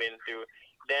we've been through,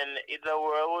 then the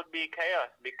world would be chaos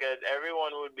because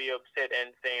everyone would be upset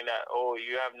and saying that, oh,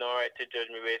 you have no right to judge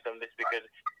me based on this because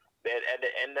at the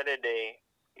end of the day,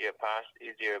 your past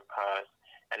is your past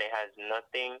and it has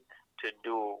nothing to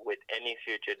do with any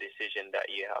future decision that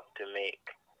you have to make.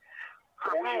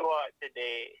 Who you are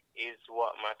today is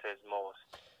what matters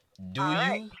most. Do All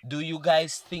right. you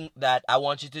guys think that I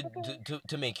want you to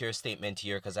Okay. make your statement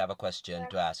here because I have a question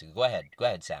Yes. to ask you. Go ahead. Go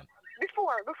ahead, Sam.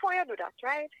 Before you do that,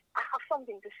 right? I have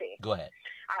something to say. Go ahead.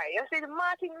 All right. You see, the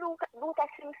Luther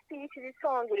King speech is a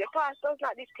song with your past does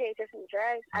not dictate your future,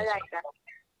 right? I Yes, like that.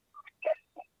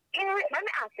 Let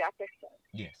me ask you a question.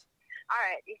 Yes. All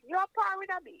right. If you're par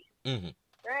with a bee, Mm-hmm.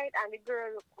 right, and the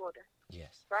girl look good,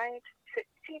 Yes. right? So,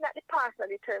 see that the past will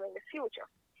determine the future,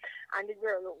 and the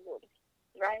girl look good,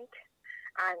 right?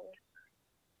 And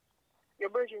your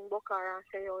virgin book her and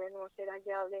say, oh, you know, say that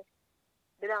girl they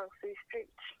belongs to the street.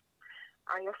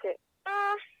 And you say,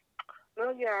 no,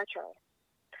 you're a child.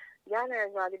 You're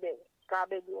not going to the bed. Because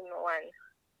bedroom no one.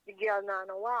 The girl not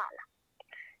on the wall.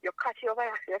 You catch it over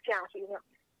here so you can't see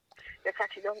nothing. You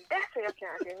catch it down there so you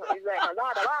can't see nothing. It's like a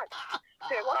lot of that.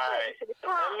 So what's Alright, the let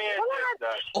part? me address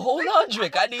that. Hold on,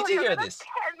 Drake. I need to hear this.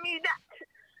 Tell me that.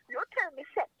 You tell me,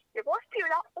 say, you go steal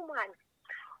that woman.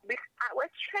 I will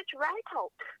stretch right out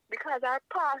because our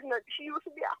partner, she used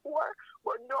to be a whore,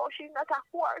 but no, she's not a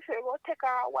whore. So you go take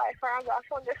her wife and go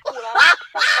Sunday school and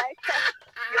something like that.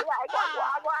 You're like,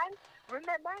 what?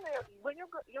 Remember, when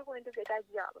you're going to get a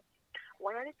job,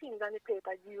 one of the things on the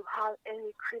paper, do you have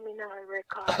any criminal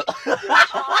record? Your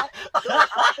past, don't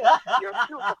affect your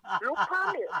future. Look for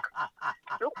milk.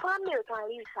 Look for milk and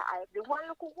Lisa. The one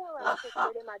look who and say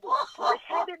what them are doing. But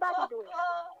everybody doing it.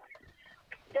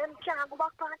 Them can't go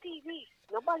back on TV.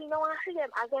 Nobody know want to see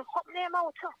them as they hop them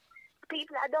out. So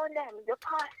people are done them. The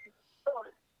past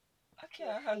does. I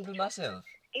can't handle myself.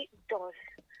 It does.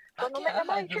 I So no can't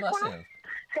matter handle what myself.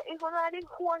 so if one of the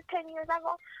whole 10 years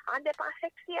ago and they pass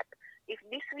sex tape, if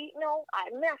this week now,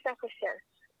 I may ask a question.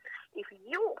 If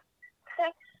you say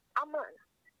a man,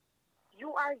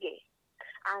 you are gay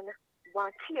and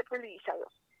want tape release of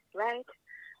you, right?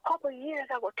 Couple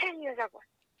years ago, 10 years ago.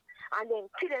 And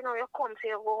then today now you come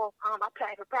say you go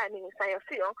apply for Prime Minister, you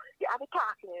see you have a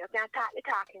talking, you can talk the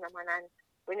talking man, and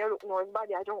when you look now his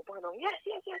body I jump on them. Yes.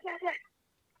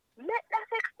 Let that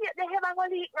sex tape they ever go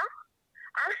leak now.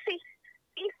 And see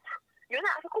if you're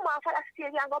not to come off of that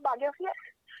stage and go bag your face.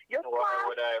 Why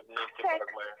would I need to bag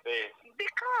my face?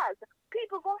 Because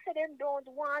people go say them don't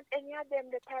want any of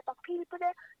them the type of people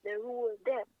there, they rule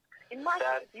them.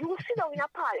 Imagine you sit down in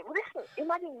a parliament. Listen,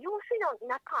 imagine you sit down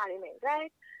in a parliament,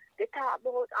 right? They talk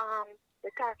about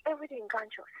everything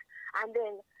conscious. And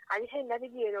then at the end of the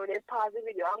day, they pause the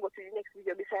video and go to the next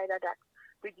video beside that.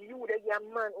 With you, the young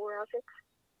man or else.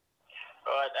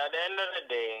 But at the end of the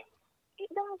day, it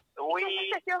does. you're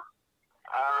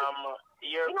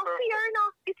it's not fear, no.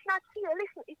 It's not fear.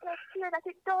 Listen, it's not fear that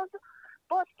it does,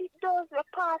 but it does. The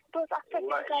past does affect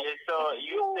it. So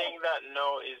you think that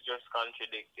no is just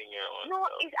contradicting your own no,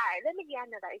 self? it's alright. Let me give you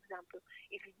another example.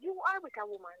 If you are with a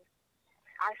woman,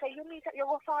 I say you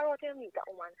go far out and meet a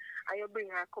woman, and you bring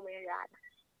her come in your yard,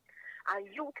 and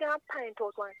you can point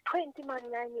out 20 man in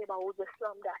your neighbor who just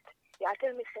slum that. You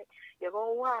tell me, say, you're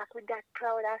going to walk with that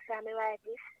crowd and say, me like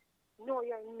this? No,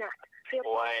 you're not. So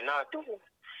why not?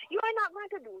 You are not going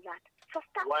to do that. So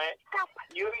stop. Why? Stop.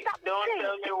 You stop don't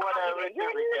tell me what I would do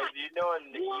because you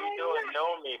don't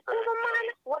know me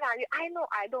personally. What are you? I know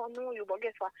I don't know you, but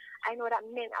guess what? I know that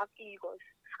men have egos.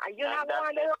 And you're not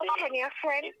And one of your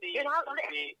friends. You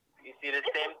see the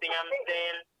same thing I'm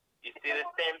saying? You see the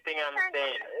same thing I'm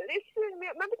saying? Listen,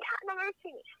 maybe not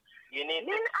finish. You need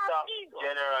to stop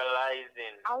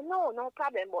generalizing. Oh, no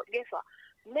problem. But guess what?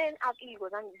 Men have egos,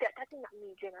 and that is not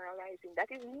me generalizing. That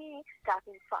is me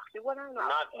talking facts.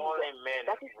 Not only men.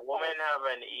 Women have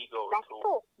an ego that's too.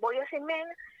 So, but you see, men,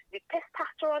 the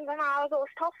testosterone and all those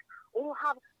stuff, who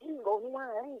have ego, who want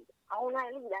to lead. I want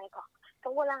to lead like that. So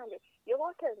what on this? You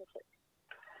won't tell me, sir.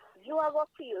 You are going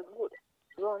to feel good.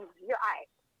 Run your eye.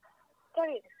 Tell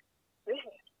me this.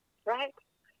 Listen, right?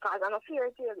 Because I'm not fear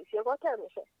to this. You're going to tell me,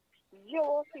 sir. You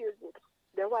won't feel good.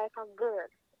 The wife and girl,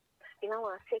 in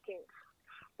our settings,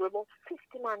 we're about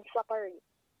 50 man separate.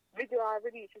 Video or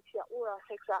release with your oral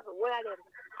sex act. What are them?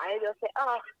 And you just say,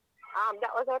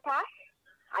 that was her past?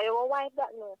 And you won't wipe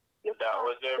that no. That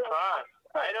was her past.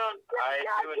 I do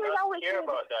not care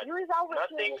about that.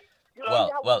 Nothing.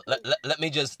 Well, let me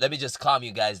just calm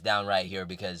you guys down right here,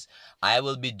 because I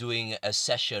will be doing a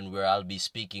session where I'll be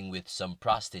speaking with some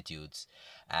prostitutes,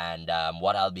 and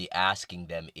what I'll be asking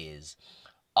them is,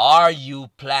 are you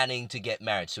planning to get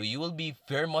married? So you will be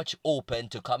very much open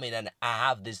to come in and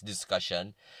have this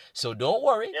discussion. So don't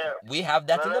worry, we have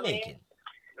that in the making.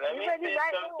 Let me say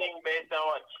something based on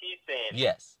what she's saying.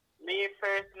 Yes. Me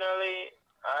personally,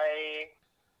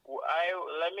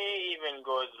 let me even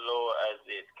go as low as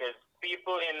this, because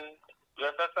people in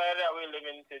the society that we live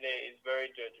in today is very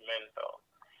judgmental.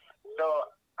 So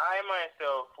I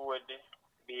myself would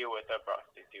be with a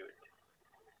prostitute.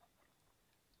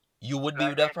 You would be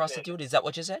Like with a I said, prostitute? Is that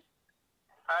what you said?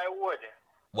 I would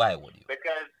Why would you?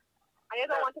 because And you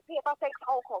don't want to pay for sex,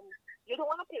 how come? You don't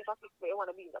want to pay for sex, but you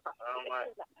want to be in the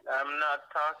prostitute. I'm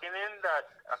not talking in that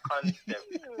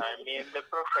concept. I mean the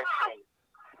profession.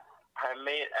 I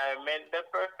meant the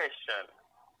profession.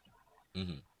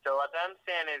 Mm-hmm. So what I'm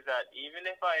saying is that even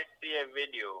if I see a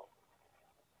video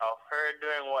of her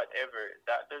doing whatever,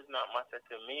 that does not matter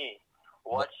to me.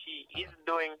 What she is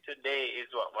doing today is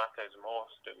what matters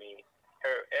most to me.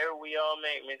 We all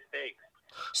make mistakes.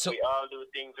 So, We all do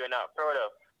things we're not proud of.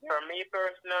 For me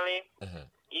personally, uh-huh.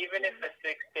 even if a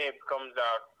sex tape comes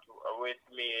out with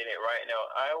me in it right now,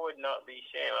 I would not be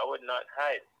ashamed. I would not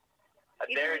hide.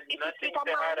 There is nothing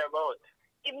to hide about.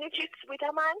 Even if it's with a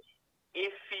man?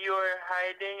 If you're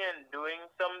hiding and doing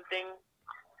something,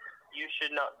 you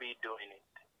should not be doing it.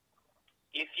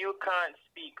 If you can't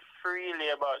speak freely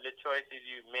about the choices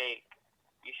you make,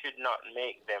 you should not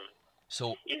make them.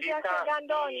 So, if you can't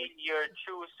be your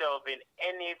true self in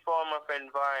any form of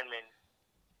environment,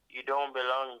 you don't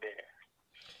belong there.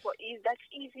 But that's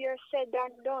easier said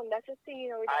than done. That's the thing, you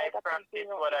know. I practice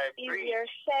what I preach. Easier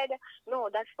said. No,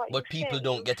 that's what but people said.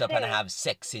 don't get up and have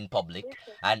sex in public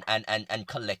and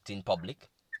collect in public.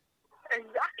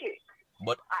 Exactly.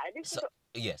 But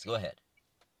yes, go ahead.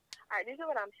 Alright, this is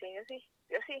what I'm saying.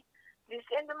 You see, this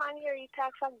gentleman here, he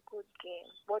talks a good game,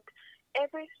 but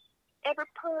every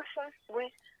person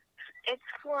with it's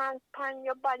sworn upon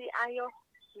your body and you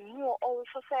know how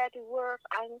society works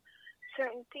and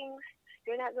certain things,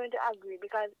 you're not going to agree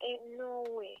because ain't no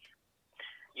way.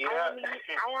 Yeah.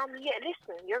 I am here.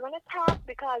 Listen, you're gonna talk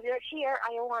because you're here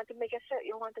and you want to make a point.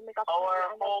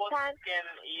 Our host can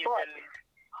even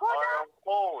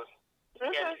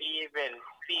can even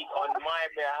speak on my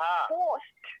behalf. Host,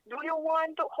 do you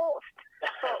want to host?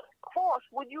 So, host,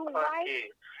 would you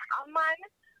like a man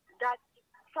that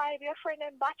 5 your friend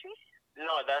and battery?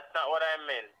 No, that's not what I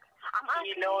meant.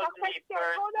 He knows me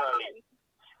personally.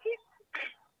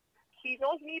 He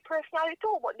knows me personally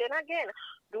too, but then again,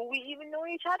 do we even know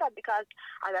each other? Because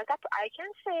I can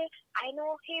say I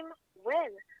know him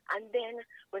well, and then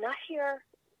when I hear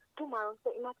tomorrow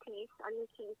say in my teeth and his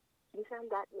teeth, this and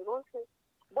that, we go say,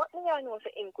 but me I know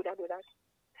say him could have do that.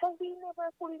 So we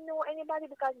never fully know anybody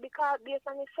because based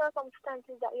on the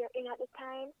circumstances that you're in at the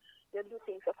time, you do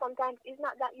things. So sometimes it's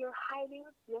not that you're hiding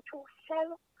your true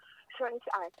self. So it's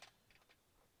alright.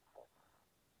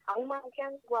 A woman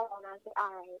can go on and say,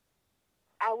 alright,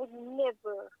 I would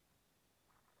never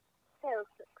sell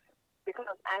sex because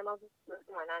I'm a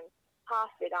woman and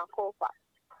half it and full fast.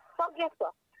 So guess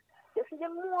what? You see the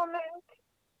moment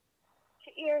she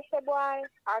hears the boy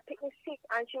or picnic sick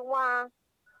and she want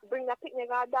bring the picnic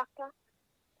to a doctor,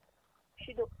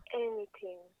 she do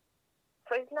anything.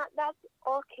 So it's not that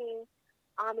okay,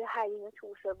 I'm hiding the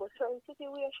truth, but certain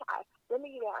situations, let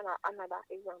me give you another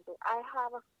example. I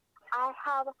have a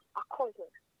cousin,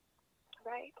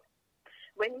 right?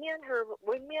 When me and her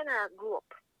grew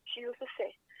up, she used to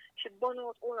say, she burn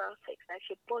out oral sex, like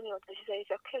she burn out, and she said, if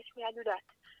you catch me, I do that.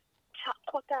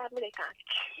 Cut out me, they can't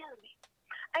kill me.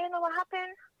 And you know what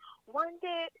happened? One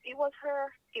day, it was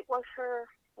her 15th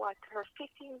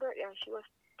birthday, and she was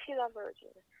still a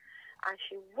virgin. And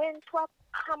she went to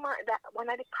one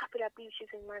of the popular beaches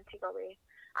in Montego Bay,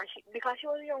 and because she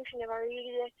was young, she never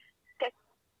really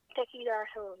take it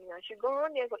herself, you know. She go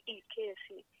on there go eat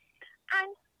KFC.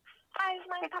 And 5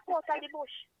 men pop out of the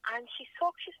bush, and she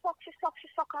suck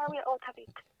her way out of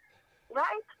it.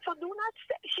 Right? So do not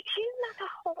say, she's not a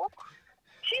hook.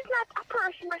 She's not a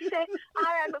person who say, all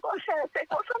right, I'm going to sell sex.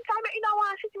 But sometimes in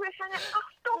one situation, you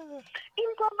have to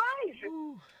improvise.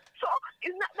 So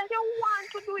it's not that you want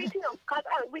to do it, you know, because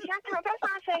we can't tell a person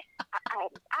and say,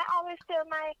 I always tell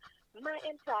my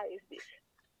employees this.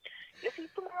 You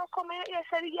see, tomorrow come here, you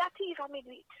say, yeah, thief, I may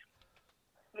do it.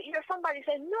 But hear somebody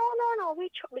say, no, we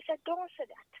said, don't say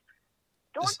that.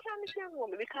 Don't tell me to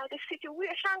woman because the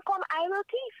situation come, I will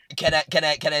thief.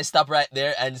 Can I stop right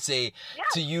there and say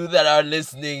to you that are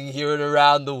listening here and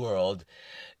around the world,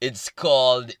 it's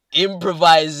called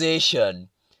improvisation.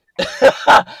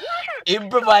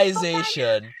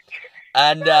 Improvisation.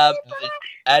 And to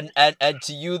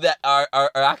you that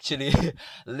are actually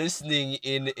listening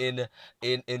in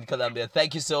Colombia,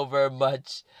 thank you so very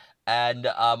much. And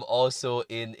also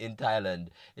in Thailand.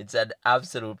 It's an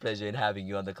absolute pleasure in having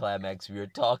you on the Climax. We are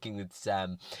talking with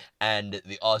Sam and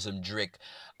the awesome Drick.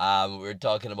 We're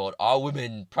talking about are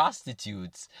women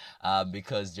prostitutes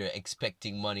because they're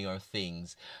expecting money or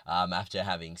things after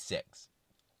having sex.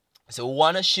 So we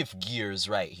want to shift gears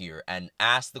right here and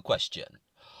ask the question,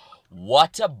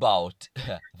 what about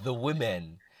the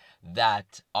women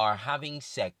that are having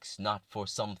sex not for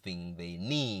something they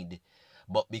need,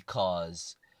 but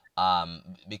because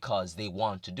they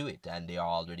want to do it and they are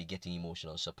already getting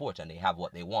emotional support and they have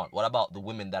what they want. What about the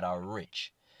women that are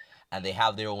rich and they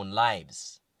have their own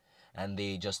lives and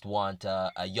they just want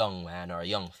a young man or a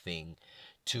young thing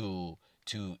to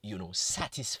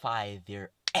satisfy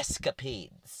their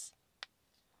escapades?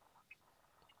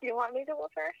 You want me to go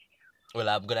first? Well,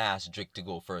 I'm gonna ask Drick to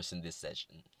go first in this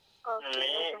session. Okay, Me,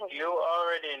 no problem. you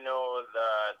already know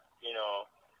that,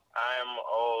 I'm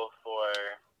all for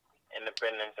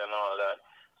independence and all that.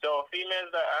 So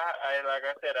females that I like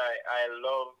I said, I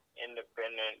love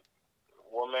independent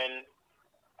women.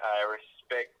 I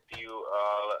respect you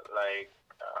all like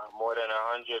more than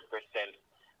 100%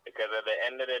 because at the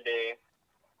end of the day,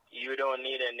 you don't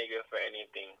need a nigga for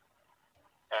anything,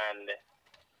 and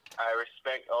I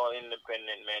respect all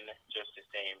independent men just the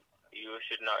same. You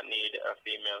should not need a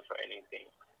female for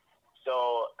anything.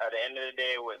 So at the end of the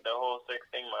day, with the whole sex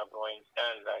thing, my point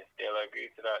stands. I still agree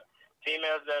to that.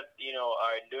 Females that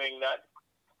are doing that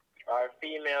are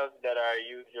females that are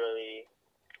usually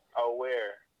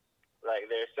aware, like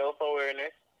their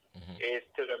self-awareness is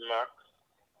to the max,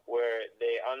 where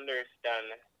they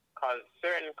understand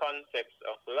certain concepts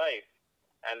of life,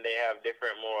 and they have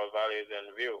different moral values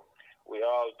and view. We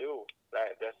all do.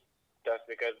 Like that's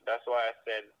because that's why I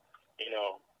said,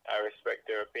 I respect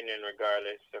their opinion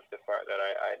regardless of the fact that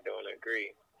I don't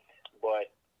agree. But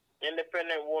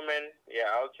independent women, yeah,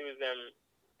 I'll choose them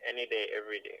any day,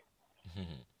 every day.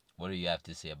 What do you have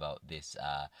to say about this,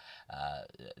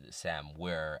 Sam?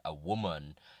 Where a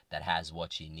woman that has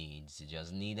what she needs, she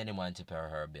doesn't need anyone to pay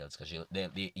her bills, because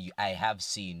I have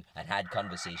seen and had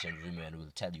conversations with women who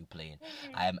will tell you plain,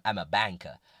 I'm a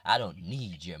banker. I don't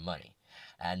need your money,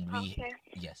 and Okay.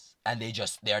 yes, and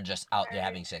they're just out there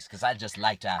having sex. Because I just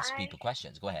like to ask I people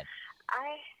questions. Go ahead.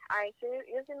 I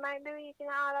using my belief in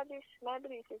all of this. My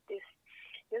belief is this.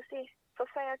 You see,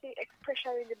 society,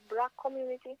 especially the black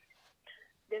community,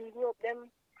 them group them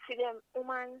see them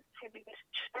woman, see the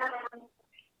strong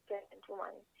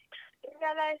woman. You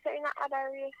realize that in other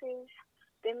races,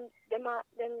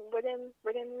 where them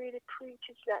really preach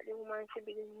is that the woman should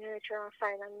be the nurturer and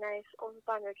find a nice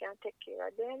husband who can take care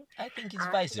of them. I think it's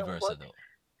And vice versa, but though.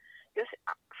 just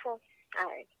for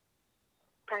alright,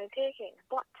 time taking.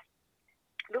 But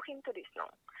look into this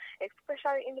now,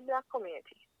 especially in the black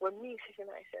community, where me see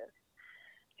myself.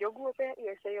 You go up here,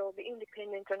 say you'll be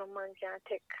independent and a man can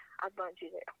take advantage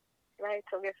of you. Right?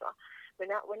 So guess what? When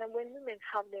women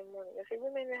have their money, you see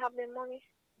women will have their money,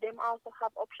 them also have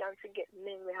options to get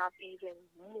men will have even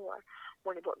more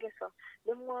money. But guess what?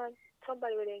 Them want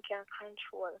somebody where they can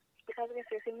control. Because guess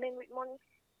what, you see men with money,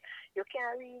 you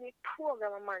can't really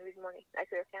program a man with money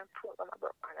like you can program a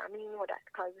broke man. I mean, you know that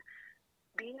because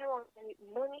being around men with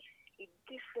money is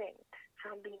different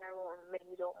from being around men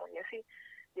without money. You see,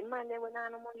 the man they when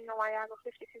I no money now I go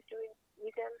 50-50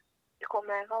 with them. You come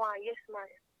like oh yes man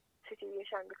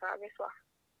situation because guess what?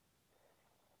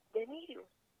 They need you.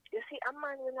 You see, a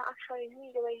man will not actually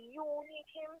need the way you need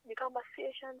him. The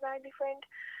conversations are different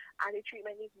and the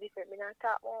treatment is different. Me not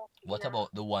talk about What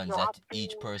about the ones no that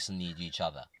each abuse. person needs each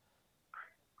other?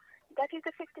 That is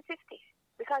the 50-50.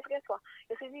 Because guess what?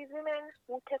 You see these women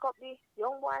who take up the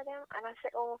young boy them and I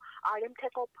say, oh, are them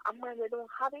take up a man they don't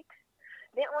have it.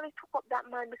 They only took up that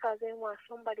man because they want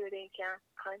somebody they can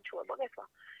control. But guess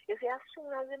what? You see, as soon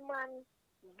as the man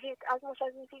get as much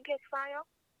as he gets fire,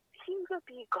 he will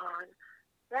be gone.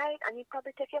 Right? And he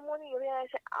probably take your money. You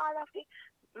realize that all of the...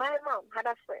 My mom had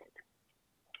a friend.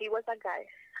 He was a guy.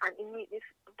 And he meet this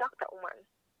doctor woman.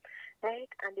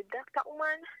 Right? And the doctor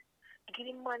woman give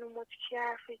him man much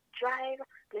care for drive,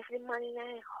 left the man in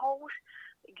a house,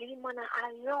 give him man an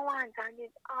allowance and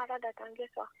did all of that. And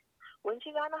guess what? When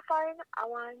she gonna find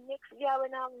our next year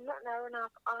when I have nothing I run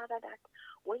off all of that.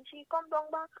 When she come down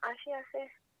back and she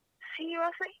say,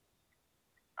 seriously?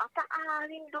 After all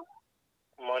him do?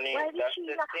 Money, Why did that's she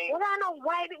the not? thing. Well, I know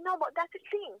why did no, but that's the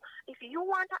thing. If a man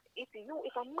will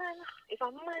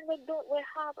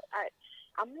have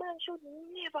a man should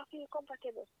never feel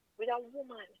comfortable with a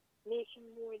woman making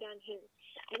more than him.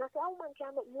 You know, so a woman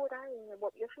can make more than him,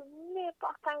 but you should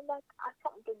never find that as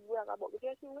something to brag about.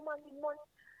 Because if a woman with money,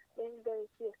 then very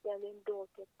seriously and then don't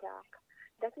get talk.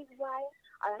 That is why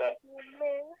I like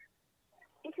men.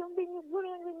 If you be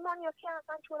women with money, you can't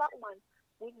control that woman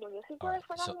with money. If you All right.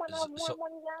 girlfriend and woman have more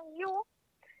money than you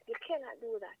cannot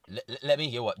do that. Let me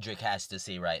hear what Drake has to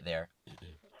say right there.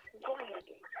 Go ahead.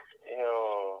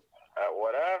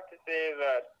 What I have to say is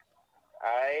that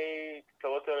I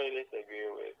totally disagree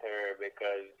with her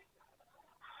because,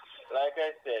 like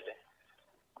I said,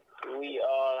 we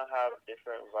all have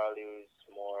different values,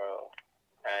 moral,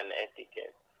 and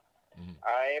etiquette. Mm-hmm.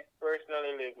 I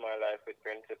personally live my life with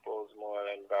principles, moral,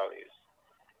 and values.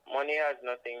 Money has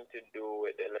nothing to do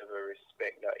with the level of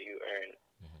respect that you earn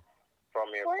Mm-hmm. from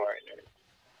your What? partner.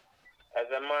 As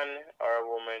a man or a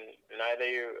woman, neither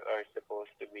you are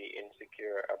supposed to be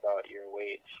insecure about your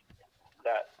wage.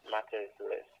 That matters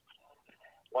less.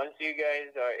 Once you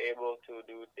guys are able to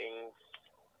do things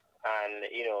and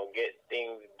get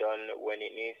things done when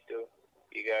it needs to,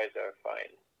 you guys are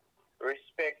fine.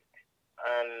 Respect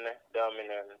and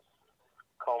dominance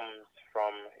comes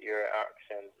from your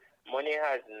actions. Money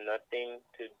has nothing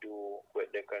to do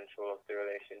with the control of the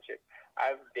relationship.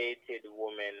 I've dated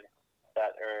women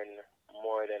that earn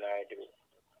more than I do,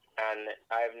 and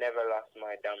I've never lost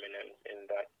my dominance in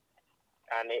that.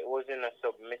 And it wasn't a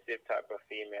submissive type of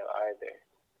female either.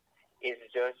 It's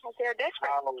just Like they're desperate.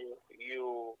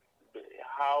 you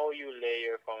how you lay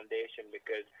your foundation,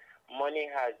 because money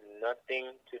has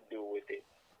nothing to do with it.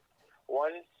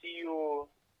 Once you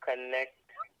connect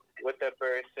with a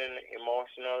person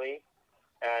emotionally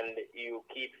and you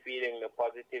keep feeding the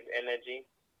positive energy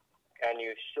and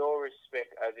you show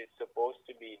respect as it's supposed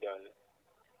to be done,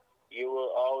 you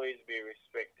will always be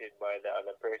respected by the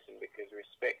other person, because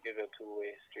respect is a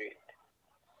two-way street.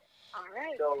 All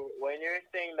right. So when you're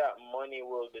saying that money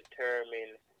will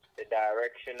determine the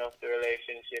direction of the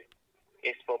relationship,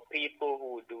 it's for people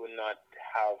who do not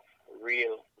have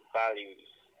real values.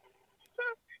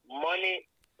 Money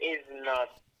is not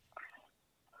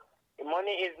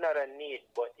money is not a need,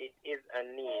 but it is a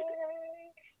need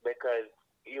because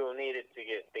you'll need it to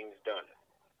get things done.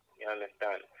 You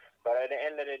understand? But at the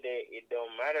end of the day, it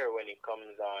don't matter when it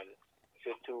comes on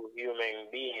to two human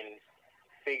beings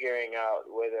figuring out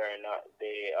whether or not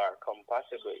they are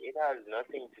compatible. It has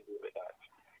nothing to do with that.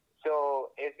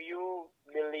 So if you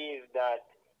believe that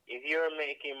if you're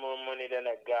making more money than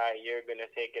a guy, you're gonna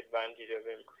take advantage of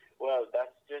him. Well,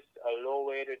 that's just a low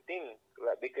way to think,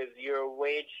 like, because your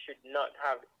wage should not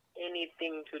have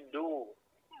anything to do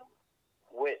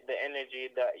with the energy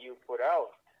that you put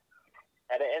out.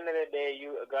 At the end of the day,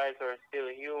 you guys are still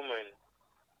human.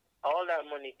 All that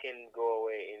money can go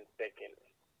away in seconds.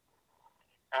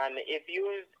 And if you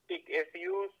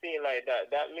see like that,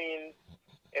 that means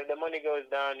if the money goes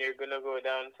down, you're gonna go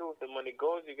down too. If the money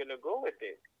goes, you're gonna go with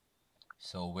it.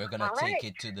 So we're gonna All take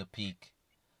right. it to the peak.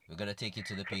 We're gonna take it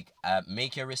to the peak.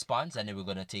 Make your response, and then we're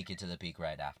gonna take it to the peak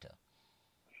right after.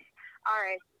 All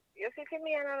right. You see, for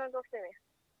me and another thing,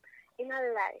 in a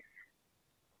life,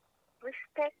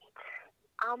 respect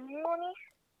and money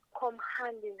come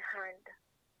hand in hand.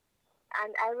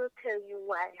 And I will tell you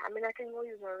why. I mean, I can know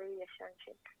you in a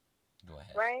relationship, Go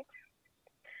ahead. right?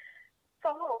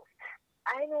 So,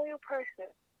 I know you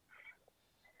personally.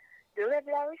 The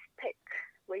level of respect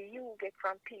where you get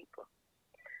from people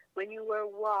when you were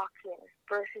walking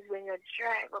versus when you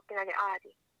drive up in the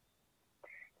Audi.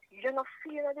 You don't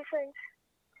feel a difference.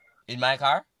 In my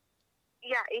car.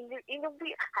 Yeah,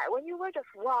 when you were just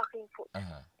walking foot, Uh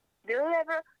huh. the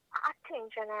level of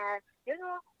attention or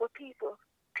what people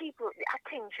the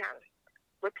attention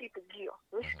where people give,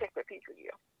 respect where people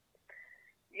give.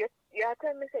 You are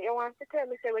telling me say you want to tell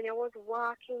me say when you was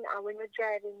walking and when you're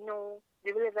driving, no,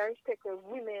 the level of respect for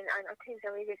women and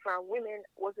attention we get from women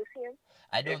was the same.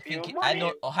 I If don't you think it. I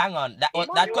don't. believe, Oh, hang on. if That you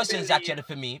Money. question is believe, actually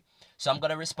for me, so I'm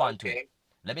gonna respond to it. okay,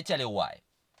 Let me tell you why.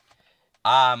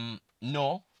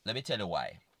 No. Let me tell you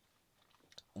why.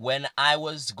 When I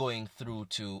was going through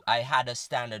I had a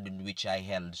standard in which I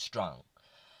held strong,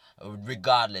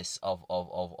 regardless of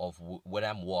when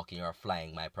I'm walking or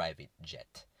flying my private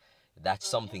jet. That's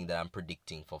something that I'm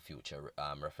predicting for future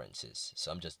references.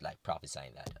 So I'm just like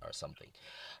prophesying that or something.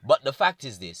 But the fact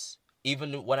is this: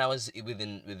 even when I was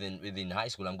within high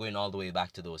school, I'm going all the way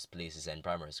back to those places and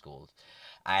primary schools.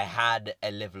 I had a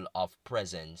level of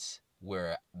presence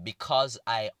where, because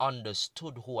I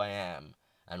understood who I am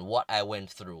and what I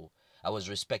went through, I was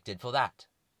respected for that.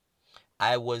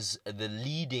 I was the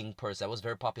leading person. I was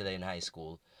very popular in high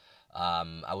school.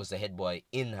 I was the head boy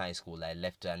in high school. I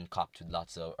left and copped with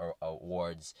lots of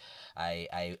awards.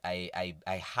 I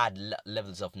had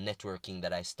levels of networking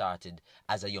that I started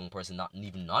as a young person, not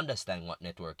even understanding what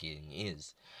networking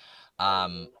is.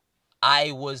 Um,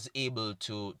 I was able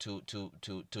to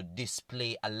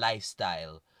display a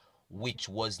lifestyle which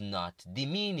was not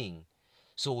demeaning.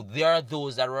 So there are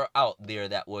those that were out there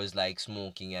that was like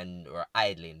smoking and or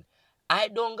idling. I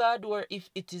don't go do it if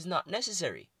it is not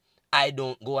necessary. I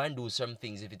don't go and do some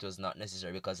things if it was not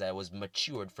necessary because I was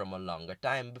matured from a longer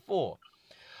time before.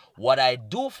 What I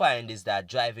do find is that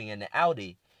driving an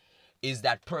Audi is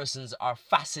that persons are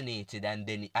fascinated, and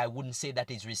then I wouldn't say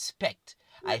that is respect.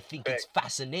 I think it's Respect. Right.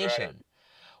 fascination.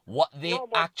 What they No,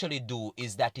 but actually do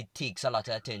is that it takes a lot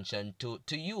of attention to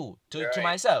you, to Right.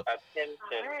 myself. Attention.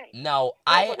 alright. Now, No,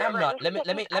 I but am not. Let me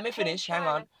respect is let me finish. Hang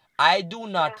on. attention. I do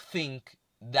not Yeah. think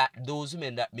that those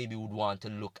women that maybe would want to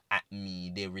look at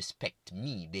me, they respect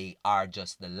me. They are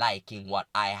just liking what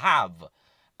I have,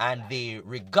 and they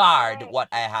regard Alright. what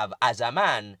I have as a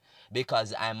man,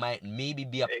 because I might maybe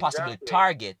be a possible Exactly.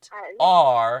 target, Alright, listen.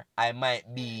 or I might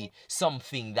Mm-hmm. be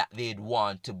something that they'd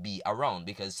want to be around,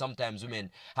 because sometimes women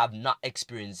have not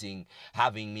experiencing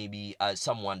having maybe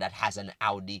someone that has an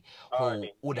Audi who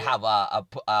Already. would Yeah. have a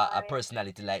Alright.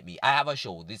 personality like me. I have a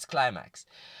show, this Climax,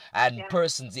 and Yeah.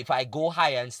 persons, if I go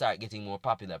higher and start getting more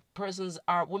popular, persons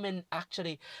are women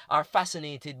actually are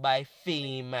fascinated by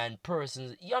fame and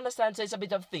persons. You understand? So it's a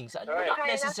bit of things, Me Right. not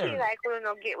kind of feel necessarily. like we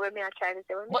don't get what me are trying to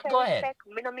say. When me But say go ahead. respect,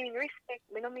 me no mean respect.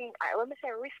 Me no mean when me say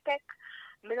respect,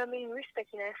 me no mean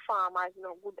respect in a farm as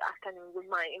no good afternoon, good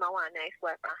morning. I want a nice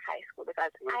boy from high school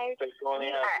because Respect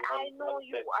only has I one know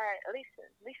you concept. are.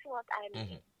 Listen what I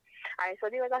mean. Hmm. Alright,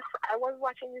 so I was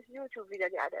watching this YouTube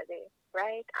video the other day,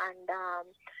 right? And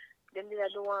them did a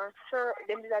do one sir,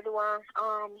 them did a do one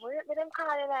what them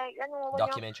call it, like you know when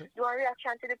you Documentary. do a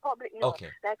reaction to the public. No, Okay.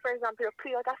 like for example, you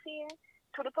play out a scene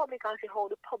to the public and see how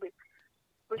the public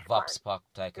Vox respond, Pop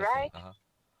type of thing. right?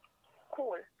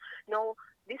 Cool. Now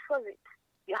this was it.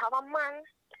 You have a man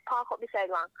park up beside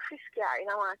one Chris car in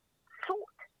a one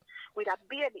suit with a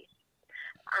baby,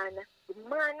 and the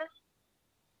man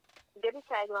they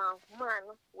beside one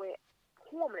man with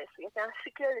homeless. You can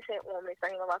securely say homeless,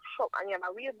 and you have a shop, and you have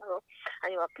a wheelbarrow,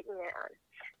 and you have a picnic in your hand.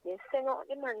 Then send out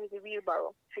the man with the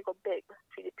wheelbarrow to go beg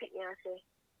for the picnic and say,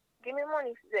 give me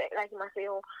money. Like him and say,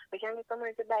 oh, we can get some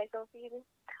money to buy some feeding.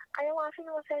 And you want to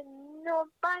know, say,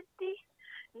 nobody,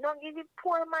 not give the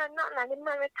poor man nothing. And the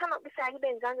man will turn up beside the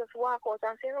bench and just walk out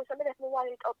and say, no, somebody left my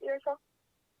wallet up here, so.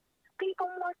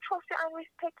 People more trust you and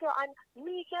respect you, and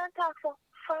me can talk for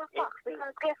a fact,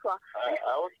 because guess what? I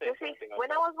would say You see, something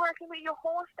when I about was working with your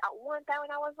host, at one time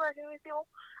when I was working with you,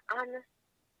 and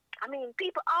I mean,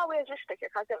 people always respect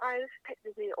you because they always respect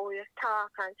the way how you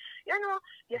talk and, you know,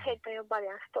 your head to your body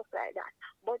and stuff like that.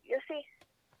 But you see,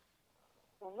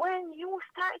 when you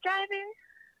start driving,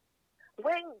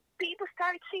 when people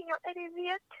start seeing you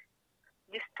elevate,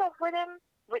 the stuff with them,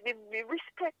 with the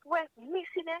respect with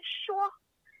missing and sure,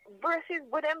 versus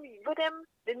with them,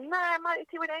 the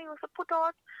normality when I used to put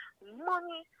out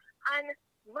money and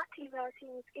material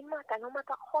things, it matter. No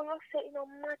matter how you say it, no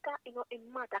matter, it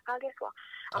matter. Because guess what?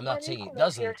 I'm not saying it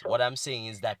doesn't. What I'm saying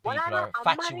is that When I people know are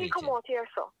a man will come infatuated. out here,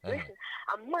 so listen,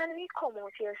 a man will come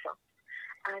out here, so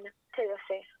and tell you,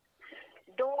 say,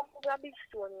 don't move a big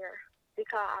stone here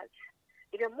because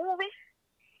if you move it,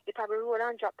 it probably roll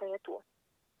and drop on your toe,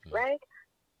 right?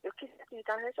 You kiss the teeth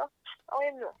and say, so, oh,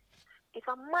 you know. If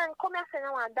a man come here and say,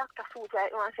 I want a doctor suit right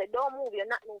now and say, don't move,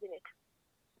 you're not moving it.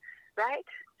 Right?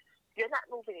 You're not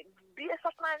moving it. Be a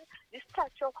such man, the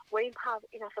stature where you have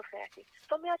in a society.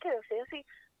 So me I tell you, say, you see,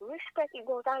 respect it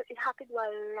goes out, it happens a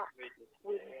lot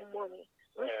with money.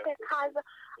 Respect has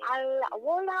a lot,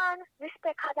 hold on,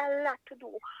 respect has a lot to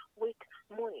do with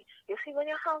money. You see,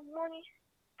 when you have money,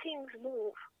 things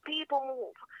move, people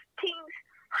move, things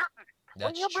happen.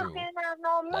 When That's you're true. broke and have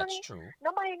no That's money, true.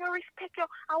 nobody no respect you.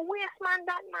 A waste man,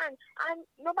 that man, and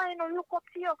nobody no look up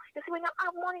to you. You see, when you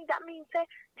have money, that means say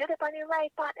you're on the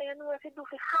right path and you know what to do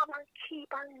for have and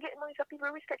keep and get money so people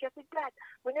respect you for that.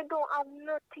 When you don't have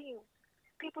nothing,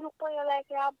 people look on you like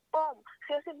you're a bum.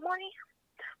 So you see, money,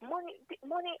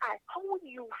 how would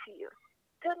you feel?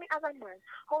 Tell me as a man,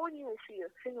 how would you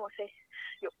feel? So you know, say,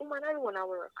 your woman alone at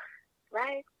work,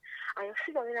 right? And you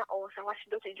sit down in a house and wash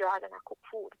dirty drawers and cook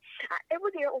food. And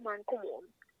every day a woman come home,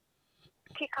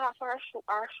 kick off her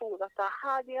shoes after a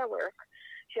hard day of work.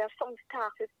 She has some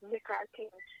tasks to make her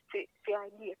things to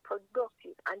be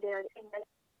productive. And then at the end of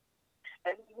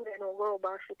the day, you don't worry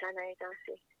about sit at night and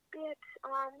say, babes,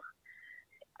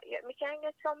 me can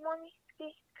get some money.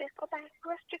 See, but I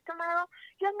restrict tomorrow.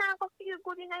 You're not going to feel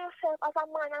good in yourself as a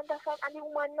man, and that's and the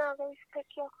woman not going to respect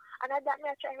you. And that me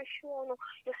I try to show you.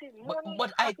 You see, money.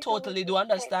 But I totally do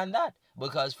understand that,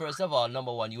 because first of all, number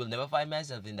one, you will never find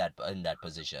myself in that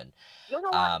position. You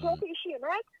know what? Don't be shame,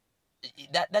 right?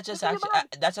 That's just actually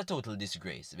that's a total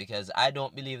disgrace, because I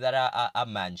don't believe that a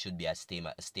man should be a stay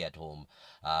at home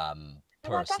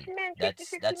person.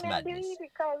 That's madness.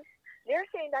 Because they're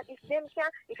saying that if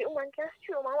a woman can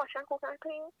stew and wash and cook and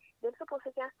clean, they're supposed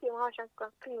to can stew and wash and cook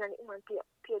and clean, and the woman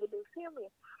pay the bill same way.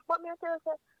 But me I tell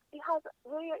you, because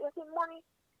when you see money,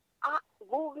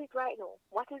 Google it right now.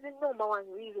 What is the number one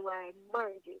reason why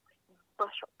marriages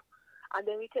bust up? And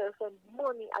then we tell us that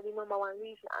money are the number one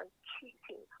reason and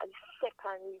cheating are the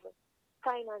second reason.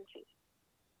 Finances.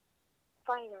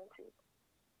 Finances.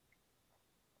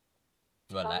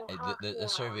 Well, So the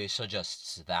survey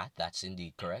suggests that that's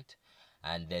indeed correct,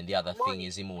 and then the other thing money.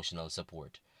 is emotional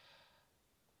support.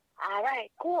 All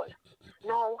right, cool.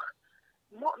 Now,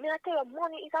 me I tell you,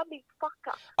 money is a big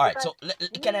factor. All right, Because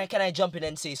so can I jump in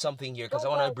and say something here because I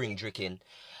don't want to go bring deep. Drick in.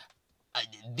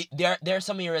 There are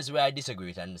some areas where I disagree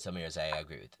with and some areas I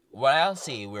agree with. What I'll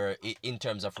say where in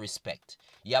terms of respect,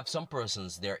 you have some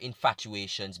persons their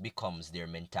infatuations becomes their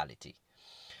mentality.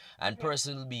 And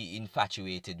person will be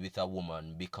infatuated with a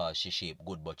woman because she shape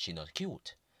good but she not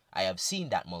cute. I have seen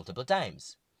that multiple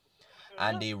times.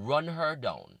 And they run her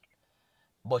down,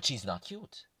 but she's not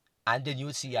cute. And then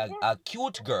you see a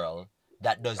cute girl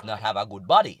that does not have a good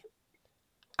body.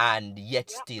 And yet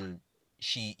still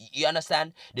you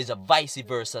understand? There's a vice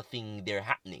versa thing there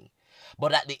happening.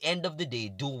 But at the end of the day,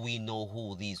 do we know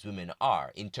who these women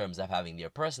are in terms of having their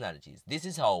personalities? This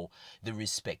is how the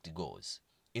respect goes,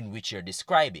 in which you're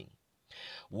describing.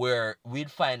 Where we'd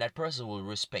find that person will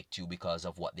respect you because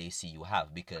of what they see you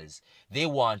have, because they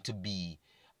want to be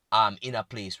in a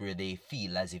place where they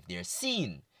feel as if they're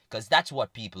seen, because that's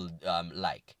what people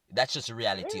like. That's just a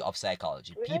reality of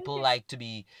psychology. People like to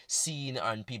be seen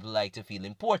and people like to feel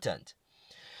important.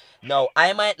 Now,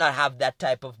 I might not have that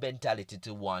type of mentality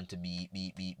to want to be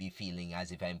feeling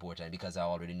as if I'm important, because I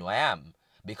already know I am,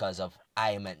 because of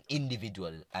I am an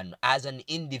individual, and as an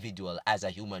individual, as a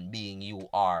human being, you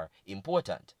are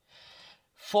important.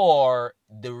 For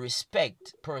the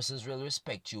respect, persons will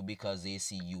respect you because they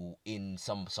see you in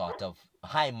some sort of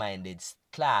high-minded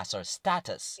class or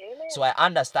status. So I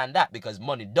understand that, because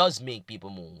money does make people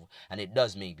move and it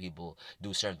does make people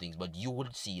do certain things. But you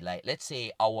would see, like, let's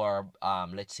say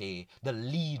let's say the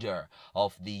leader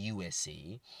of the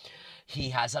USA, he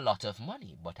has a lot of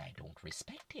money, but I don't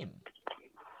respect him.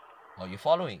 Are you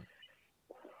following?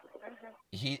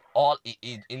 He all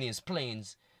in his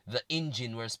planes, the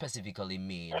engine were specifically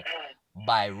made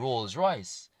by Rolls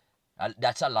Royce.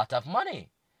 That's a lot of money.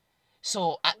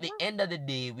 So at the end of the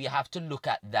day, we have to look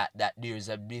at that there's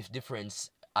a big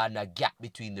difference and a gap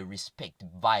between the respect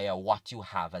via what you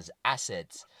have as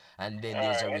assets, and then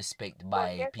there's a respect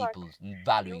by people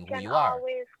valuing who you are.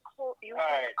 You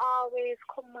can always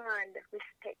command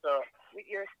respect with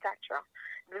your stature.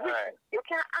 Listen, you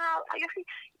can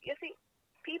you see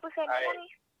people say money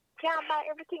can't buy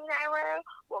everything in the world.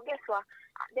 Well, guess what?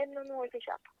 They don't know where to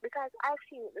shop, because I've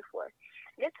seen it before.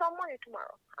 Get some money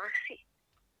tomorrow and see.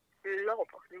 Love.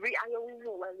 And you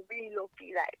know what real love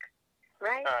feel like.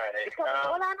 Right? Because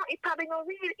all I know, it probably not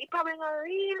real. It probably not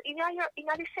real in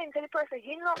the sense of the person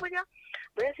in love with you.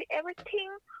 But you see everything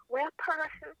where a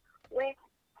person where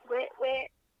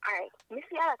alright, me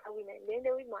see a lot of women, then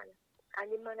they with man. And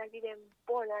the man give them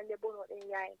ball and they burn out their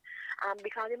eye.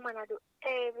 Because the man do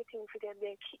everything for them,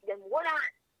 they keep them hold on.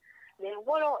 Then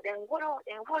hold out, then hold out,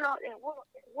 then hold out, then hold out,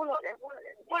 then hold out, then hold out,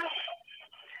 then hold out.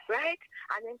 Right?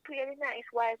 And then play the nice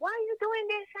wife. Why are you doing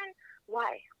this? And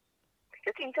why?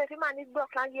 You think that the man is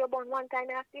broke and you're born one time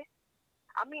after?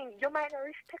 I mean, you might not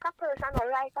respect a person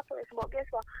or like a person, but guess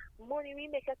what? Money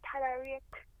will make you tolerate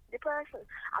the person.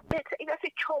 I bet if you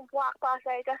see Trump walk past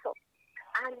like that, so,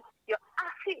 and you're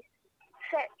happy.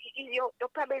 You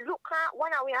probably look at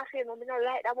one hour and say, no, I don't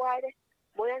like that boy.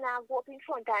 But then I go up in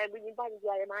front and bring the body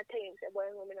girl and tell him, say,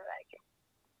 boy, no, I don't like it.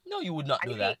 No, you would not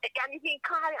do that. And if he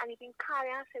call and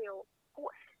say, oh,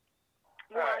 what?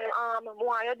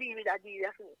 More you deal with that deal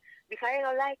for me. Because you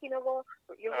don't like it, you go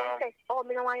say, oh,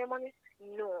 I don't want your money.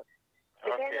 No.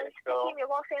 Okay, so you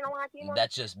go say, I don't want your money.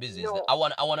 That's just business. No. I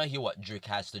want to hear what Drick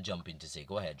has to jump in to say.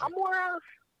 Go ahead, Drick. I'm more else.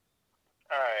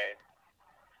 Alright.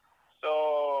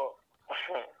 So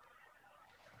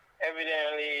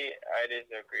evidently, I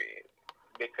disagree,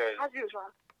 because as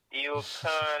usual, you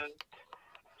can't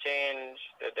change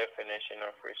the definition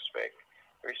of respect.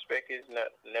 Respect is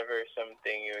never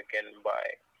something you can buy.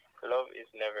 Love is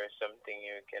never something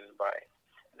you can buy.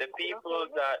 The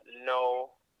people that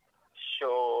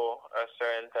show a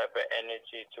certain type of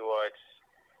energy towards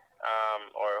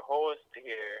our host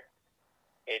here,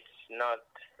 it's not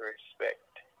respect.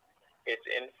 It's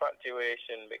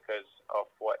infatuation because of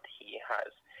what he has.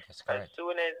 As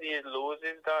soon as he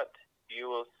loses that, you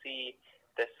will see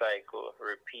the cycle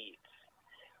repeats.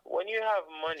 When you have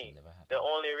money, the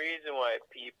only reason why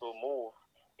people move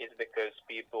is because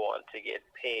people want to get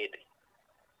paid.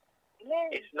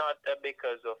 It's not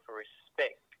because of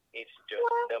respect. It's just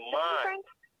demand.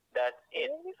 That's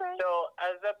it. So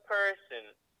as a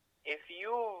person, if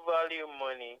you value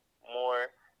money more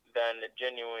than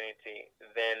genuinity,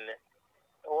 then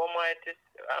who am I to?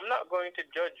 I'm not going to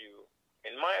judge you.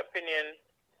 In my opinion,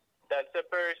 that's a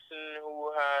person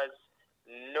who has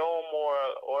no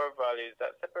moral or values.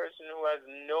 That's a person who has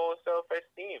no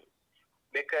self-esteem.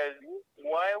 Because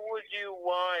why would you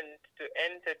want to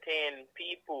entertain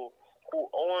people who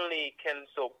only can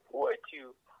support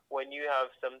you when you have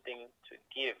something to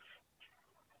give?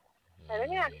 Let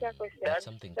me ask you a question. That's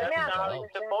something to Let me think ask you a about.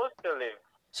 It's question. supposed to live.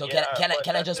 So Yeah, but can I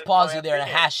that's just just pause my you there and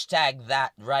opinion. hashtag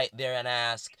that right there and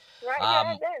ask, Right there um,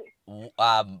 and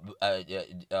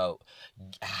then.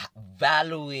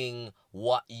 valuing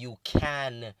what you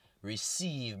can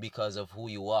receive because of who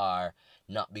you are,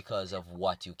 not because of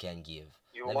what you can give.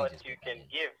 You Let me what just you put that can in.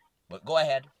 give. But go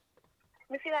ahead.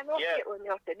 Me feel like no Yeah. forget what me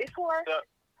have said before. So,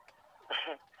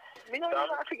 Me don't so,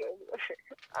 even forget what me have said.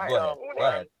 Go Alright, ahead. so Go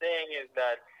what ahead. I'm saying is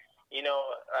that,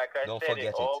 like I Don't said,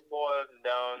 it forget it. all boils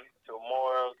down to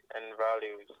morals and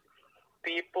values.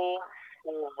 People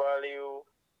who value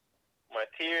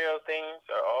material things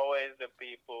are always the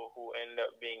people who end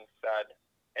up being sad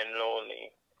and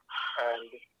lonely. And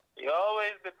you're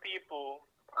always the people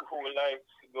who life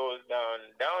goes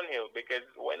downhill because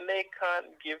when they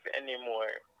can't give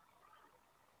anymore,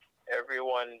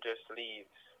 everyone just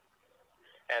leaves.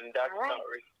 And that's Alright. not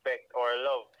respect or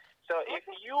love. So if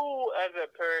you as a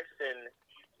person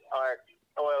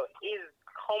is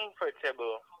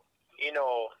comfortable,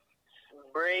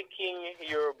 breaking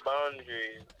your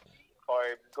boundaries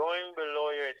or going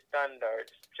below your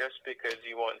standards just because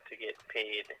you want to get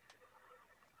paid,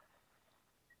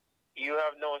 you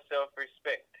have no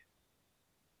self-respect.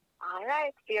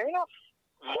 Alright, fair enough.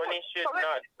 Money should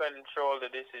not control the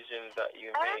decisions that you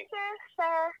make. Okay,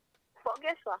 sir. But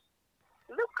guess what?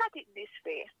 Look at it this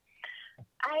way.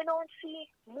 I don't see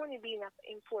money being as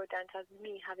important as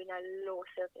me having a low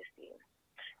self-esteem.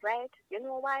 Right? You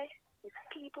know why? It's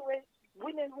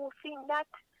women who think that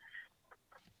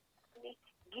the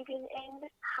giving end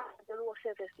have the low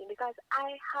self-esteem because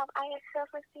I have high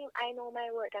self-esteem. I know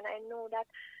my worth and I know that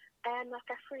I am not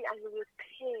a free and you will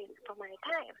pay for my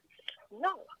time.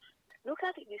 No. Look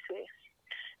at it this way.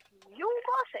 You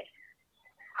go say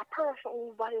a person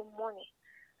who value money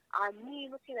or me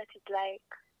looking at it like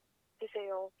they say,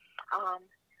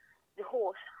 the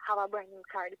host have a brand new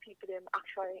car, the people them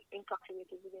actually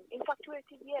infatuated with him.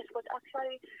 Infatuated, yes, but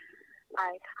actually,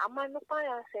 like, a man look on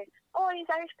and say, oh, he's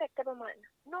a respectable man.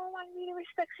 No one really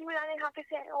respects you, and they have to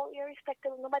say, oh, you're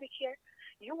respectable. Nobody cares.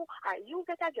 You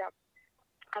get a job.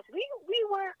 Because we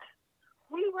work,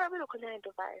 we look 9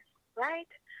 to 5, right?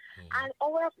 And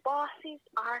our bosses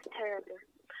are terrible.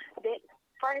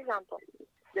 For example,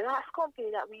 the last company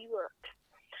that we worked,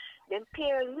 them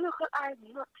pay little or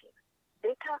nothing.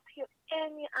 They talk to you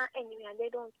any and anywhere and they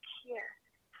don't care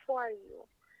for you.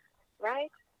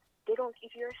 Right? They don't,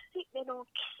 if you're sick, they don't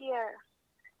care.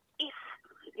 If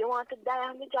you want to die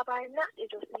on the job or not, they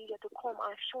just need you to come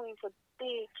and show him so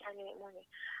they can make money.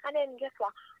 And then guess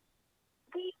what?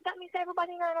 That means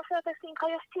everybody in a self-esteem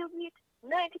because you still beat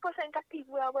 90% of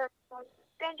people who are working on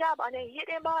their job and they hate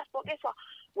their boss. But guess what?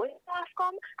 When the boss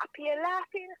come, I pay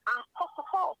laughing and ho ho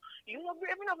ho. You know,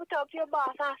 brave enough to talk to your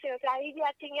boss and say, I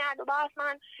idiot thing you the boss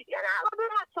man. You're not going to do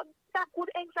that. So that's a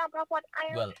good example of what I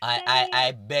am Well, saying.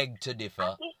 I beg to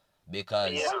differ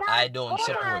because Yeah. I don't hold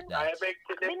support on. that. I beg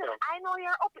to differ. I know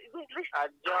you're up. Listen,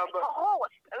 A job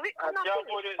host. I'm not job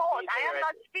finished. wouldn't Host. be I am right.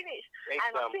 not finished. I'm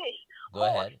Example. not finished. Go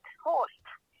ahead. Host.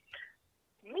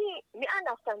 Me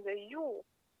understand that you're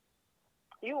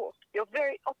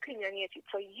very opinionated.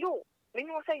 So when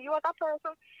you say you as a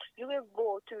person, you will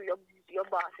go to your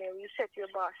boss and you say to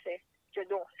your boss, say, you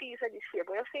don't feel so this way.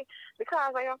 But you see,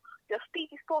 because of your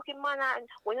speaking manner and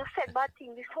when you said bad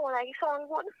things, it sound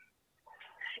good.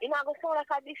 It not going to sound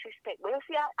like a disrespect. But you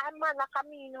see, I'm man like a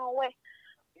me no way.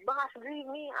 Boss grieve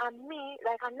me and me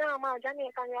like a normal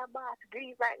Jamaican, your boss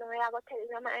grieve right now. I go tell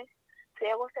you man. So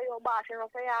you go say your boss, you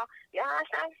know, say you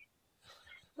understand?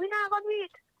 We're not going to do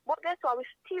it. But guess what? We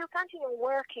still continue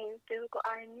working till we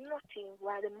are nothing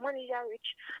while the manager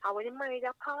rich. And when the manager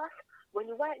pass, when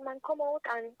the white man come out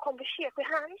and come to shake with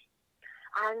hands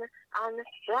and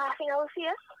laughing at our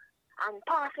face and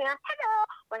passing and hello,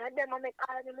 when them make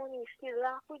all the money, we still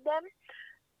laugh with them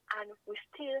and we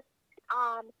still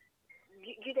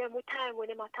give them with time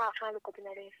when they talk and look up in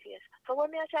their face. So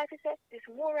when I try to say this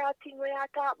moral thing we are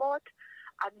talking about,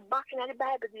 back in the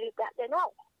Bible, that they know.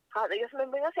 Because you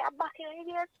remember when you say back in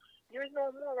the days, there is no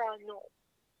moral, no.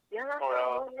 You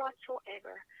understand? None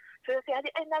whatsoever. So you say at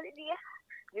the end of the day,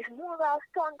 this moral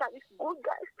stunt that this good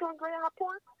guy stunt going to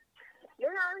happen,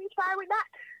 you're not really far with that.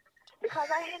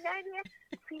 Because at the end of the day,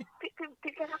 to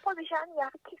get a position, you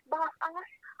have to kiss boss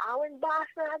ass. And when boss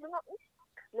doesn't do nothing,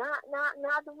 Not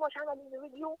too much I'm gonna be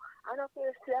with you. I don't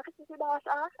feel self to the boss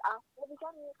ass. Every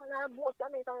Jamaican and both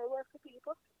Jamaican we work for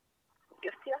people.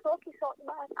 You see us okay so the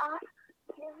boss ass.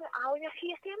 How you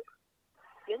hate him?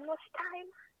 You know much time.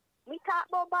 Me talk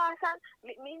about boss and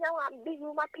me now I'm big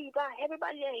with my people.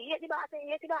 Everybody hate the boss and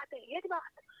hate the boss and hate the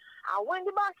boss. And when the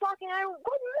boss walking in,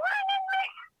 good morning, me.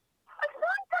 It's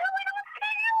long time we don't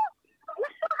see you.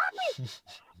 We're so happy.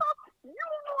 You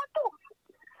know too.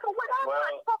 So what I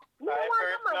want, so you I want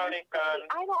a man personally respect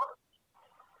me. I don't.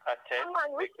 attest A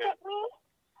man because respect me.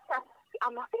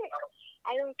 I'm not saying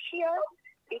I don't care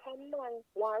if a man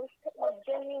wants to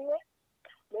respect me genuinely.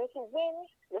 There's a win.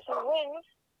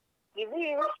 The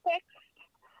real respect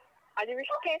and the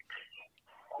respect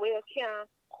where you can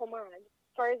command.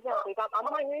 For example, if I'm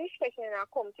a man respecting and I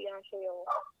come to you and say,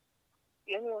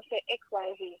 you know, say X,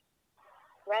 Y, Z,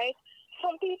 right?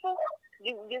 Some people,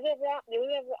 they will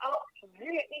ever ask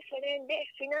greatness for them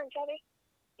best financially.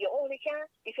 You only can,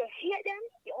 if you hate them,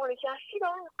 you only can sit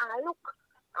down and look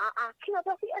and clean up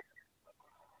your face.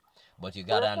 But you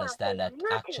gotta understand that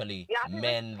actually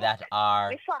men that are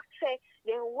the fact say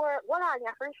they work well you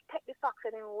have to respect the fact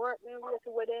that they work they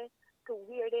to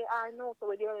where they are now, so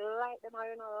whether you like them or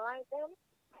you don't like them,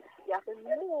 you have to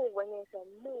move when you say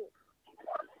move.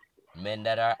 men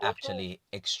that are actually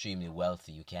extremely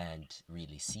wealthy. You can't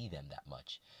really see them that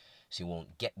much, so you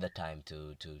won't get the time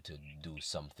to do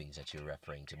some things that you're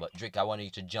referring to. But Drick, I want you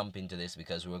to jump into this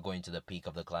because we're going to the peak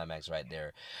of the climax right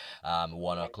there. We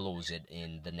want to close it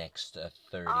in the next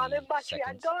 30 the battery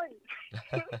seconds.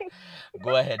 are done.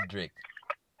 Go ahead, Drick.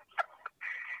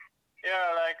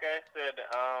 yeah, like I said,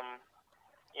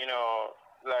 you know,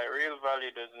 like real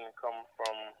value doesn't come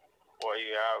from what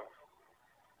you have.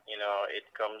 You know, it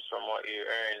comes from what you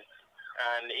earn.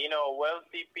 And you know,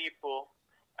 wealthy people,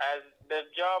 as the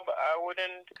job, I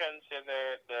wouldn't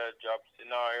consider the job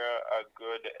scenario a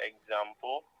good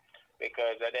example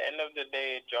because at the end of the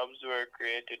day, jobs were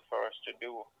created for us to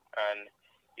do, and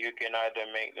you can either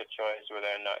make the choice whether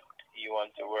or not you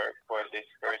want to work for this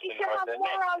person if you or have the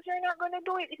morals, next. you're not going to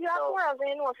do it. If you have morals,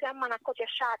 then you know, say, man, I cut your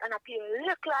shot and I pay you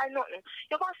look like nothing.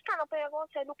 You're going to stand up and you're going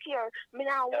to say, look here, me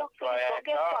now work for this, but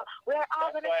guess what? We're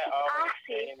all going to kiss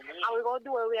asses and we're going to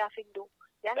do what we have to do.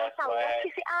 You understand? We're going to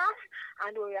kiss the ass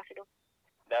and do what we have to do.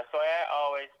 That's why I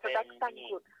always say that's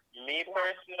good. Me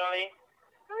personally,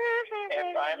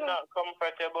 if I'm not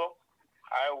comfortable,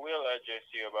 I will address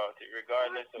you about it,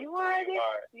 regardless of who you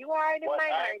are. You are the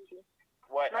minority.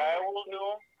 What I will do,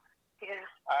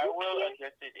 I you will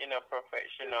address it in a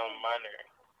professional manner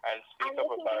and speak up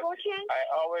about it. Change? I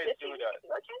always do that.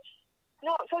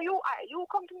 No, so you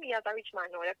come to me as a rich man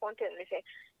now, like one tell me say,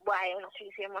 why you know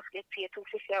you must get paid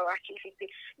 250 or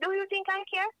 350. Do you think I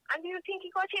care? And do you think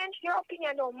it will change? Your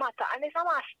opinion don't matter. And if I'm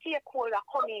a stakeholder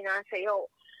come in and say,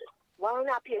 why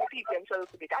not pay the people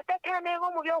themselves a bit? At that time,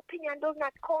 your opinion does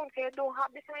not count. You don't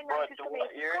have the finances to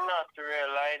make it. What you're not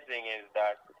realizing is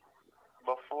that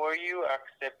before you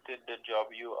accepted the job,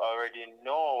 you already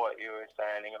know what you were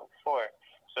signing up for.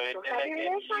 So then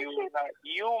again,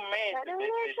 you made the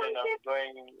decision of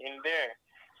going in there.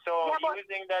 So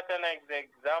using that as an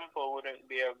example wouldn't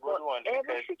be a good one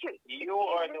because you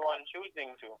are the one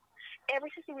choosing to.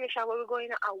 Every situation where we're going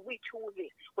on, we choose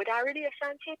it. With our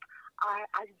relationship or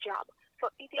a job. So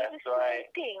it is the same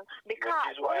thing.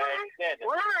 Because, hold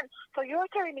on. So you're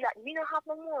telling me that me don't have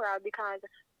no moral because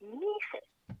me say,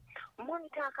 money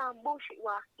talk and bullshit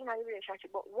was in a relationship,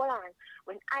 but hold on.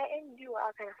 When I endure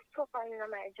all kind of suffering in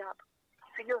my job,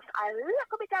 so just a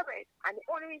little bit of it, and the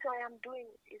only reason I am doing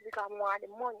it is because I want the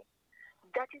money.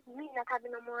 That is me not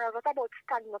having no moral. What about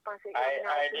standing up and saying,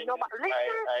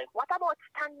 what about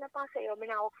standing up and saying, I'm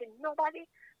not working nobody,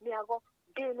 me I go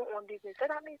do my own business. So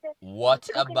that means what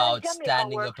about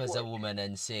standing up as a woman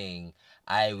and saying,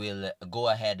 I will go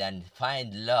ahead and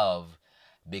find love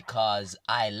because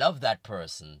I love that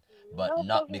person, but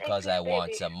not because I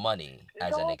want some money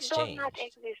as an exchange? Love does not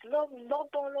exist. Love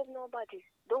don't love nobody.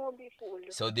 Don't be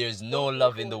fooled. So there's no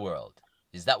love in the world.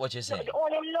 Is that what you're saying? No, the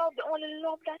only love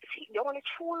the only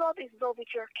true love is love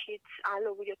with your kids and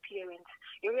love with your parents.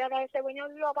 You realize that when you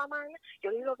love a man,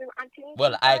 you love him until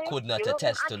well, I could not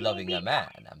attest to loving a man.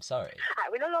 I'm sorry.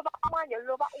 When you love a man, you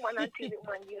love a woman until the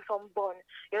woman gives some bun.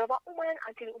 You love a woman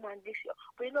until the woman gives you.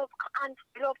 We love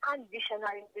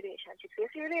conditional in relationships. So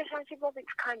if your relationship love is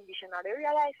conditional, you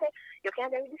realize that you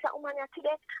can marry this woman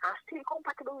today and still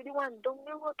compatible with the one down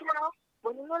the road tomorrow.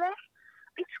 But you know that?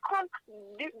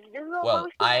 Well,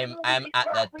 I'm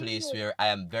at that place where I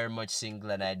am very much single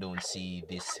and I don't see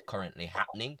this currently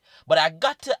happening. But I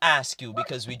got to ask you,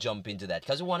 because we jump into that,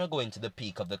 because we want to go into the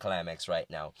peak of the climax right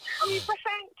now. 3%.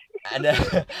 and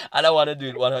and I want to do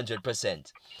it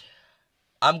 100%.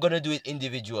 I'm gonna do it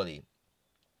individually.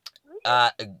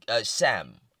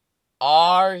 Sam,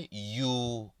 are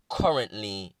you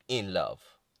currently in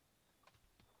love?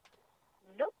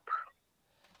 Nope.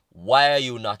 Why are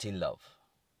you not in love?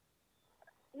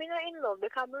 Me not in love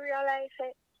because I realize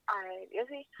that, alright, you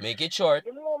see, Make it short.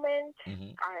 the moment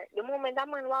that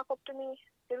man walk up to me,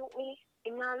 he look me,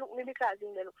 he not look me because he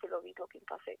look for love, he looking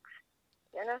for sex.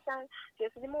 You understand?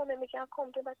 Just the moment we can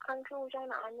come to that conclusion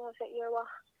and know say, here,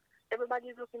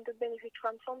 everybody's looking to benefit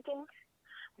from something.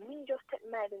 Me just take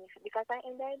my benefit because I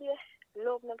end the idea,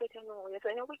 love no get you know. So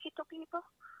when you're wicked to people,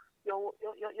 you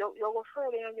go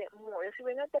further and get more. You see,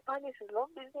 when you depend on this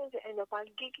love business, you end up on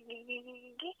gig, and you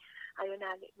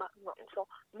not get back nothing.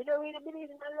 So, me don't really believe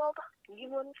in love.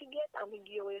 Give one if you get, and we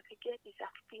give what you get. It's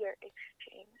a fair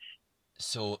exchange.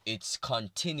 So it's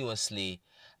continuously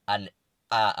an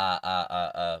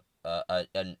an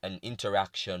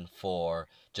interaction for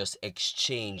just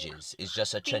exchanges. It's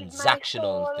just a Feed my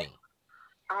transactional soul. thing.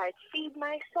 I feed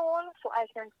my soul so I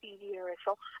can feed yours.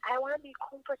 So I want to be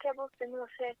comfortable to know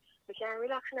say we can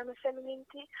relax in my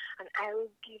femininity and I will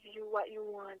give you what you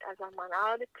want as a man.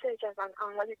 All the pleasures and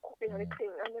all the cooking and the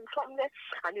cleaning and then something there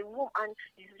and the room and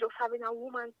just having a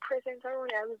woman presence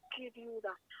around I will give you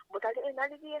that. But at the end of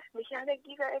the day, we can't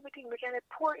give her everything, we can't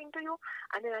pour into you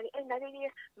and then at the end of the day,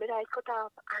 we cut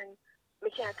off and we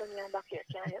can't turn you back here,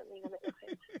 can't help me, no make no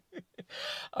sense.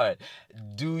 All right.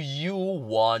 Do you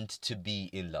want to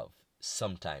be in love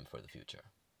sometime for the future?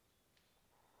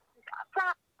 So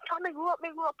I grew up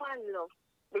on love.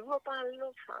 We grew up on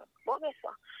love song. But guess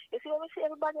what? You see when we see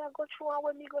everybody I go through and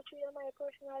when we go through in my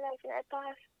personal life in the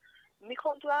past, me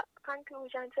come to a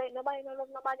conclusion say nobody no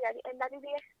love nobody at the end of the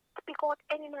day. Pick out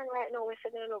any man right now we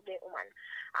say they love their woman.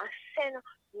 And send a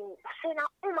woman,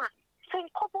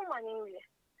 send couple woman in here.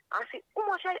 And see how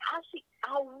much I see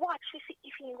and watch to see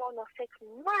if he want to sex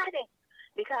mad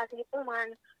because the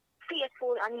woman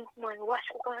faithful and the woman wash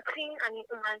cook and clean and the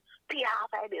woman pay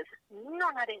half her bills.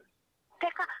 None of them.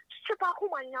 Take a strip a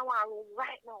woman in our room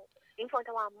right now in front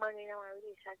of a man in our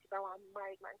relationship, our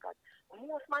married man. Because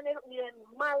most men they look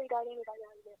married or anybody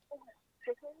and they're woman.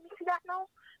 So you see that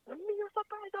now? Me not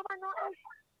surprised over no else.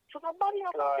 So nobody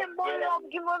not put them boy up,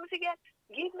 give me what to get.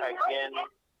 Give me what to get.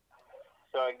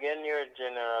 So again, you're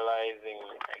generalizing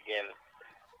again.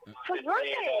 So you're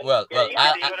saying, Well, what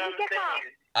I'm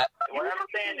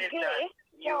saying is that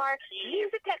you use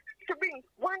the text to bring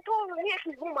 1,000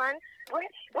 naked woman,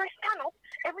 breast stand up,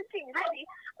 everything ready,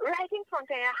 right in front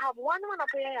of you. Have one man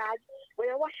up in your yard where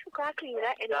you wash your car clean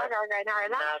that in the other guy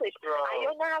and last week. And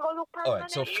you're not going to look past. All right.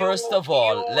 So first of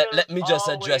all, let me just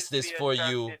address this for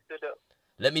you.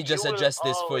 Let me just address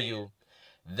this for you.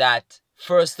 That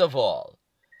first of all,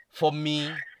 for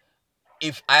me,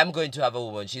 if I'm going to have a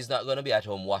woman, she's not going to be at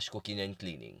home wash, cooking, and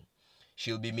cleaning.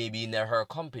 She'll be maybe in her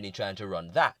company trying to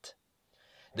run that.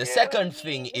 The second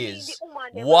thing is,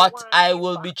 what I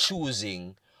will be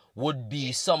choosing would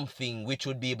be something which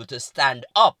would be able to stand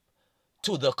up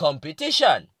to the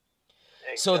competition.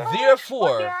 So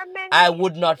therefore, I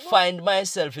would not find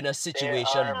myself in a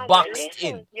situation boxed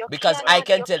in. Because I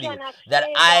can tell you that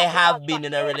I have been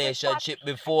in a relationship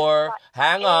before.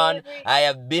 Hang on. I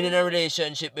have been in a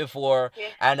relationship before.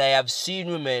 And I have seen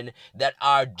women that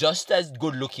are just as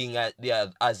good looking as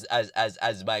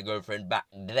my girlfriend back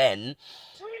then.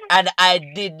 And I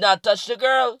did not touch the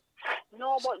girl.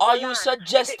 No, but are you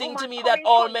suggesting to me that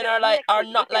all men are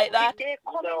not like that? Did they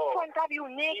come in front of you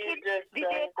naked? Did they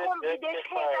take off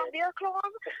their clothes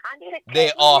and say,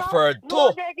 they offered too?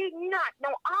 No, they did not.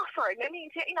 No, offered. That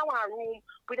means you're in our room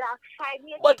with a side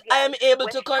naked. But I am able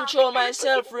to control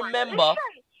myself, remember?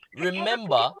 Every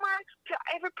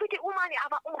pretty woman, you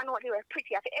have a woman out there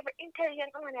pretty. Every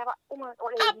intelligent woman, you have a woman out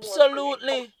there.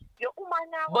 Absolutely. Your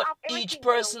woman now but each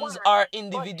person's are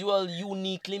individual,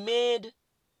 uniquely made.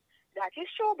 That is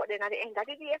true, but then at the end of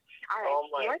the day,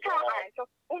 alright, so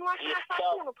we're not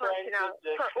personal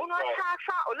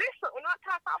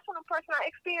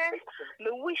experience.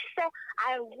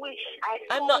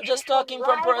 I'm not just talking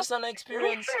from personal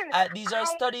experience. These are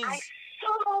studies. I so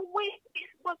wish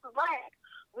this was right.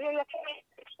 Where you're telling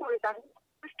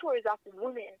stories of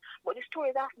women, but the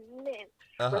stories of men.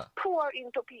 We pour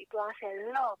into people and say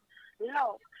love, and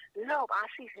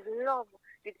see if love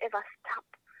did ever stop.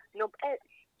 No,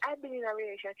 I've been in a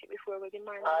relationship before with the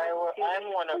man.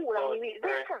 I'm one of those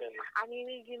persons. And he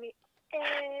will give me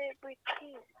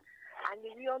everything. And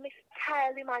if you make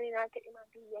style the man and take him and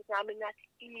do that, I'll be not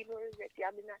evil,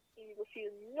 I'll be not evil,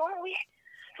 feel no way.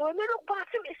 So when I look back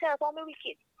to myself, I'm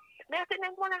wicked. Me I think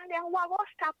them one of them who are going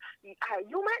to stop.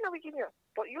 You might not be giving you,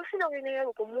 but you sit down in there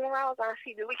look more out and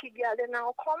see the wicked girl then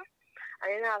now come and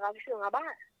then I got to sit on a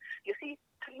bar. You see,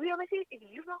 we always say if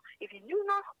you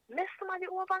know mess somebody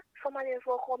over, somebody else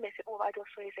will come mess it over just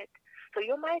so you said. So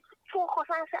you might focus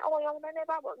and say, oh, young man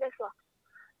never, but guess what?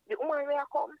 The woman will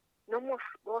come, no more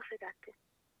go say that thing.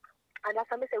 And that's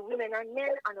why I say women and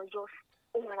men are not just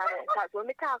women and men. Because when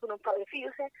we talk to them, probably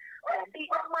feel say, they are beat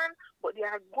that man, but they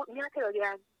are good, me I tell you, they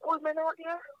are good men out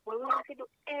there. But we have to do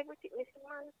everything, listen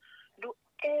man, do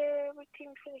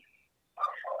everything for me.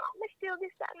 Me still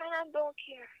this, that, man, I don't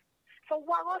care. So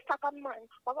what going to stop a man?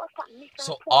 What going to stop me from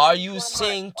So falling are into you a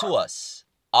saying man? to us?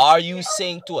 Are you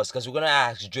saying to us? Because we're gonna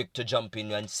ask Drick to jump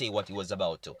in and say what he was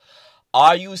about to.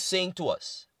 Are you saying to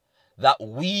us that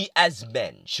we as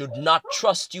men should not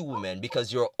trust you women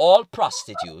because you're all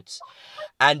prostitutes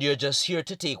and you're just here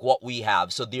to take what we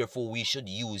have, so therefore we should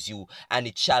use you and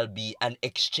it shall be an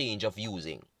exchange of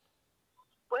using?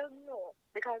 Well, no,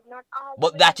 because not all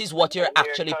But women. that is what you're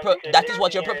actually that is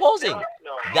what you're proposing.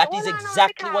 That is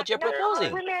exactly what you're Not all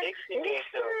proposing. women.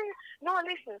 Listen. No,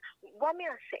 listen. What me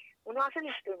I say? You know, I say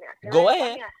listen to me. Go What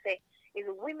ahead. me I say is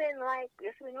women like, you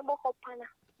see, you buck up on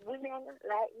women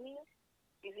like me.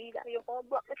 Is either you go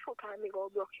broke the foot and me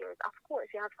go broke yours. Of course,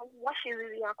 you have some washes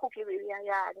in your cookies in your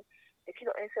yard. If you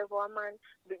don't answer for a man,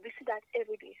 we see that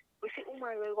every day. We see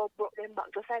women will go broke them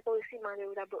back. Just like we see man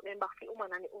will have broke them back for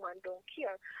woman and the woman don't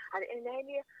care. At the end of the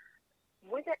day,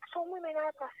 some women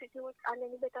are prostitutes and then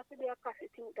it's better to be a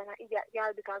prostitute than an idiot girl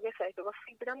because guess what? If you go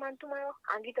sleep with a man tomorrow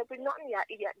and get up with nothing, you're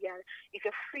an idiot girl. If you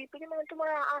sleep with a man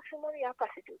tomorrow and ask for money, you're a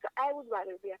prostitute. So I would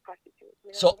rather be a prostitute.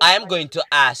 So I am going to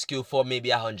ask you for maybe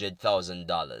 $100,000,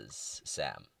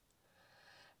 Sam.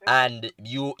 And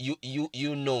you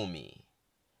know me.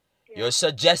 Yeah. You're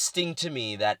suggesting to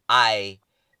me that I,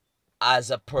 as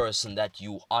a person that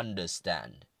you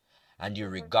understand and you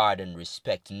regard and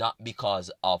respect, not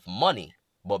because of money,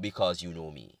 but because you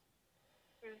know me.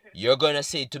 You're gonna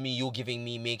say to me, you giving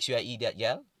me makes you an idiot,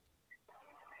 girl?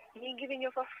 Me giving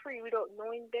you for free without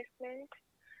no investment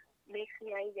makes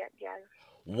me an idiot girl.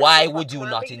 Why would you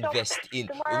not invest in?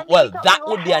 Well, that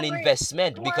would be an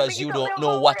investment because you don't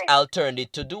know what I'll turn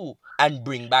it to do and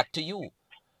bring back to you.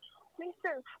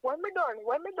 Listen, when me done,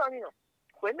 you know,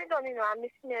 and me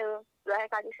smell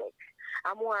like I sex,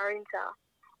 I'm more into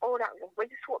all that. When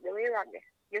you swap the way around there,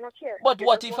 you not care. But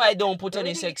what if I don't put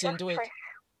any sex into it?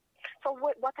 So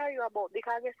what are you about?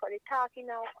 Because guess what, the talking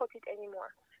now cut it anymore.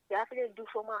 You have to do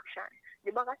some action. The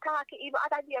bag of talking, even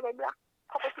at a day, I black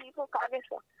couple people, because guess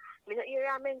what? Me not hear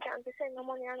a mention to send no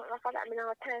money and nothing like that. Me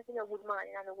not have time for no good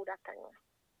morning and no good afternoon.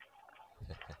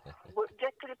 But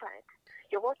get to the point.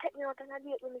 You go take me out on a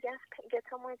date when me just get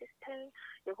someone to stay.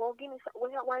 You go give me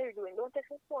what are you doing? Don't take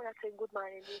me phone and say good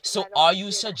morning. So are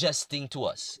you suggesting to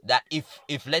us that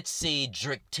if let's say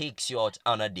Drake takes you out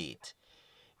on a date,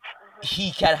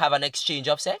 he can have an exchange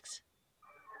of sex?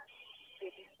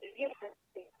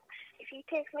 If he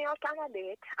takes me out on a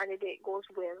date and the date goes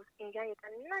well, he can get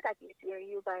another date where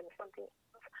you buy me something else.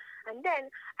 And then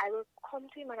I will come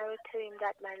to him and I will tell him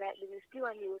that my life is due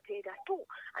and he will pay that too.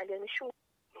 And then show.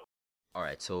 All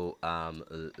right, so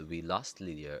we lost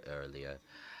Lydia earlier,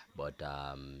 but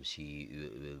she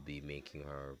will be making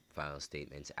her final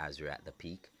statements as we're at the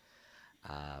peak.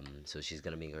 So she's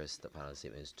gonna make her final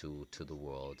statements to the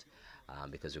world,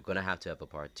 because we're gonna have to have a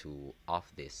part 2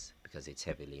 of this because it's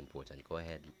heavily important. Go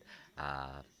ahead,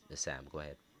 Sam. Go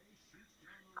ahead.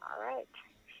 All right.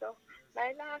 So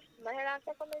my last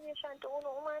recommendation to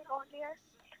all women out there: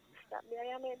 stop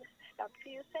being a man, stop to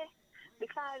you say,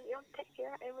 because you take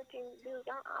care of everything, bills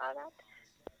and all that.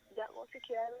 That will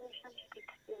secure a relationship. It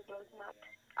still does not.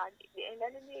 At the end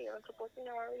of the day, you're supposed to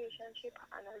know a relationship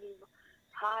and live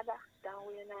harder than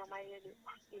we normally do.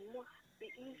 It must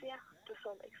be easier to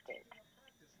some extent.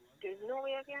 There's no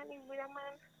way you can live with a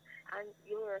man and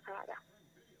you work harder.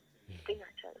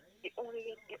 Financially. It only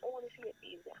gets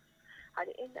easier. At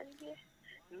the end of the day,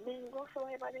 men go so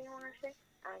whatever they want to say,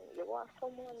 and you want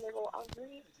someone they go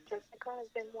agree just because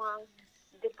they want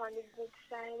dip on the good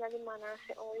side of the man and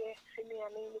say, oh yeah, see me,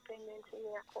 I'm independent, see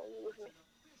me, I can't use me.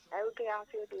 I will pay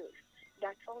off your bills.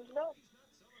 That sounds dumb.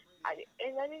 At the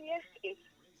end of the day, if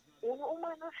one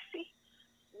woman see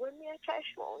when me I try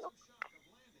show no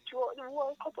throughout the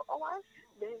whole couple hours,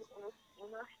 then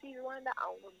when I see one that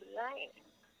I will be lying.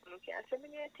 You can't say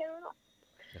me tell you no.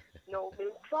 No,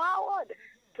 be forward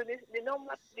to this the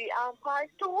number the part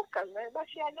 2 because remember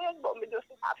she had it, but me just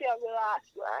have to have the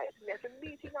last right. Me have to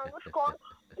beat it on the skull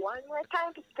one more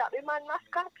time to stop the man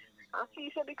mascot and see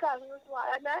so because we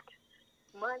was that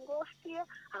man go steer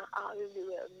and all will be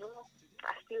well. No,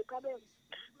 I still problem.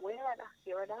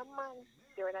 You're that man.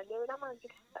 You're that man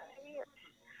 6 years.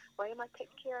 Why you might take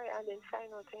care of you and then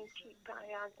sign out and cheat on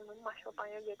you and then mash up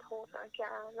and you get house and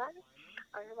car and land?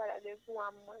 I remember that there's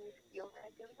one man, you're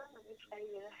like, you're not going to say,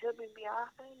 he'll be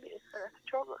half and be a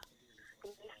struggle.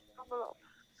 And this struggle up.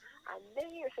 And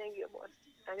then you're saying you're born.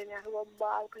 And then you have to go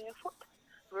ball on your foot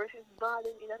versus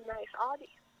balling in a nice Audi.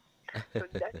 So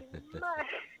that is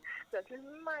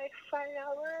my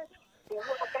final word. You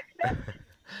will next time.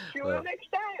 See you Well, next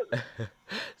time.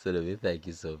 so we thank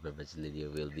you so very much, Lydia.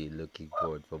 We'll be looking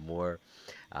forward for more.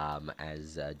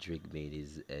 As Drake made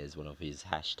is one of his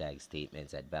hashtag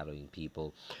statements at valuing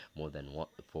people more than what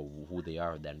for who they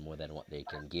are than more than what they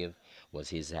can give was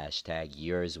his hashtag.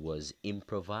 Yours was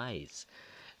improvise.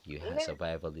 Amen.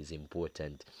 Survival is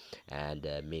important, and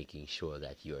making sure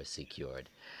that you are secured.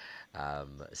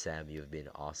 Sam, you've been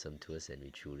awesome to us, and we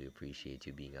truly appreciate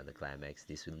you being on the Climax.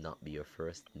 This will not be your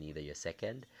first, neither your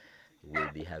second.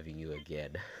 We'll be having you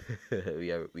again.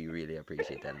 We really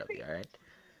appreciate that. Love you. All right.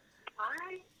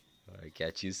 Bye. All right.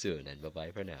 Catch you soon, and bye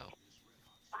bye for now.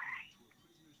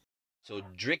 So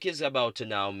Drick is about to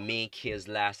now make his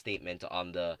last statement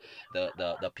on the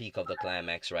peak of the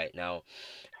climax right now.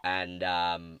 And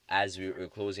as we're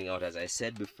closing out, as I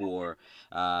said before,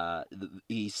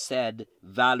 he said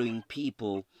valuing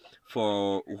people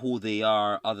for who they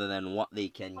are other than what they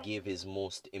can give is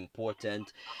most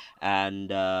important.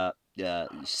 And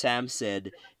Sam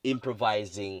said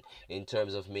improvising in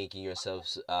terms of making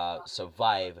yourself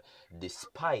survive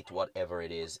despite whatever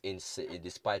it is,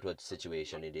 despite what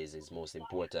situation it is most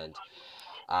important.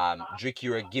 Drick,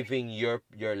 you are giving your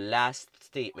last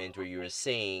statement where you were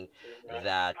saying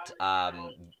that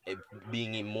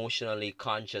being emotionally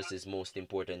conscious is most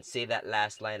important. Say that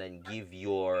last line and give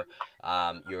your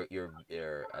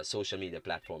social media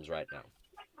platforms right now.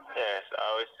 Yes,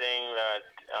 I was saying that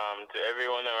to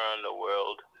everyone around the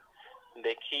world,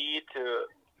 the key to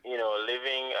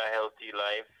living a healthy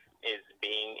life is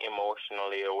being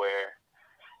emotionally aware.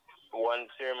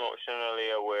 Once you're emotionally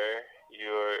aware,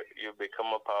 you become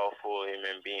a powerful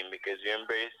human being because you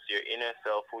embrace your inner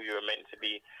self, who you're meant to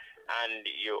be, and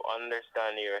you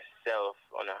understand yourself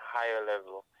on a higher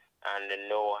level and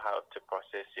know how to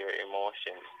process your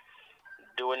emotions.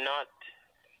 Do not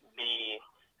be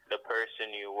the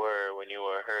person you were when you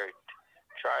were hurt.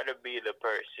 Try to be the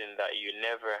person that you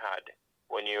never had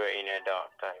when you were in your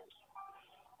dark times.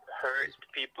 Hurt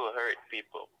people.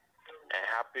 And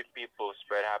happy people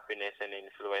spread happiness and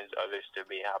influence others to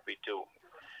be happy too.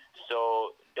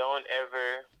 So don't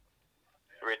ever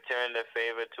return the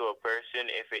favor to a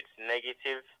person if it's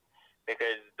negative,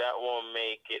 because that won't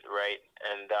make it right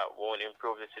and that won't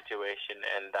improve the situation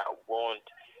and that won't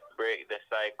break the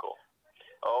cycle.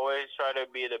 Always try to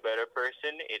be the better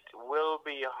person. It will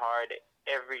be hard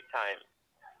every time,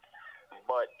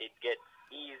 but it gets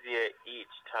easier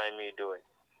each time you do it.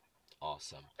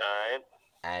 Awesome. Alright?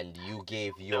 And you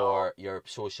gave So, your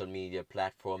social media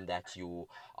platform that you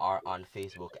are on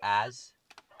Facebook as.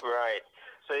 right.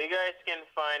 So you guys can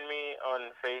find me on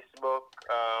Facebook.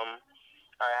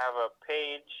 I have a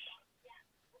page.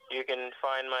 You can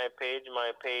find my page.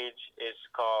 My page is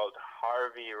called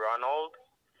Harvey Ronald.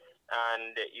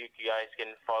 And you guys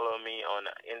can follow me on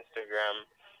Instagram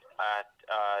at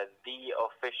the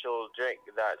official Drick.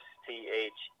 That's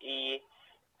TheOfficialDrick.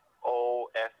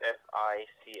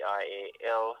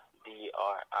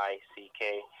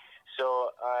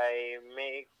 So I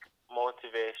make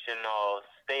motivational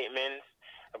statements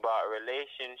about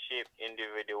relationship,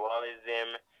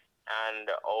 individualism, and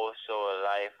also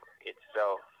life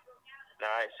itself.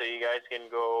 Alright, so you guys can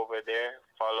go over there,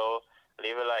 follow,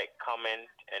 leave a like, comment,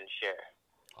 and share.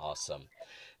 Awesome.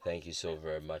 Thank you so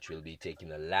very much. We'll be taking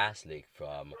the last lick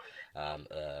from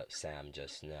Sam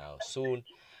just now soon,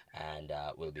 and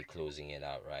we'll be closing it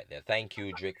out right there. Thank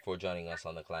you, Drick, for joining us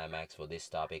on the climax for this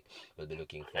topic. We'll be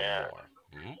looking for Yeah. more.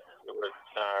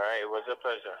 Alright, it was a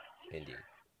pleasure. Indeed.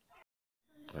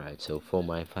 All right. So for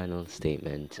my final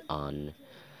statement on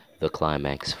the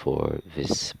climax for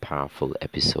this powerful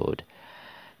episode.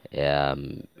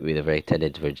 We never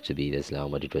intended for it to be this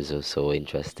long, but it was so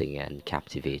interesting and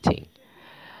captivating.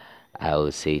 I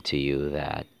will say to you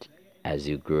that as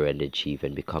you grow and achieve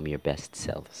and become your best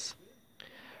selves,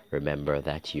 remember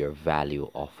that your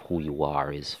value of who you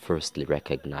are is firstly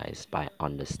recognized by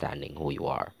understanding who you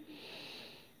are.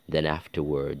 Then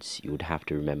afterwards, you would have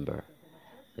to remember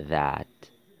that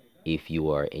if you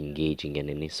are engaging in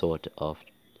any sort of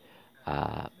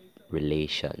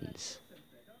relations,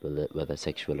 whether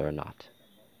sexual or not,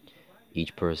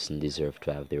 each person deserves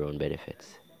to have their own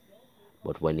benefits.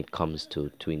 But when it comes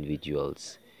to two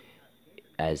individuals,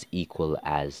 as equal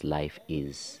as life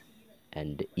is,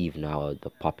 and even how the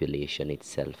population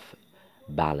itself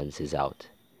balances out.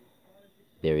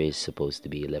 There is supposed to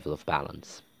be a level of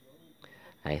balance.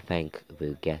 I thank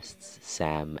the guests,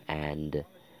 Sam and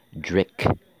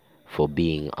Drick, for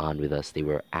being on with us. They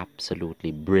were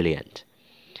absolutely brilliant,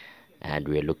 and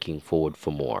we're looking forward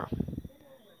for more.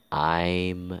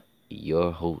 I'm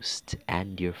your host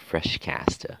and your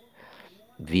freshcaster,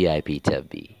 VIP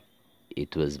Tubby.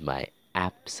 It was my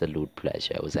absolute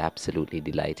pleasure. I was absolutely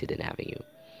delighted in having you.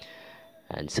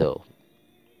 And so,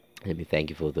 let me thank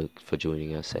you for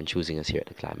joining us and choosing us here at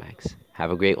the Climax.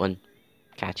 Have a great one.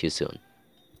 Catch you soon.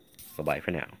 Bye bye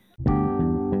for now.